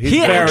He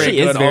very actually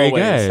good is very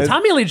always. good.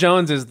 Tommy Lee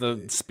Jones is the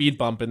speed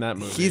bump in that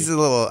movie. He's a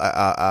little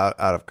out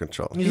of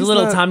control. He's a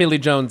little not- Tommy Lee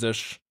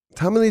Jones-ish.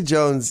 Tommy Lee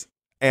Jones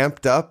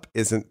amped up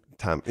isn't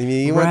Tom. I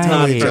mean, you want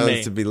Tommy Lee Right. For me.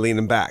 Jones to be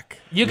leaning back.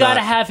 You Not- got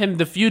to have him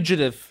the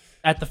fugitive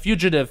at the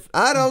fugitive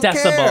I don't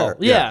decibel.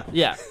 care.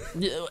 Yeah.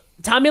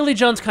 Tommy Lee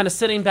Jones kind of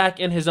sitting back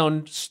in his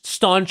own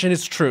staunch in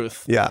his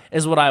truth. Yeah.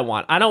 Is what I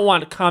want. I don't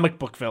want comic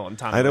book villain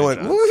Tommy I don't Lee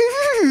want.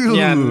 Jones.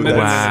 Yeah,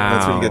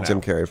 That's what you Wow. get Jim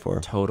Carrey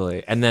for.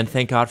 Totally. And then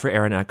thank God for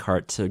Aaron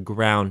Eckhart to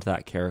ground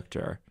that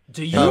character.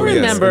 Do you Oh, yes,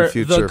 remember in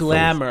future the films.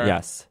 glamour?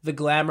 Yes. The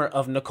glamour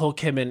of Nicole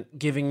Kidman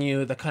giving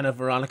you the kind of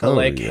Veronica Oh,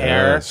 Lake yeah.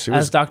 hair She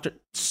was as Dr.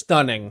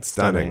 Stunning.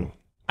 Stunning.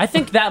 I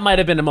think that might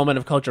have been a moment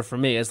of culture for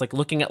me, is like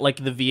looking at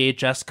like the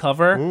VHS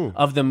cover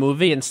of the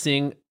movie and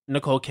seeing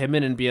Nicole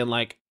Kidman and being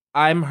like,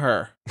 I'm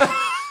her.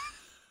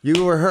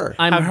 You were her.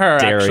 I'm her,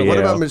 dare actually. you. What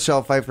about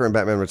Michelle Pfeiffer in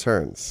Batman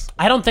Returns?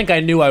 I don't think I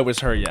knew I was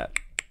her yet.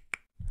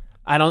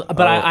 I don't,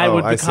 but I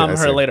would I see, become I her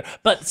see. later.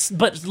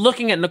 But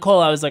looking at Nicole,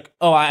 I was like,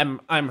 oh, I'm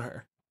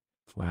her.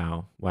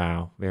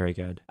 Wow. Very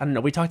good. I don't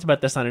know. We talked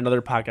about this on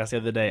another podcast the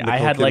other day. Nicole I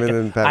had Kidman like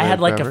and a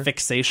Batman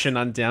fixation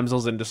on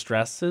damsels in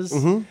distresses.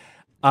 Mm-hmm.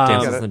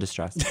 Damsels in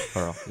distress.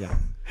 Plural. Yeah.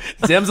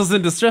 Damsels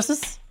in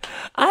distresses.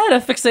 I had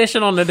a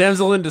fixation on the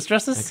damsel in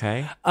distresses.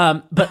 Okay.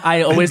 But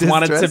I always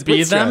wanted to Distress be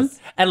with them,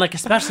 stress. and like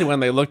especially when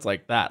they looked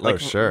like that. Like,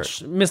 sure.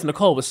 Miss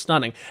Nicole was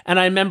stunning, and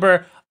I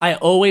remember I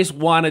always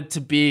wanted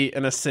to be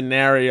in a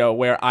scenario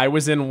where I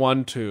was in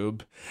one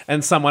tube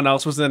and someone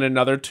else was in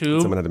another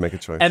tube. Someone had to make a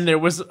choice. And there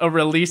was a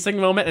releasing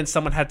moment, and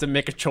someone had to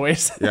make a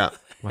choice. Yeah.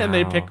 And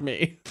they picked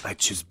me. I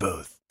choose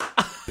both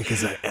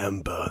because I am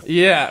both.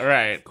 Yeah,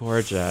 right.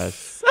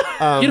 Gorgeous.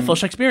 Beautiful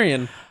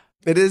Shakespearean.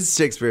 It is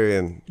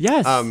Shakespearean.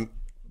 Yes.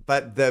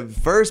 But the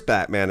first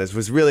Batman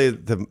was really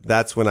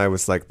that's when I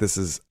was like, this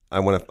is I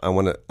want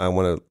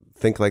to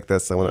think like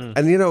this. I want to,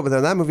 and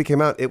when that movie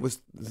came out, it was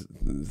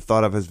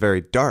thought of as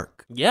very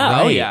dark.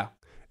 Yeah. Oh Right. yeah.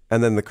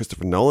 And then the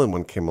Christopher Nolan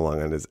one came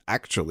along and is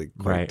actually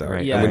quite Right, dark.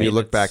 right, Yeah, and when right. you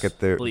look back It's at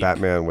the bleak.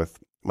 Batman with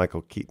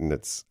Michael Keaton,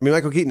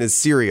 Michael Keaton is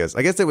serious.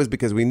 I guess it was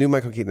because we knew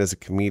Michael Keaton as a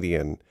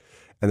comedian,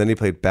 and then he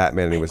played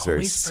Batman and he was very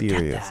always forget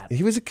serious. that.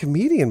 He was a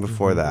comedian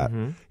before that.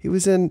 He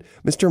was in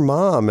Mr.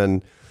 Mom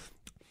and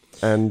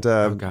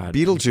God.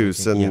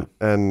 Beetlejuice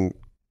and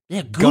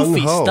Yeah,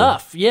 goofy Gung-ho.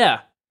 stuff. Yeah.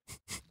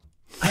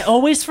 I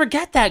always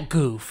forget that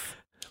goof.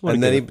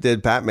 and then he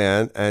did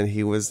Batman, and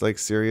he was like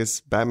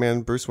serious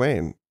Batman Bruce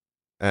Wayne,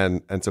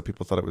 and so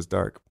people thought it was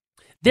dark.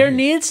 There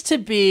needs to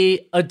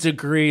be a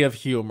degree of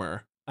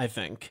humor, I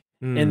think,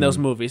 in those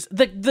movies.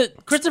 The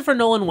Christopher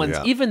Nolan ones,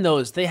 Yeah. even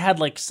those, they had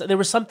like there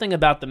was something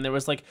about them. There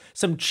was like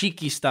some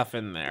cheeky stuff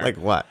in there. Like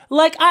what?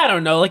 Like I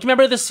don't know. Like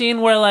remember the scene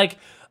where like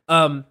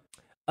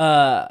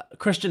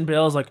Christian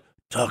Bale's like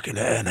talking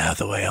to Anne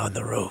Hathaway on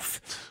the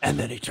roof, and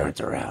then he turns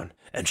around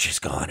and she's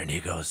gone, and he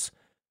goes,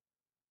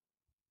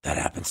 "That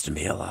happens to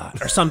me a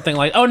lot," or something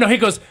like. Oh no, he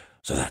goes,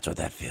 "So that's what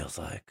that feels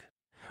like."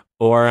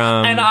 Or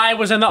And I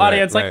was in the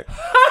audience like,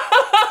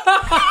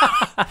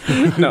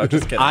 no,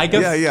 just kidding. I go.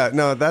 Yeah.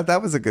 No,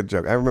 that was a good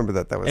joke. I remember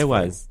that. That was It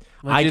funny. was.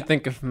 What did you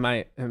think of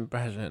my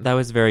impression? That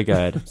was very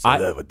good.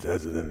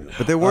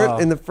 But there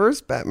weren't in the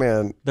first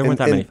Batman. There weren't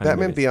that in many funny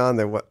Batman movies. Beyond.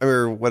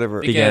 Or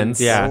whatever. Begins.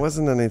 Yeah. There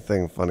wasn't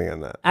anything funny in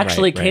that.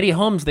 Actually, Right. Katie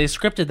Holmes, they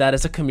scripted that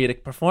as a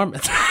comedic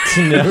performance.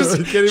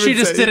 even She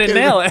just say- you didn't can't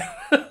nail it.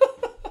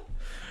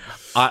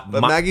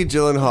 But Maggie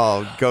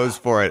Gyllenhaal goes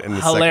for it in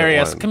the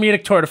Hilarious. second one.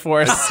 Comedic tour de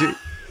force.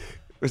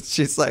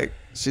 She's like,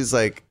 he's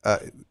like,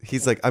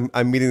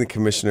 I'm meeting the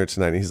commissioner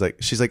tonight. And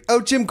she's like,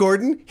 oh, Jim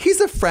Gordon, he's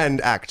a friend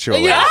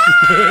actually. Yeah.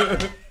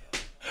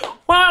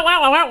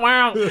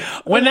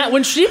 Wow.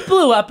 When she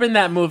blew up in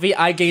that movie,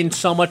 I gained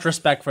so much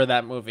respect for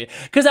that movie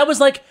because I was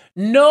like,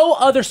 no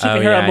other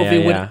superhero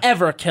movie would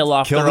ever kill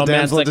off Kill the the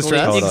damsel in romantic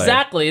distress? lead. Totally.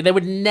 Exactly, they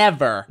would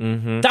never.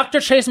 Dr.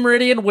 Chase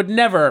Meridian would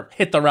never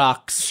hit the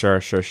rocks.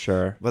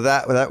 Sure. But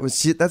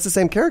that's the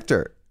same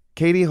character.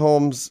 Katie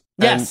Holmes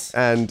Yes.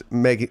 and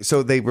Maggie.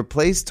 So they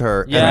replaced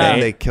her Yeah. and then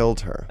they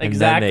killed her. And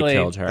Exactly. then they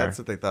killed her. That's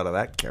what they thought of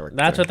that character.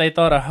 That's what they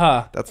thought of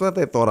her. That's what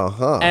they thought of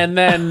her. And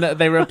then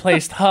they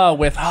replaced her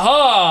with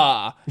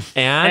her.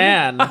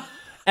 And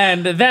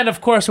And then,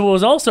 of course, who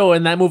was also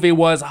in that movie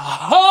was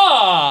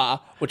her,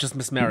 which is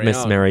Miss Marion.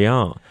 Miss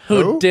Marion.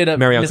 Who did a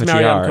Marion Miss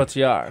Marion Cotillard.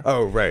 Cotillard.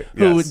 oh, right.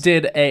 Who Yes.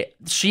 did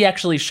she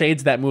actually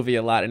shades that movie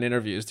a lot in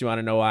interviews. Do you want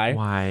to know why?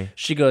 Why?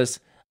 She goes,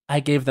 I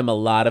gave them a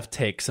lot of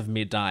takes of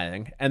me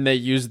dying, and they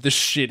used the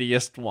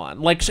shittiest one.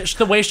 Like,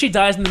 the way she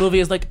dies in the movie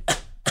is like,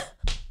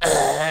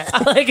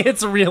 like,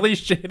 it's really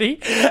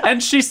shitty.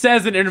 And she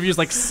says in interviews,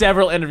 like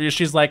several interviews,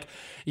 she's like,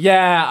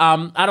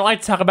 yeah, I don't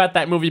like to talk about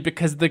that movie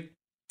because the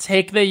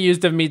take they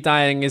used of me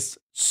dying is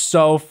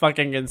so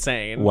fucking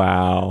insane.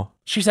 Wow.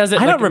 She says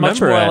it I like don't much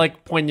remember more it.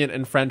 like poignant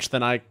in French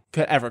than I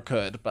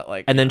could, but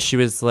like, And then she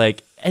was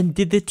like, and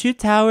did the two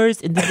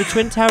towers and did the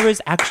twin towers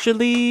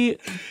actually?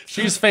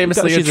 she's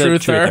famously She's a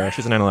truther.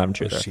 She's a 9/11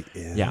 truther. She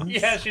is. Yeah.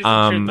 Yeah, she's Oh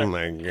a truther.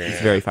 my God.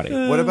 It's very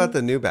funny. What about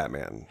the new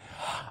Batman?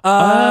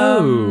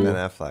 Oh. Ben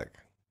Affleck.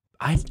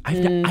 I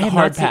have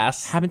hard not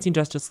pass. haven't seen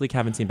Justice League.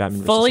 Haven't seen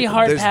Batman. Fully versus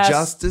hard Superman. There's pass.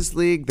 Justice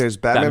League. There's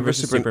Batman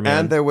vs. Superman.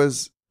 And there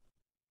was...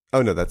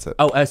 Oh, no, that's it.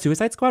 Oh,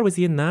 Suicide Squad, was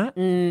he in that?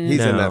 He's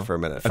in no. that for a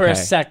minute. For a Okay.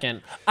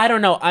 second. I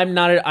don't know. I'm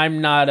not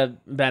a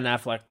Ben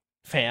Affleck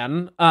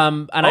fan.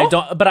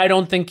 I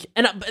don't think,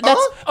 and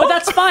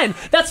that's fine.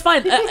 That's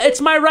fine. It's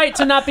my right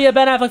to not be a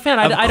Ben Affleck fan.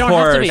 I don't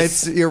have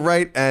to be. You're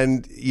right,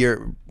 and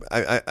you're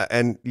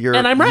and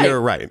I'm right. You're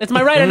right. It's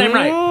my right, and I'm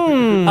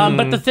right.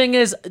 But the thing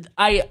is,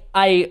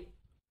 I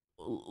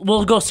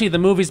will go see the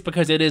movies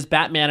because it is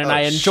Batman, and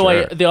I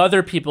enjoy sure. the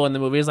other people in the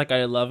movies. Like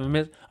I love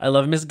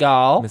Miss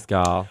Gall. Miss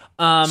Gall.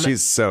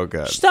 She's so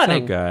good.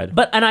 Stunning. So good.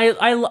 But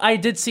I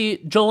did see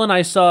Joel and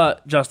I saw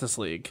Justice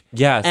League.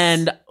 Yes.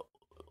 And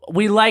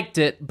we liked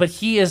it, but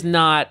he is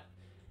not.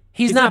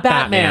 He's not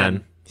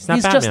Batman. He's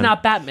not just Batman.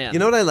 not Batman. You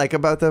know what I like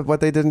about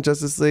what they did in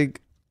Justice League?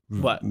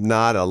 what?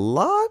 Not a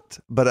lot,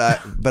 but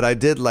I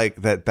did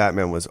like that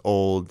Batman was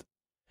old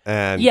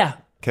and Yeah.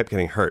 kept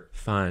getting hurt.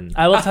 Fun.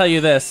 I will tell you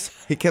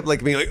this. He kept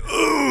like being like,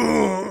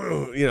 "Ugh,"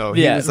 He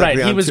Yeah, was like,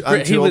 right. He was I'm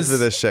he too old was for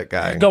this shit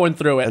guy. going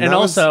through it. And And that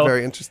also was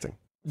very interesting.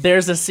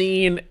 there's a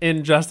scene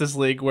in Justice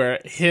League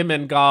where him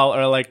and Gal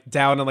are like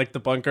down in like the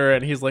bunker,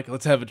 and he's like,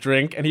 "Let's have a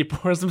drink," and he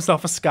pours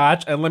himself a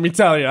scotch. And let me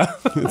tell you,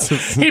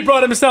 he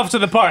brought himself to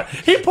the part.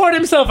 He poured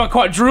himself a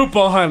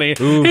quadruple, honey.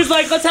 He's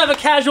like, "Let's have a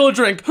casual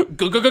drink."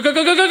 And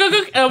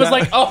I was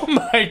like, "Oh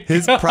my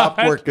His god!" prop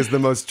work is the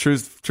most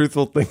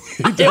truthful thing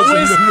he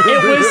does.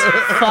 It was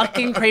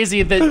fucking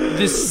crazy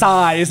the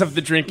size of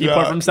the drink he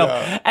poured for himself.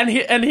 yeah.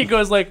 And he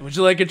goes like, "Would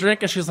you like a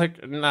drink?" And she's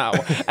like, "No."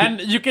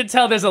 And you can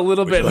tell there's a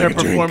little bit in her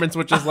performance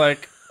which is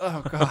like,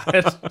 oh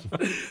god,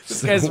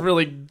 this guy's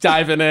really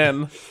diving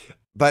in.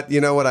 But you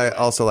know what I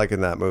also like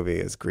in that movie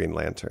is Green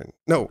Lantern.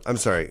 No, I'm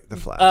sorry, The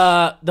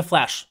Flash. The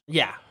Flash,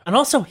 yeah. And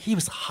also he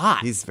was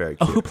hot. He's very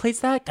cute. Who plays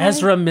that guy?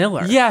 Ezra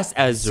Miller. Yes,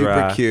 Ezra.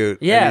 Super cute.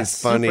 Yes, and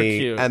he's funny.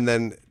 super cute. And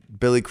then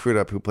Billy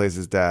Crudup, who plays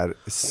his dad,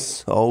 is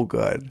so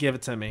good. Give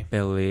it to me.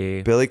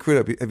 Billy. Billy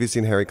Crudup. Have you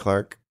seen Harry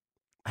Clark?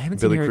 I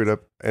haven't Billy seen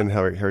Crudup and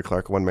Harry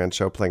Clark, one-man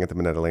show playing at the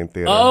Minetta Lane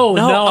Theater. Oh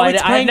no,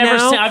 it's playing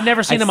now? I've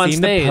never seen him on I've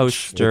seen stage. the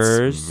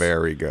posters. It's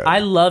very good. I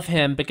love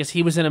him because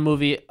he was in a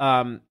movie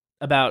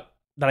about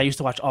that I used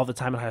to watch all the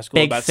time in high school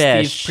Big about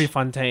Fish. Steve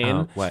Prefontaine,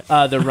 Oh, what?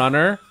 The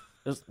Runner.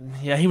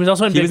 Yeah, he was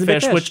also in Big was in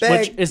Big Fish,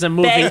 Fish. which is a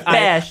movie. Big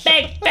Fish.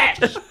 Big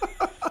Fish.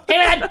 He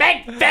was in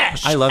Big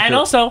Fish. I love and her.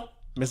 also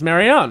Miss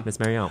Marion. Miss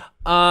Marion.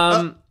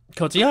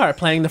 Cotillard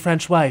playing the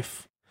French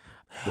wife.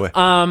 Wait.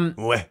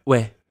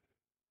 Wait.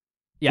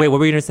 Yeah. Wait,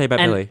 what were you going to say about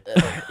And, Billy?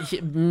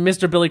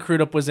 Mr. Billy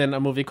Crudup was in a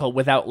movie called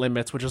Without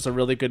Limits, which is a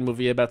really good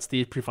movie about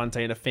Steve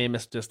Prefontaine, a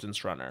famous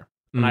distance runner.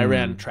 And I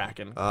ran track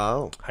in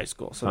Oh. high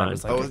school, so that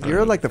was like. Oh, a fun you're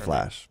movie like the for me.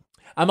 Flash.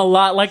 I'm a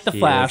lot like the He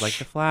is Flash. like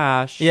the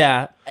Flash.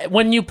 Yeah,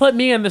 when you put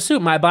me in the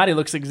suit, my body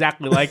looks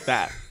exactly like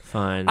that.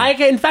 Fun.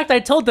 In fact, I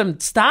told them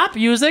stop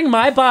using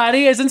my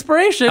body as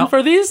inspiration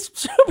for these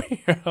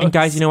superheroes. And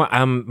guys, you know what?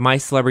 My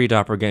celebrity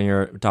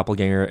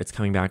doppelganger, it's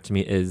coming back to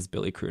me, is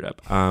Billy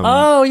Crudup.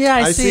 Oh yeah,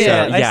 I see it.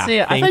 it. I see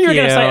it. I Thank thought you were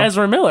gonna you. say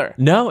Ezra Miller.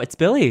 No, it's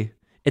Billy.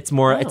 It's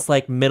more, it's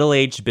like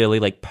middle-aged Billy,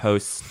 like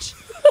post,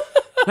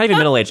 not even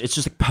middle-aged, it's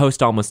just like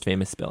post Almost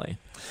Famous Billy.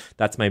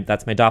 That's my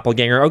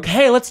doppelganger.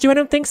 Okay, let's do I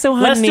Don't Think So,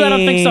 Honey. Let's do I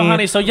Don't Think So,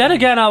 Honey. So yet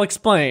again, I'll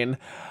explain.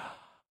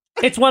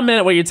 It's 1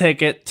 minute where you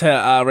take it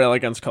to Rail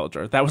Against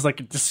Culture. That was like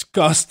a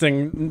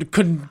disgusting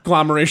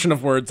conglomeration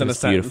of words in a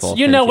sentence. beautiful.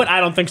 You Thank know you. what I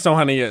Don't Think So,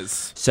 Honey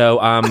is. So,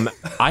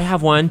 I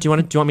have one. Do you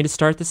want me to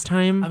start this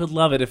time? I would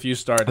love it if you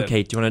started. Okay,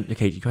 you go ahead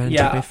and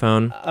Yeah. check my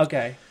phone.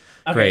 Okay.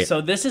 Okay, Great. so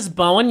this is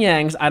Bowen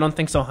Yang's I Don't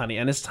Think So, Honey,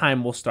 and his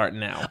time will start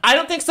now. I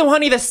don't think so,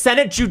 honey. The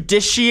Senate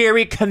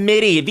Judiciary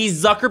Committee,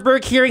 these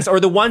Zuckerberg hearings, or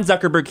the one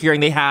Zuckerberg hearing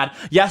they had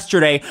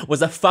yesterday,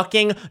 was a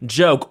fucking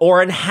joke.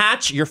 Orrin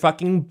Hatch, you're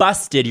fucking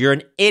busted. You're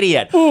an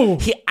idiot. Ooh.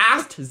 He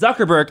asked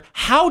Zuckerberg,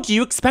 "How do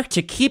you expect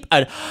to keep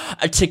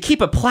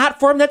a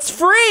platform that's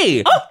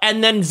free?"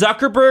 And then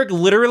Zuckerberg,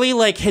 literally,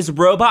 like his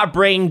robot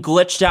brain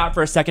glitched out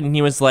for a second, and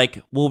he was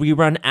like, "Well, we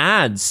run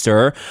ads,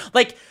 sir."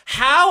 Like,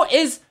 how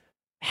is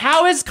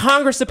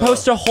Congress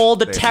supposed to hold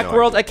the tech no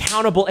world idea.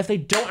 accountable if they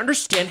don't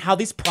understand how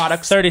these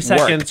products 30 work?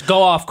 seconds.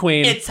 Go off,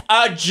 Queen. It's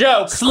a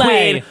joke,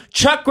 Slay. Queen.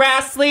 Chuck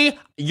Grassley,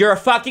 you're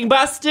fucking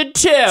busted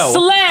too.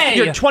 Slay.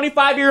 Your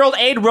 25-year-old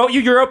aide wrote you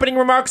your opening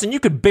remarks and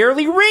you could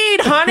barely read,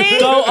 honey.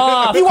 Go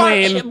off,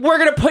 Queen. We're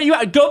gonna put you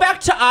out. Go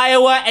back to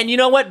Iowa, and you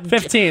know what?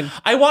 15.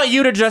 I want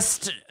you to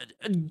just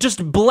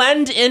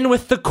blend in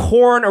with the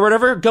corn or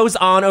whatever goes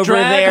on over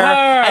Drag there.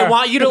 her. I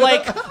want you to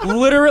like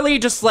literally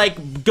just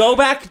like go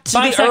back to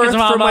 5 the seconds, earth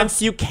Mama. from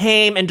whence you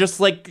came, and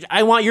just like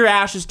I want your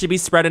ashes to be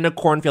spread in a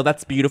cornfield.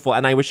 That's beautiful,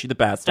 and I wish you the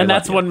best. and I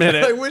love that's you. 1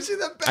 minute. I wish you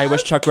the best. I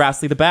wish Chuck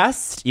Grassley the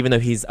best, even though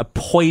he's a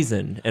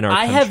poison in our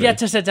I country. have yet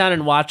to sit down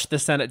and watch the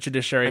Senate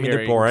Judiciary I mean, they're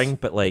hearings. boring,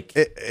 but like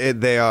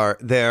They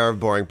are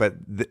boring, but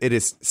it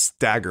is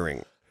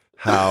staggering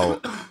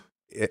how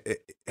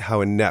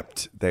how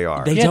inept they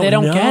are. they Yeah, don't they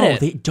don't know. get it.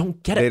 They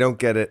don't get it. They don't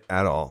get it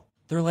at all.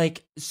 They're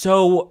like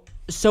so.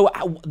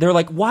 They're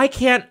like, why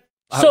can't?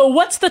 So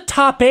what's the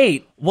top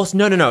 8? Well,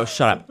 no,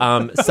 shut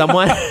up.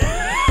 Someone.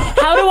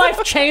 How do I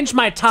change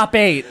my top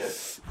 8?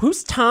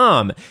 Who's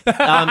Tom?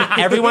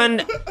 Everyone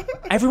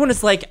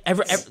is like,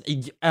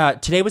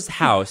 today was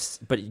House,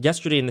 but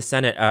yesterday in the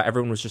Senate,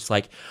 everyone was just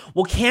like,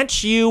 well,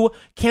 can't you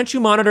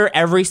monitor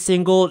every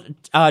single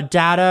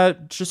data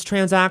just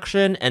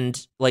transaction?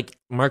 And like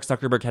Mark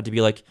Zuckerberg had to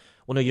be like,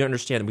 well, no, you don't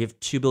understand. We have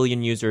 2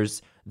 billion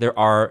users. There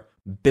are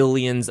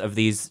billions of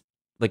these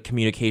like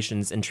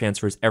communications and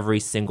transfers every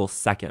single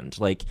second.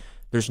 Like,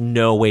 there's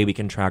no way we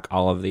can track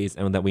all of these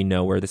and that we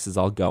know where this is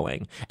all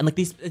going. And like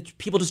these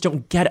people just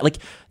don't get it. Like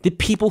the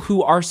people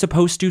who are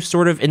supposed to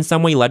sort of in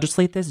some way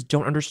legislate this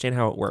don't understand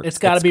how it works. It's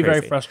got to be very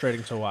crazy.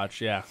 frustrating to watch,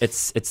 yeah.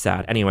 It's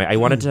sad. Anyway,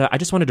 I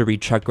just wanted to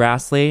read Chuck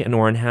Grassley and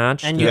Orrin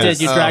Hatch. And you Yes.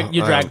 did.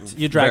 You dragged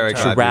very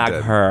her. glad. drag you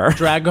did. her.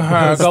 Drag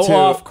her. Go two-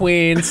 off,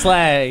 Queen.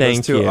 Slay.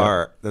 Thank you.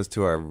 Those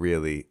two are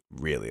really,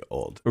 really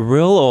old.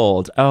 Real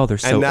old. Oh, they're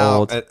so and now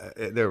old.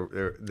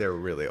 they're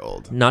really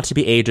old. Not to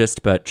be ageist,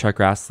 but Chuck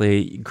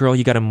Grassley, girl,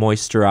 you got to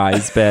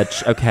moisturize,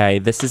 bitch. Okay,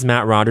 this is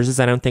Matt Rogers'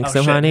 I Don't Think Oh,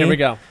 So, shit. honey. Here we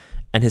go.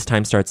 And his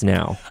time starts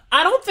now.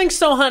 I don't think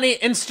so, honey.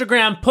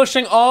 Instagram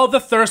pushing all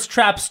the thirst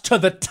traps to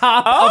the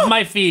top of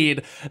my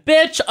feed.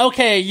 Bitch,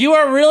 okay, you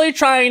are really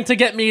trying to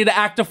get me to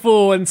act a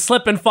fool and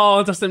slip and fall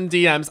into some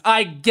DMs.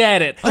 I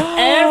get it.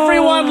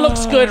 Everyone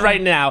looks good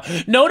right now.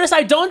 Notice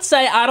I don't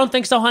say I don't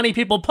think so, honey,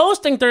 people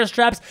posting thirst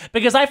traps,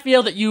 because I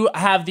feel that you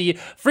have the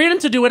freedom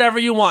to do whatever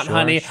you want,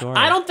 honey. Sure.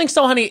 I don't think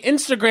so, honey,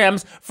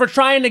 Instagrams for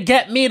trying to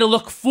get me to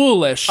look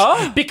foolish.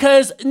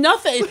 Because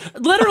nothing,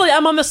 literally,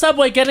 I'm on the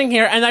subway getting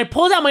here and I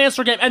pulled out my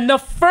Instagram and the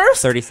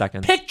first 30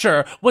 seconds.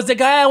 picture was the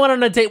guy I went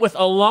on a date with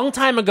a long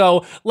time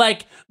ago,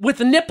 like with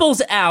the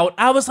nipples out.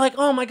 I was like,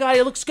 oh my God,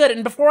 he looks good.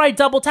 And before I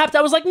double tapped,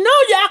 I was like, no,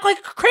 you act like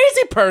a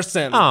crazy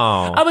person.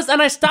 Oh.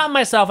 And I stopped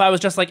myself. I was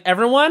just like,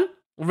 everyone,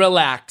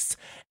 relax.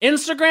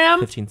 Instagram,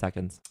 15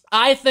 seconds.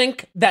 I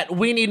think that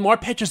we need more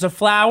pictures of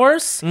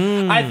flowers.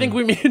 I think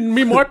we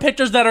need more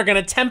pictures that are going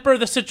to temper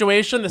the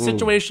situation. The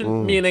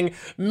situation meaning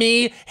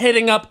me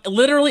hitting up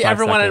literally 5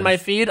 everyone in seconds. my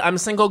feed. I'm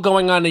single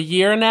going on a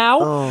year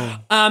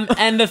now.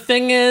 And the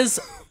thing is,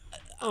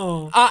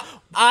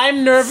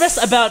 I'm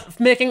nervous about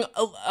making...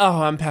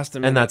 I'm past a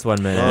minute. And that's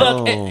 1 minute.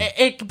 Look,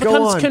 it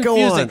becomes confusing. Go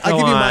on. I'll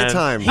give you my on.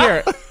 time.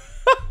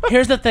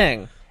 Here's the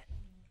thing.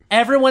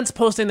 Everyone's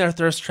posting their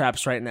thirst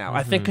traps right now.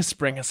 I think 'cause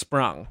spring has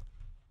sprung.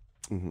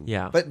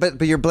 Yeah.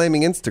 But you're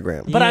blaming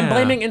Instagram. But I'm Yeah.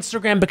 blaming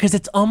Instagram because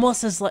it's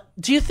almost as like...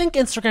 Do you think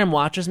Instagram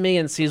watches me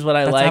and sees what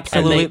I That's like?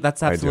 absolutely, And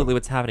that's I absolutely do.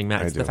 what's happening,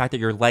 Matt. I It's do. the fact that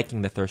you're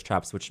liking the thirst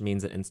traps, which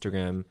means that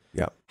Instagram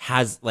Yeah.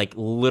 has like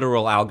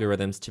literal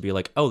algorithms to be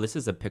like, oh, this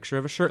is a picture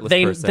of a shirtless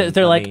person.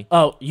 they're Let like, me-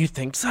 oh, you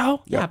think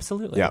so? yeah,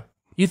 absolutely. Yeah.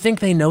 You think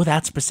they know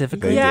that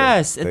specifically? They do.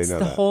 Yes, They it's know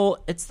the that. whole.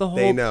 It's the whole.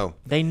 They know.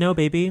 They know,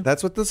 baby.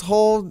 That's what this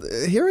whole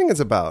hearing is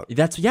about.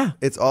 That's yeah.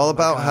 It's all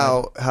about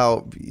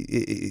how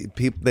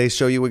people they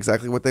show you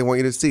exactly what they want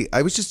you to see.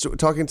 I was just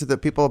talking to the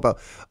people about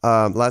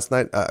last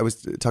night. I was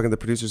talking to the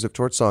producers of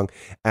Torch Song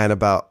and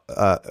about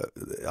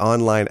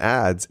online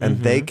ads,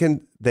 and they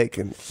can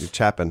you're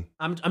chapping.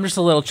 I'm just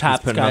a little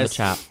chapped, Putting on the guys.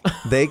 chap.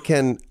 They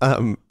can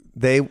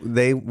they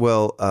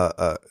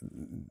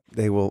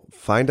will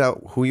find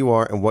out who you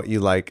are and what you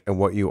like and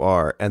what you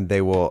are, and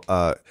they will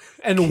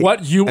And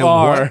what you and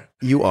are. what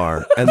you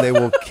are, and they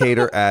will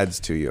cater ads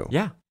to you.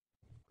 Yeah,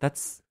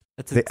 that's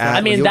The ad,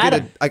 I mean, you'll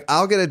that- get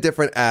I'll get a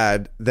different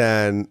ad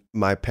than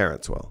my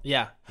parents will.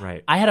 Yeah.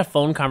 right. I had a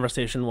phone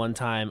conversation one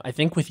time, I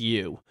think with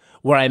you,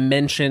 where I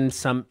mentioned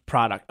some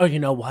product. Oh, you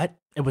know what?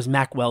 It was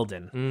Mack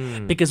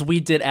Weldon. Because we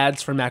did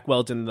ads for Mack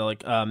Weldon,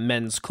 the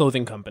men's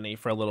clothing company,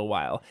 for a little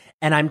while.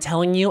 And I'm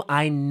telling you,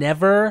 I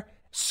never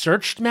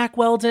searched Mack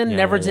Weldon,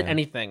 never did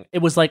anything. It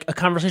was like a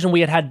conversation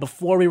we had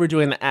before we were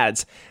doing the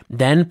ads.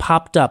 Then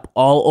popped up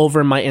all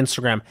over my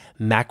Instagram,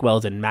 Mack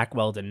Weldon, Mack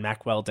Weldon,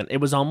 Mack Weldon. It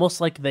was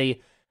almost like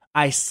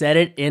I said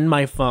it in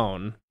my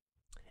phone.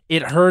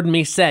 It heard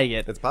me say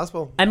it. It's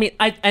possible. I mean,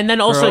 and then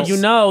also Girls. you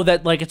know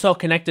that like it's all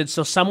connected.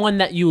 So someone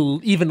that you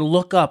even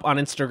look up on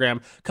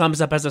Instagram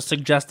comes up as a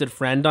suggested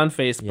friend on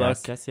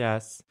Facebook.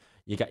 Yes.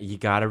 You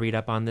got to read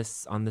up on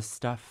this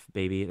stuff,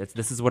 baby.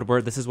 This is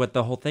what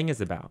the whole thing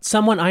is about.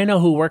 Someone I know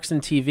who works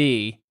in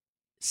TV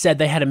said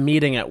they had a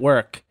meeting at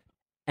work,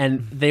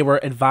 and they were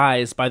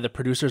advised by the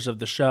producers of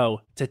the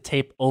show to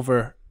tape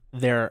over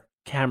their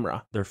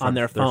camera on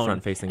their phone.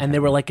 front-facing and they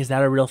were camera. like, "Is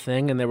that a real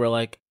thing?" And they were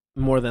like,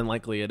 "More than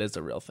likely, it is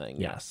a real thing."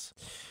 Yes.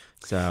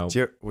 So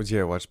Would you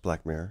ever watch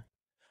Black Mirror?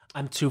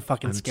 I'm too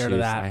fucking I'm scared too-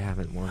 of that. I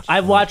haven't watched.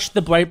 I've that. watched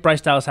the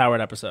Bryce Dallas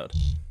Howard episode.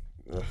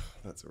 Ugh,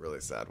 that's a really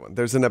sad one.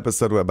 There's an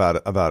episode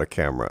about a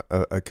camera,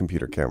 a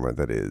computer camera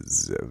that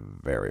is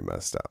very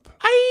messed up.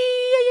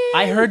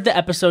 I heard the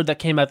episode that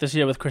came out this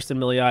year with Kristen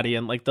Milioti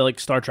and like the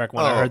Star Trek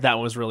one. I Oh, heard that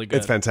one was really good.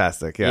 It's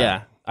fantastic. Yeah.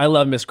 Yeah. I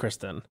love Miss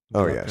Kristen. Oh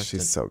Love yeah, Kristen.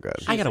 she's so good.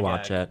 I gotta a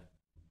watch gag. it.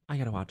 I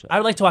gotta watch it. I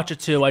would like to watch it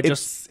too.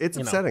 It's you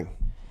know, upsetting.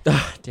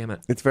 Damn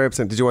it. It's very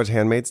upsetting. Did you watch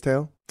Handmaid's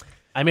Tale?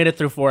 I made it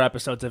through 4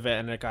 episodes of it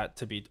and it got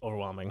to be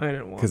overwhelming.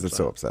 didn't Because it's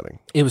so upsetting.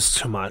 It was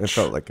too much. It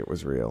felt like it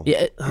was real.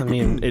 Yeah, I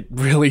mean, it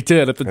really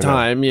did at the I know,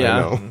 time. Yeah. I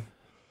know.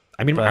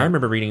 I mean, But- I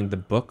remember reading the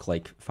book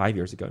like 5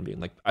 years ago and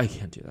being like, I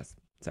can't do this.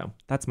 So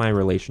that's my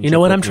relationship. You know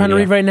what with I'm trying to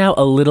media. read right now?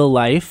 A Little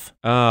Life.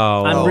 Oh,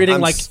 I'm reading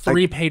I'm like s-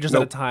 3 I- pages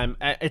nope. at a time.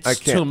 It's I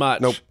can't. too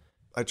much. Nope.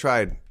 I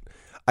tried.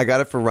 I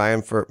got it for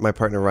Ryan, for my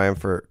partner Ryan,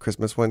 for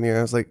Christmas one year.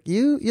 I was like,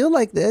 you'll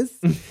like this.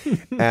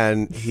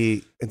 and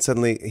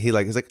suddenly he's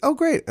like, oh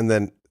great. And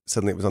then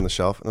suddenly it was on the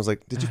shelf and I was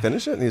like, did you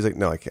finish it? And he's like,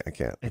 no, I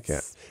can't.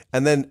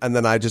 And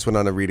then I just went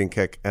on a reading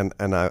kick and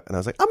I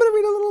was like, I'm going to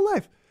read A Little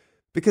Life.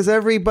 Because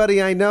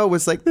everybody I know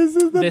was like, this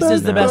is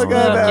the best book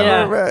I've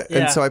ever read. Yeah.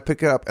 And so I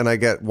pick it up and I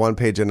get 1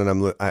 page in and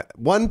I'm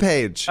one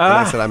page. And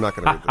I said, I'm not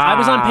going to read this. I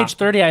was on page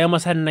 30. I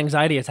almost had an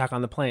anxiety attack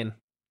on the plane.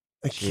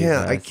 I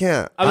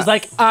can't. I was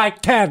like, I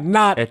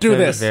cannot It's do a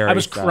this. very I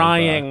was sad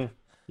crying.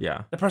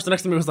 yeah. The person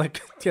next to me was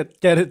like, get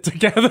it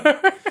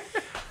together.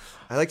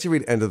 I like to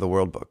read end of the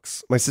world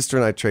books. My sister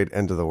and I trade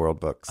end of the world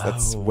books.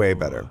 That's way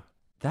better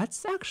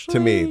That's actually to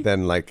me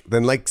than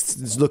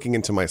looking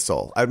into my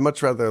soul. I'd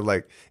much rather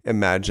like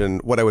imagine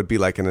what I would be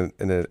like in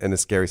a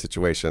scary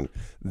situation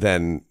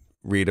than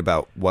read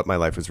about what my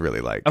life was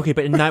really like. Okay,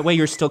 but in that way,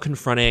 you're still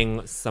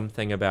confronting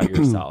something about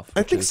yourself.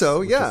 I think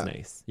so, yeah. Which is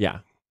nice. Yeah.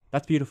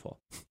 That's beautiful.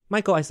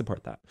 Michael, I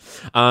support that.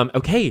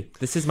 Okay,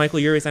 this is Michael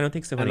Urie's I Don't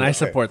Think So, Honey. And I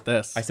support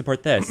this. I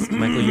support this.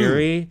 Michael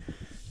Urie,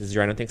 this is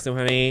your I Don't Think So,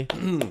 Honey.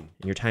 And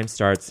your time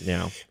starts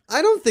now.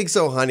 I don't think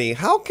so, honey.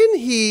 How can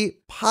he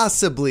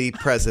possibly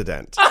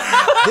president?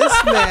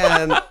 This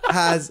man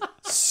has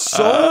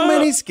so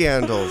many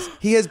scandals.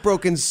 He has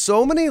broken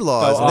so many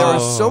laws. There are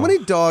so many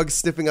dogs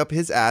sniffing up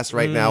his ass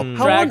right now.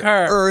 How on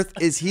earth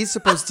is he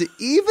supposed to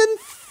even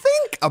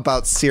think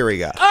about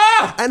Syria?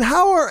 And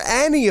how are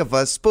any of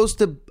us supposed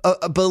to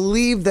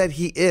believe that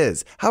he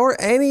is? How are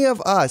any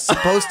of us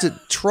supposed to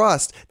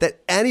trust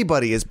that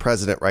anybody is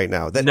president right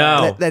now?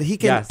 That he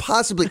can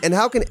possibly, and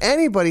how can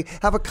anybody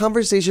have a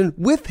conversation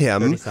with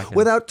him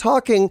without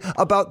talking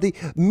about the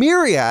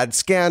myriad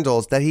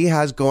scandals that he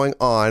has going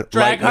on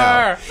right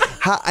now?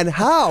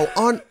 How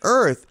on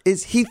earth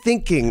is he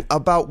thinking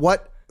about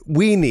what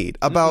we need,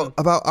 about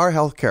our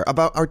healthcare,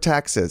 about our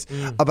taxes,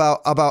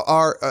 about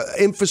our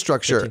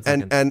infrastructure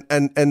and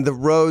the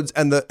roads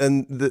and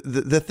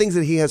the things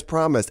that he has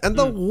promised and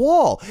the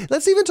wall.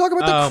 Let's even talk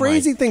about the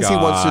crazy things he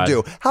wants to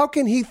do. How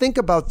can he think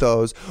about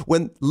those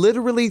when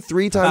literally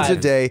 3 times a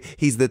day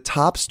he's the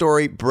top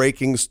story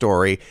breaking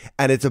story,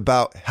 and it's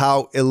about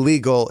how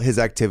illegal his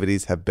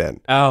activities have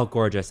been? Oh,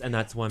 gorgeous. And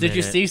that's 1 minute. Did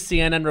you see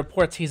CNN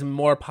reports he's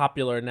more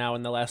popular now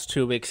in the last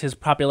 2 weeks? His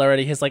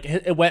popularity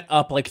it went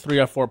up like 3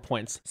 or 4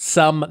 points.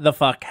 Some the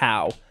fuck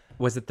how?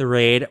 Was it the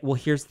raid? Well,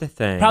 here's the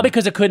thing. Probably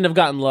because it couldn't have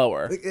gotten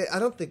lower. I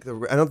don't think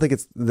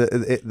it's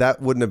that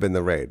wouldn't have been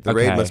the raid. The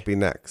raid must be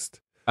next.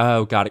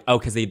 Oh, got it. Oh,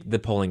 because the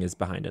polling is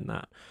behind in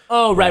that.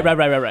 Oh, right.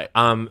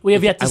 We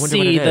have yet to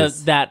see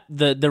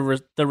the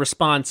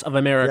response of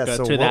America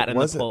to that in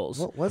the polls.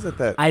 What was it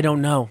that? I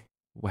don't know.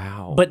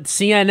 Wow. But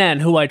CNN,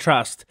 who I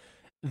trust,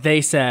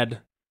 they said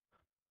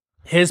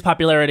his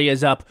popularity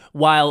is up,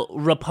 while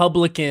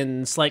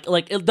Republicans like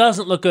it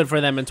doesn't look good for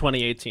them in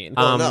 2018.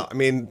 No, I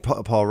mean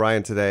Paul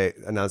Ryan today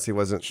announced he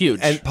wasn't huge,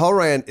 and Paul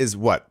Ryan is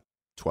what,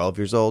 12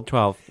 years old?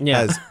 12, yeah,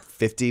 has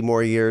 50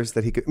 more years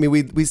that he could. I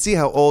mean, we see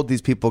how old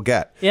these people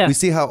get. Yeah, we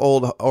see how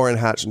old Orrin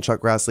Hatch and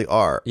Chuck Grassley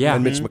are. Yeah,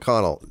 and Mitch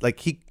McConnell. Like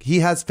he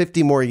has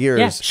 50 more years.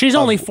 Yeah, she's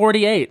only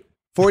 48.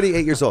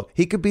 48 years old.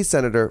 He could be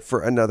senator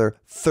for another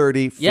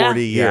 30,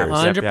 40 years.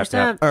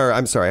 100%. Or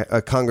I'm sorry,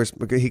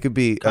 he could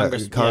be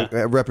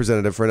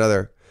representative for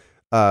another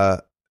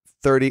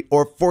 30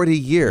 or 40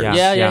 years.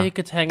 Yeah, he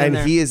could hang in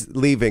there. And he is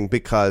leaving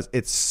because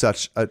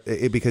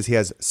because he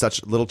has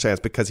such little chance,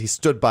 because he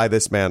stood by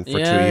this man for 2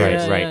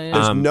 years. Right.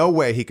 There's no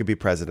way he could be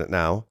president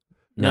now.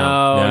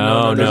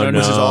 No.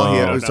 Which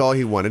is all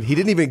he wanted. He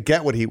didn't even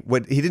get he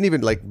didn't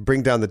even like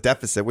bring down the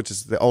deficit, which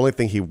is the only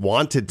thing he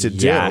wanted to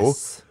do.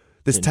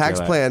 This tax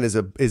plan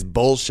is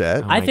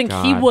bullshit. I think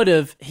he would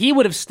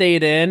have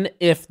stayed in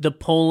if the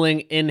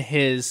polling in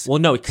his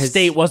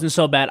state wasn't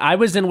so bad. I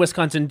was in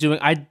Wisconsin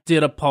I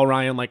did a Paul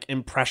Ryan like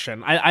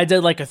impression. I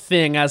did like a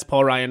thing as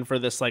Paul Ryan for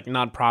this like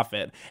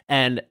nonprofit,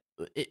 and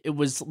it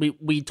was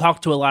we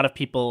talked to a lot of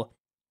people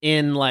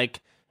in like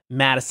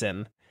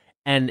Madison.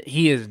 And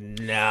he is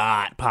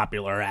not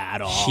popular at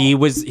all. He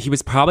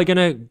was probably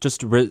gonna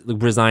just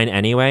resign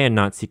anyway and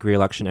not seek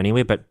re-election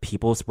anyway. But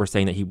people were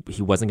saying that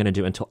he wasn't gonna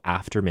do it until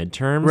after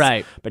midterms.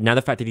 Right. But now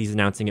the fact that he's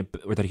announcing it,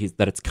 or that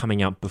it's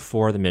coming out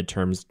before the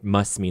midterms,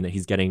 must mean that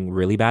he's getting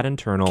really bad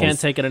internals. Can't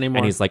take it anymore.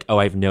 And he's like, oh,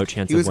 I have no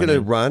chance. He was gonna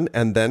run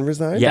and then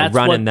resign. Yeah,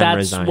 resign.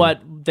 That's what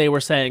they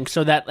were saying,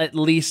 so that at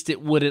least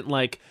it wouldn't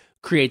like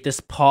create this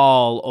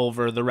pall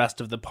over the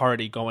rest of the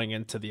party going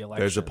into the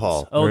election. There's a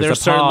pall. Oh, there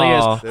certainly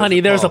is.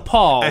 Honey, there's a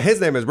pall. And his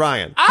name is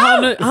Ryan.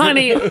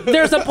 Honey,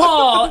 there's a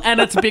pall,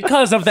 and it's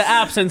because of the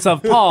absence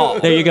of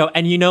Paul. There you go.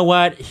 And you know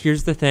what?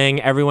 Here's the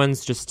thing.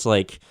 Everyone's just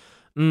like,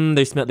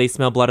 they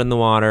smell blood in the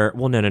water.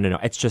 Well, no.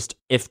 It's just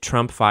if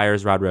Trump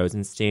fires Rod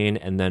Rosenstein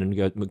and then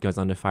goes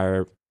on to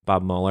fire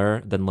Bob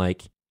Mueller, then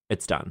like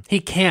it's done. He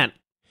can't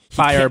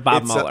fire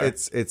Bob Mueller.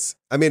 It's.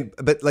 I mean,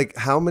 but like,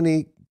 how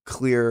many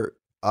clear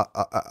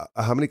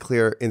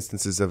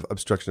instances of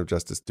obstruction of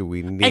justice do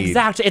we need?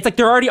 Exactly. It's like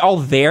they're already all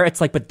there. It's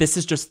like, but this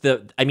is just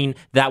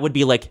that would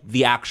be like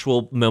the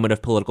actual moment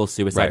of political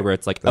suicide where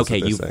it's like, okay,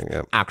 you've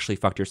actually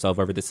fucked yourself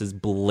over. This is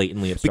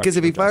blatantly obstruction. Because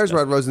if he fires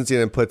Rod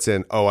Rosenstein and puts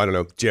in,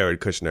 Jared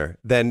Kushner,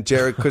 then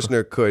Jared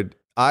Kushner could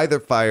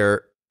either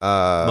fire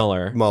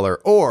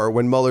Mueller, or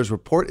when Mueller's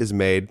report is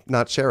made,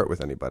 not share it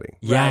with anybody.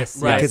 Yes,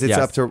 because it's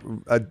up to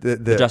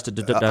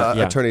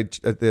the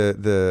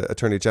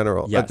attorney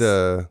general.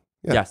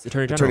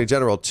 Attorney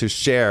General to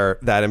share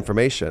that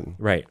information.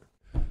 Right.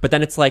 But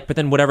then it's like,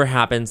 whatever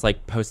happens,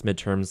 like post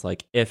midterms,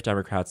 like if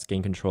Democrats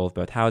gain control of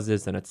both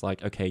houses, then it's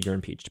like, okay, you're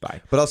impeached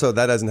by. But also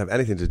that doesn't have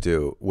anything to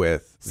do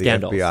with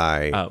scandals. The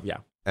FBI. Oh, yeah.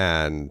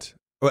 And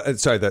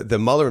the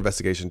Mueller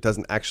investigation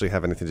doesn't actually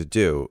have anything to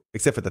do,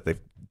 except for that they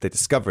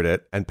discovered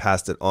it and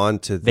passed it on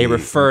to the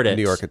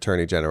New York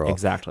Attorney General.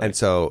 Exactly. And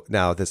so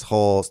now this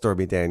whole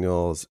Stormy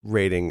Daniels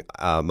raiding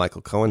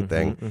Michael Cohen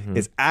thing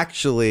is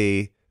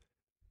actually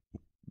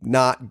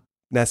not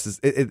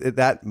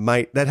that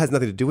has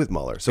nothing to do with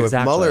Mueller. So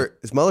Exactly.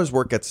 if Mueller's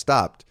work gets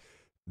stopped,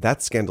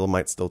 that scandal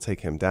might still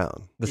take him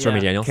down. The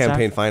Stormy Daniels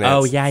Campaign stuff? finance.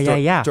 Oh,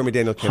 yeah. Stormy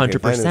Daniels campaign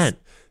 100%. finance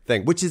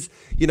thing, which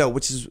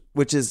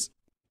is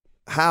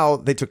how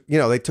they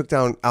took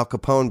down Al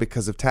Capone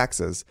because of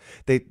taxes.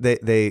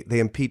 They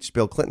impeached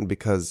Bill Clinton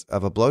because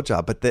of a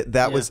blowjob, but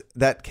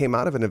that came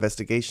out of an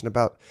investigation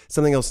about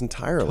something else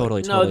entirely.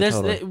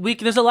 Totally.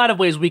 There's a lot of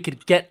ways we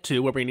could get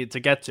to where we need to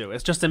get to.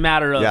 It's just a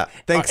matter of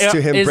thanks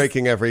to him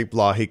breaking every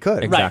law he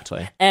could. Exactly.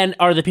 Right. And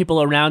are the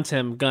people around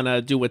him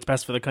gonna do what's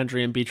best for the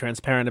country and be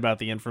transparent about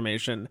the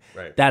information?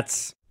 Right.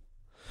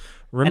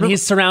 And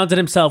he's surrounded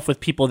himself with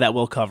people that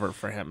will cover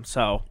for him.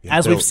 So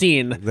as we've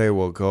seen,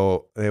 they'll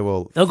go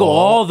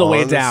all the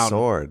way down.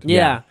 Sword.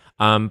 Yeah.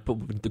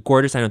 But the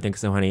Gorgeous, I don't think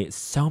so, honey.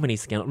 So many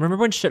scandals. Remember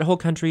when Shithole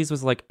Countries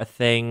was like a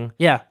thing?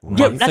 Yeah.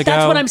 Months ago?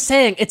 That's what I'm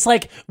saying. It's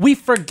like we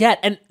forget,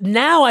 and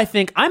now I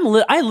think I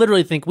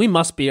literally think we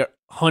must be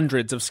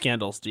hundreds of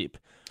scandals deep.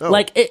 Oh.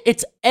 Like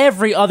it's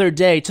every other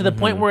day to the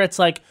point where it's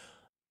like.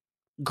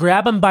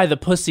 Grab him by the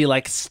pussy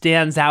like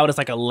stands out as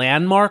like a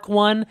landmark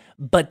one,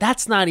 but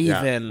that's not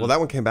even. Well, that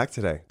one came back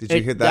today. Did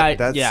you hear that?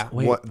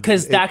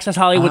 Because the Access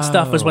Hollywood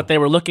stuff was what they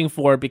were looking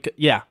for. Because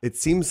it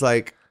seems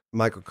like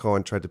Michael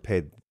Cohen tried to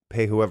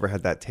pay whoever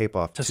had that tape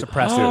off to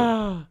suppress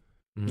it.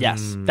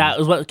 Yes, that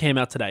was what came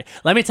out today.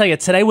 Let me tell you,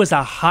 today was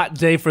a hot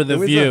day for The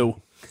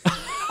View.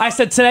 I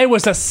said today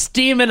was a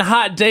steaming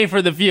hot day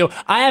for The View.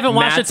 I haven't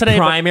watched Matt's it today.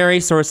 Primary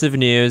source of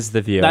news,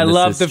 The View. I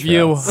love The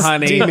View,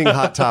 honey. Steaming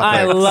hot topics.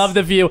 I love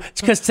The View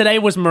because today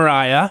was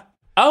Mariah.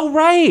 Oh,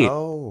 right.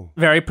 Oh,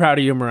 Very proud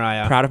of you,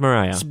 Mariah. Proud of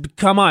Mariah.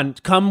 Come on,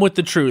 come with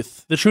the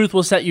truth. The truth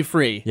will set you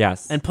free.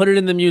 Yes. And put it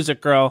in the music,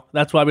 girl.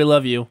 That's why we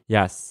love you.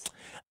 Yes.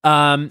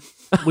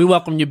 We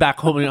welcome you back,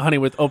 honey,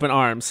 with open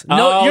arms.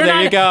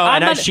 There you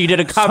go. She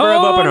did a cover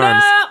of Open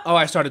Arms. Oh,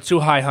 I started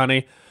too high,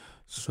 honey.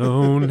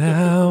 So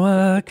now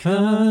I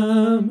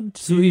come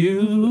to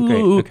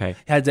you. Okay.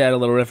 Had to add a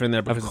little riff in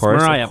there because Of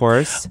course, it's Mariah. of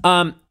course.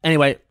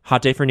 Anyway,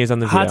 Hot day for news on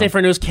The View. hot day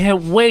for news.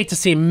 Can't wait to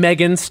see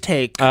Meghan's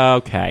take.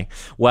 Okay.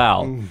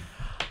 Well.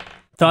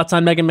 Thoughts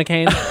on Meghan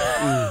McCain?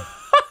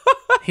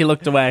 He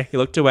looked away.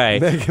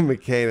 Meghan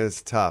McCain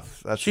is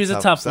tough. She's a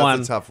tough one.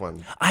 That's a tough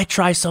one. I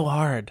try so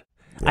hard.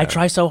 I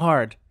try so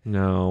hard.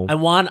 No. I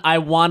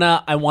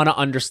wanna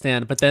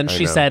understand, but then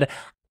she said,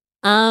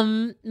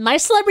 my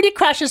celebrity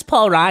crush is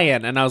Paul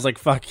Ryan, and I was like,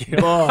 "Fuck you."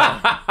 Did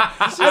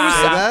she say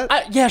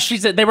that? Yeah, she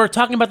said they were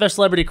talking about their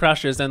celebrity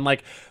crushes, and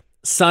like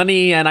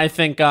Sunny and I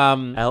think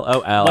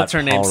LOL. what's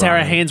her name,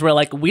 Sarah Haynes were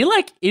like, "We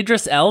like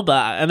Idris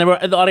Elba," and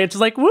the audience was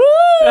like, "Woo!"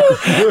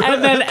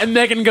 and then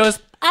Meghan goes,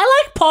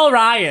 "I like Paul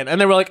Ryan," and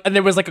they were like, and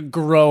there was like a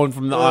groan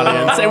from the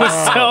audience. It was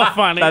so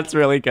funny. That's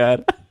really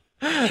good.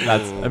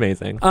 That's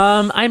amazing.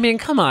 I mean,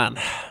 come on.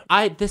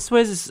 This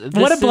was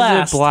What a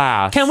blast. A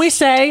blast. Can we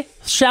say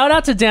shout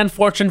out to Dan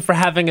Fortune for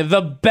having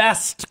the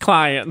best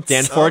clients?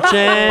 Dan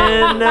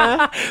Fortune.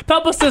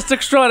 Publicist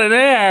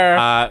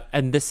extraordinaire.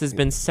 And this has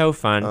been so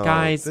fun.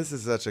 Guys. This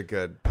is such a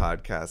good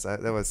podcast.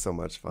 That was so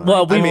much fun.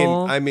 Well,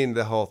 I mean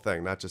the whole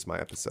thing, not just my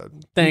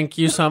episode. Thank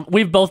you so much.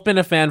 We've both been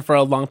a fan for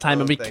a long time,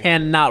 and we thank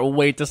cannot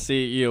wait to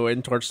see you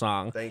in Torch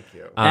Song. Thank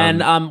you.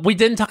 And we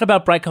didn't talk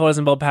about Bright Colors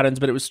and Bold Patterns,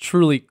 but it was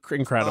truly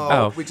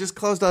incredible. We just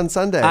closed on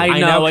Sunday. I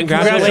know, and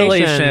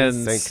congratulations.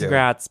 Thank you.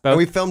 Congrats. And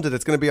we filmed it.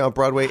 It's going to be on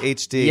Broadway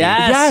HD.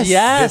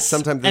 Yes.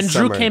 Sometime this and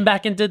Drew summer. came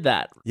back and did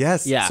that.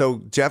 Yes. Yeah.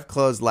 So Jeff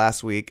closed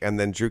last week, and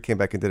then Drew came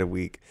back and did a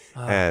week,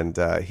 and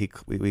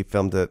we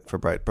filmed it for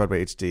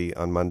Broadway HD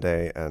on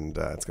Monday, and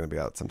it's going to be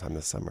out sometime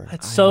this summer.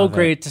 It's so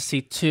great to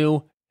see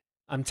two.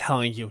 I'm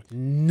telling you,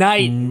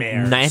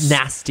 nightmares.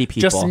 Nasty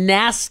people. Just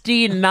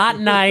nasty, not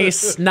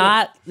nice,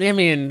 not. I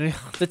mean,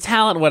 the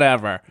talent,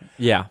 whatever.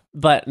 Yeah.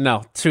 But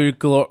no, two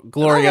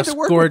glorious, to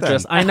work with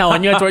gorgeous. them. I know,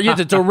 and you had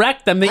to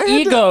direct them. The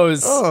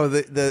egos.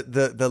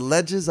 The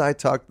ledges I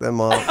talked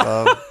them off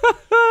of.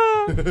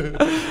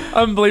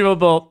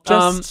 Unbelievable.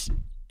 Just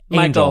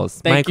Michael,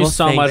 angels. thank you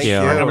so much you.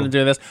 for coming to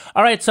do this.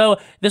 All right, so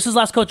this is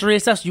Last Culture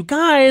Recess. You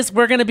guys,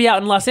 we're going to be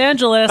out in Los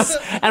Angeles,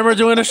 and we're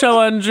doing a show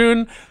on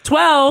June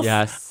 12th.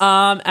 Yes.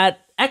 At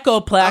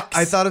Echoplex.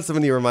 I thought of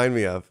someone you remind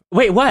me of.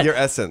 Wait, what? Your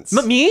Essence.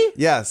 Me?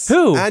 Yes.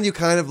 Who? And you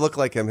kind of look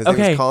like him. His name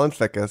is Colin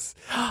Fickus.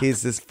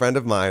 He's this friend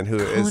of mine who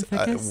is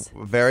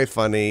very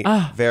funny,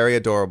 very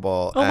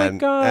adorable, my and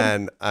God.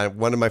 and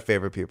one of my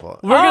favorite people.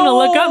 We're going to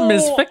look up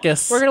Ms.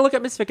 Fickus. We're going to look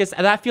up Ms. Fickus.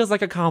 And that feels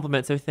like a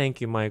compliment, so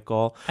thank you,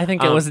 Michael. I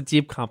think it was a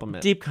deep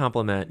compliment. Deep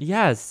compliment.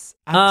 Yes,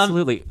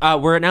 absolutely.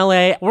 We're in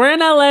LA. We're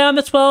in LA on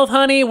the 12th,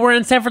 honey. We're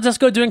in San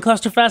Francisco doing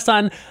Clusterfest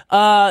on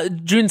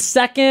June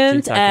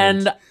 2nd.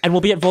 And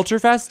we'll be at Vulture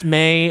Fest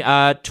May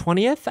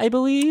 20th, I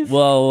believe.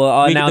 We'll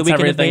announce the weekend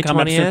of everything May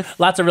coming up 20th. soon.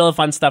 Lots of really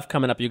fun stuff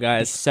coming up, you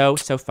guys. So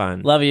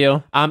fun. Love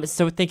you.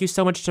 So thank you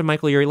so much to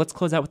Michael Urie. Let's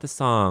close out with the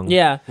song.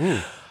 Yeah.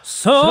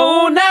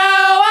 So now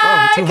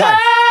I too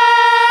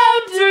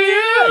high. come to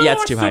you. Yeah,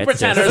 it's too high. Super It's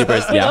tenor.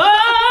 super, yeah.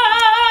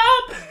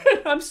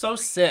 I'm so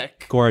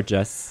sick.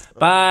 Gorgeous.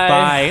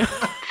 Bye.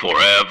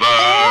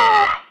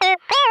 Forever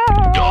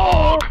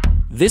Dog.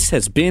 This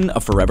has been a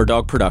Forever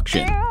Dog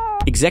production.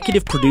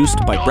 Executive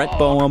produced by Brett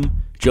Boehm,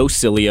 Joe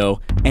Cilio,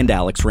 and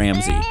Alex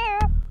Ramsey.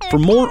 For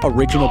more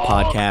original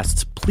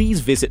podcasts,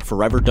 please visit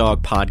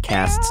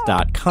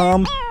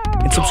foreverdogpodcasts.com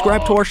and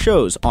subscribe to our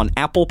shows on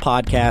Apple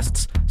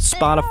Podcasts,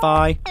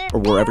 Spotify, or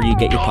wherever you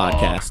get your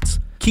podcasts.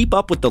 Keep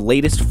up with the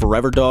latest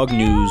Forever Dog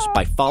news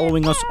by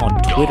following us on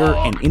Twitter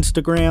and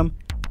Instagram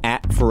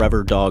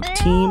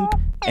 @ForeverDogTeam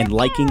and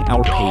liking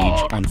our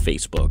page on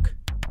Facebook.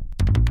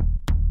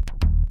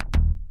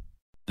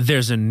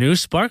 There's a new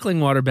sparkling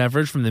water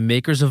beverage from the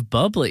makers of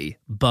Bubbly,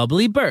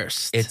 Bubbly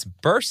Burst. It's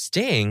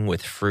bursting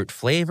with fruit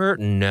flavor,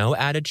 no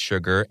added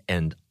sugar,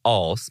 and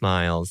all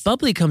smiles.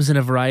 Bubbly comes in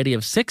a variety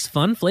of 6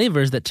 fun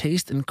flavors that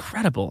taste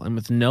incredible, and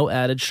with no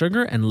added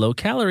sugar and low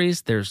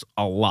calories, there's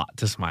a lot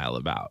to smile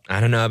about. I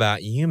don't know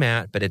about you,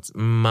 Matt, but it's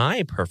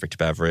my perfect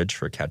beverage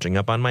for catching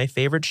up on my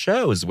favorite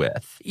shows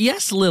with.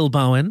 Yes, Lil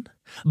Bowen.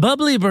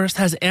 Bubbly Burst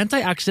has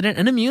antioxidant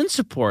and immune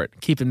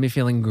support, keeping me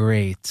feeling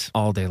great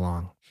all day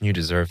long. You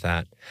deserve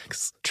that.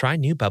 Try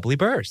new Bubbly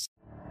Burst.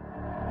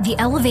 The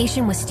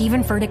Elevation with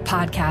Stephen Furtick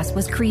podcast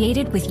was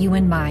created with you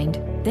in mind.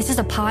 This is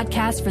a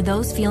podcast for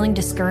those feeling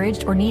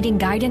discouraged or needing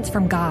guidance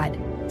from God.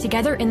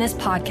 Together in this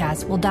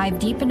podcast, we'll dive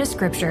deep into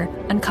Scripture,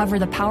 uncover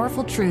the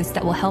powerful truths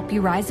that will help you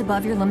rise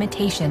above your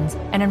limitations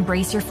and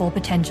embrace your full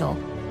potential.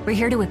 We're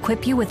here to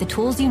equip you with the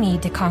tools you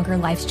need to conquer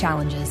life's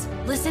challenges.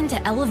 Listen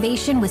to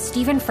Elevation with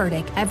Stephen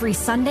Furtick every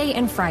Sunday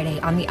and Friday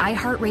on the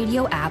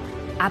iHeartRadio app,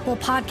 Apple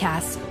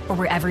Podcasts, or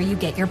wherever you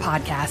get your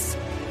podcasts.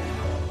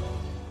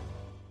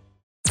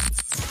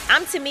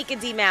 I'm Tamika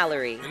D.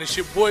 Mallory. And it's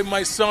your boy,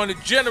 my son, the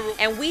General.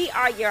 And we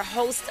are your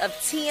hosts of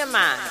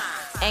TMI.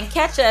 And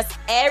catch us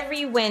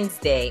every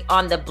Wednesday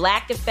on the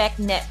Black Effect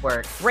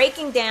Network,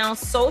 breaking down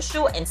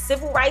social and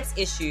civil rights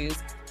issues,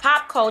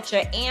 pop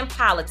culture, and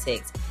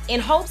politics in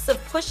hopes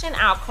of pushing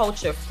our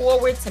culture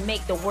forward to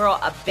make the world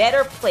a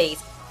better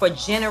place for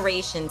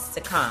generations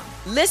to come.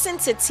 Listen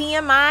to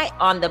TMI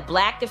on the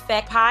Black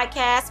Effect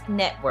Podcast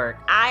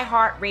Network,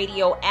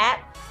 iHeartRadio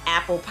app,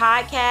 Apple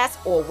Podcasts,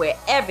 or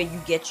wherever you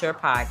get your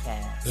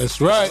podcasts.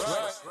 That's right.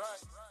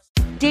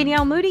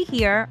 Danielle Moody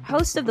here,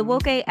 host of the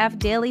Woke AF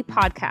Daily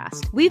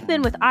podcast. We've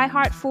been with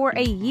iHeart for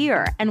a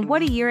year, and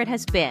what a year it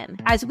has been.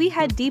 As we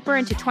head deeper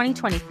into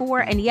 2024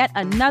 and yet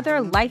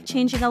another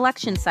life-changing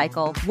election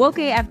cycle, Woke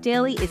AF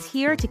Daily is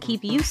here to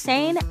keep you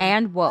sane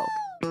and woke.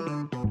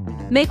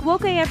 Make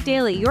Woke AF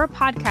Daily your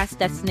podcast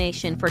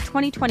destination for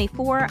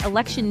 2024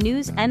 election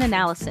news and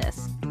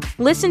analysis.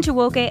 Listen to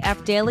Woke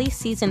AF Daily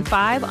Season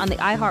 5 on the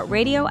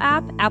iHeartRadio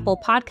app, Apple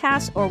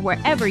Podcasts, or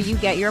wherever you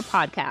get your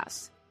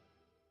podcasts.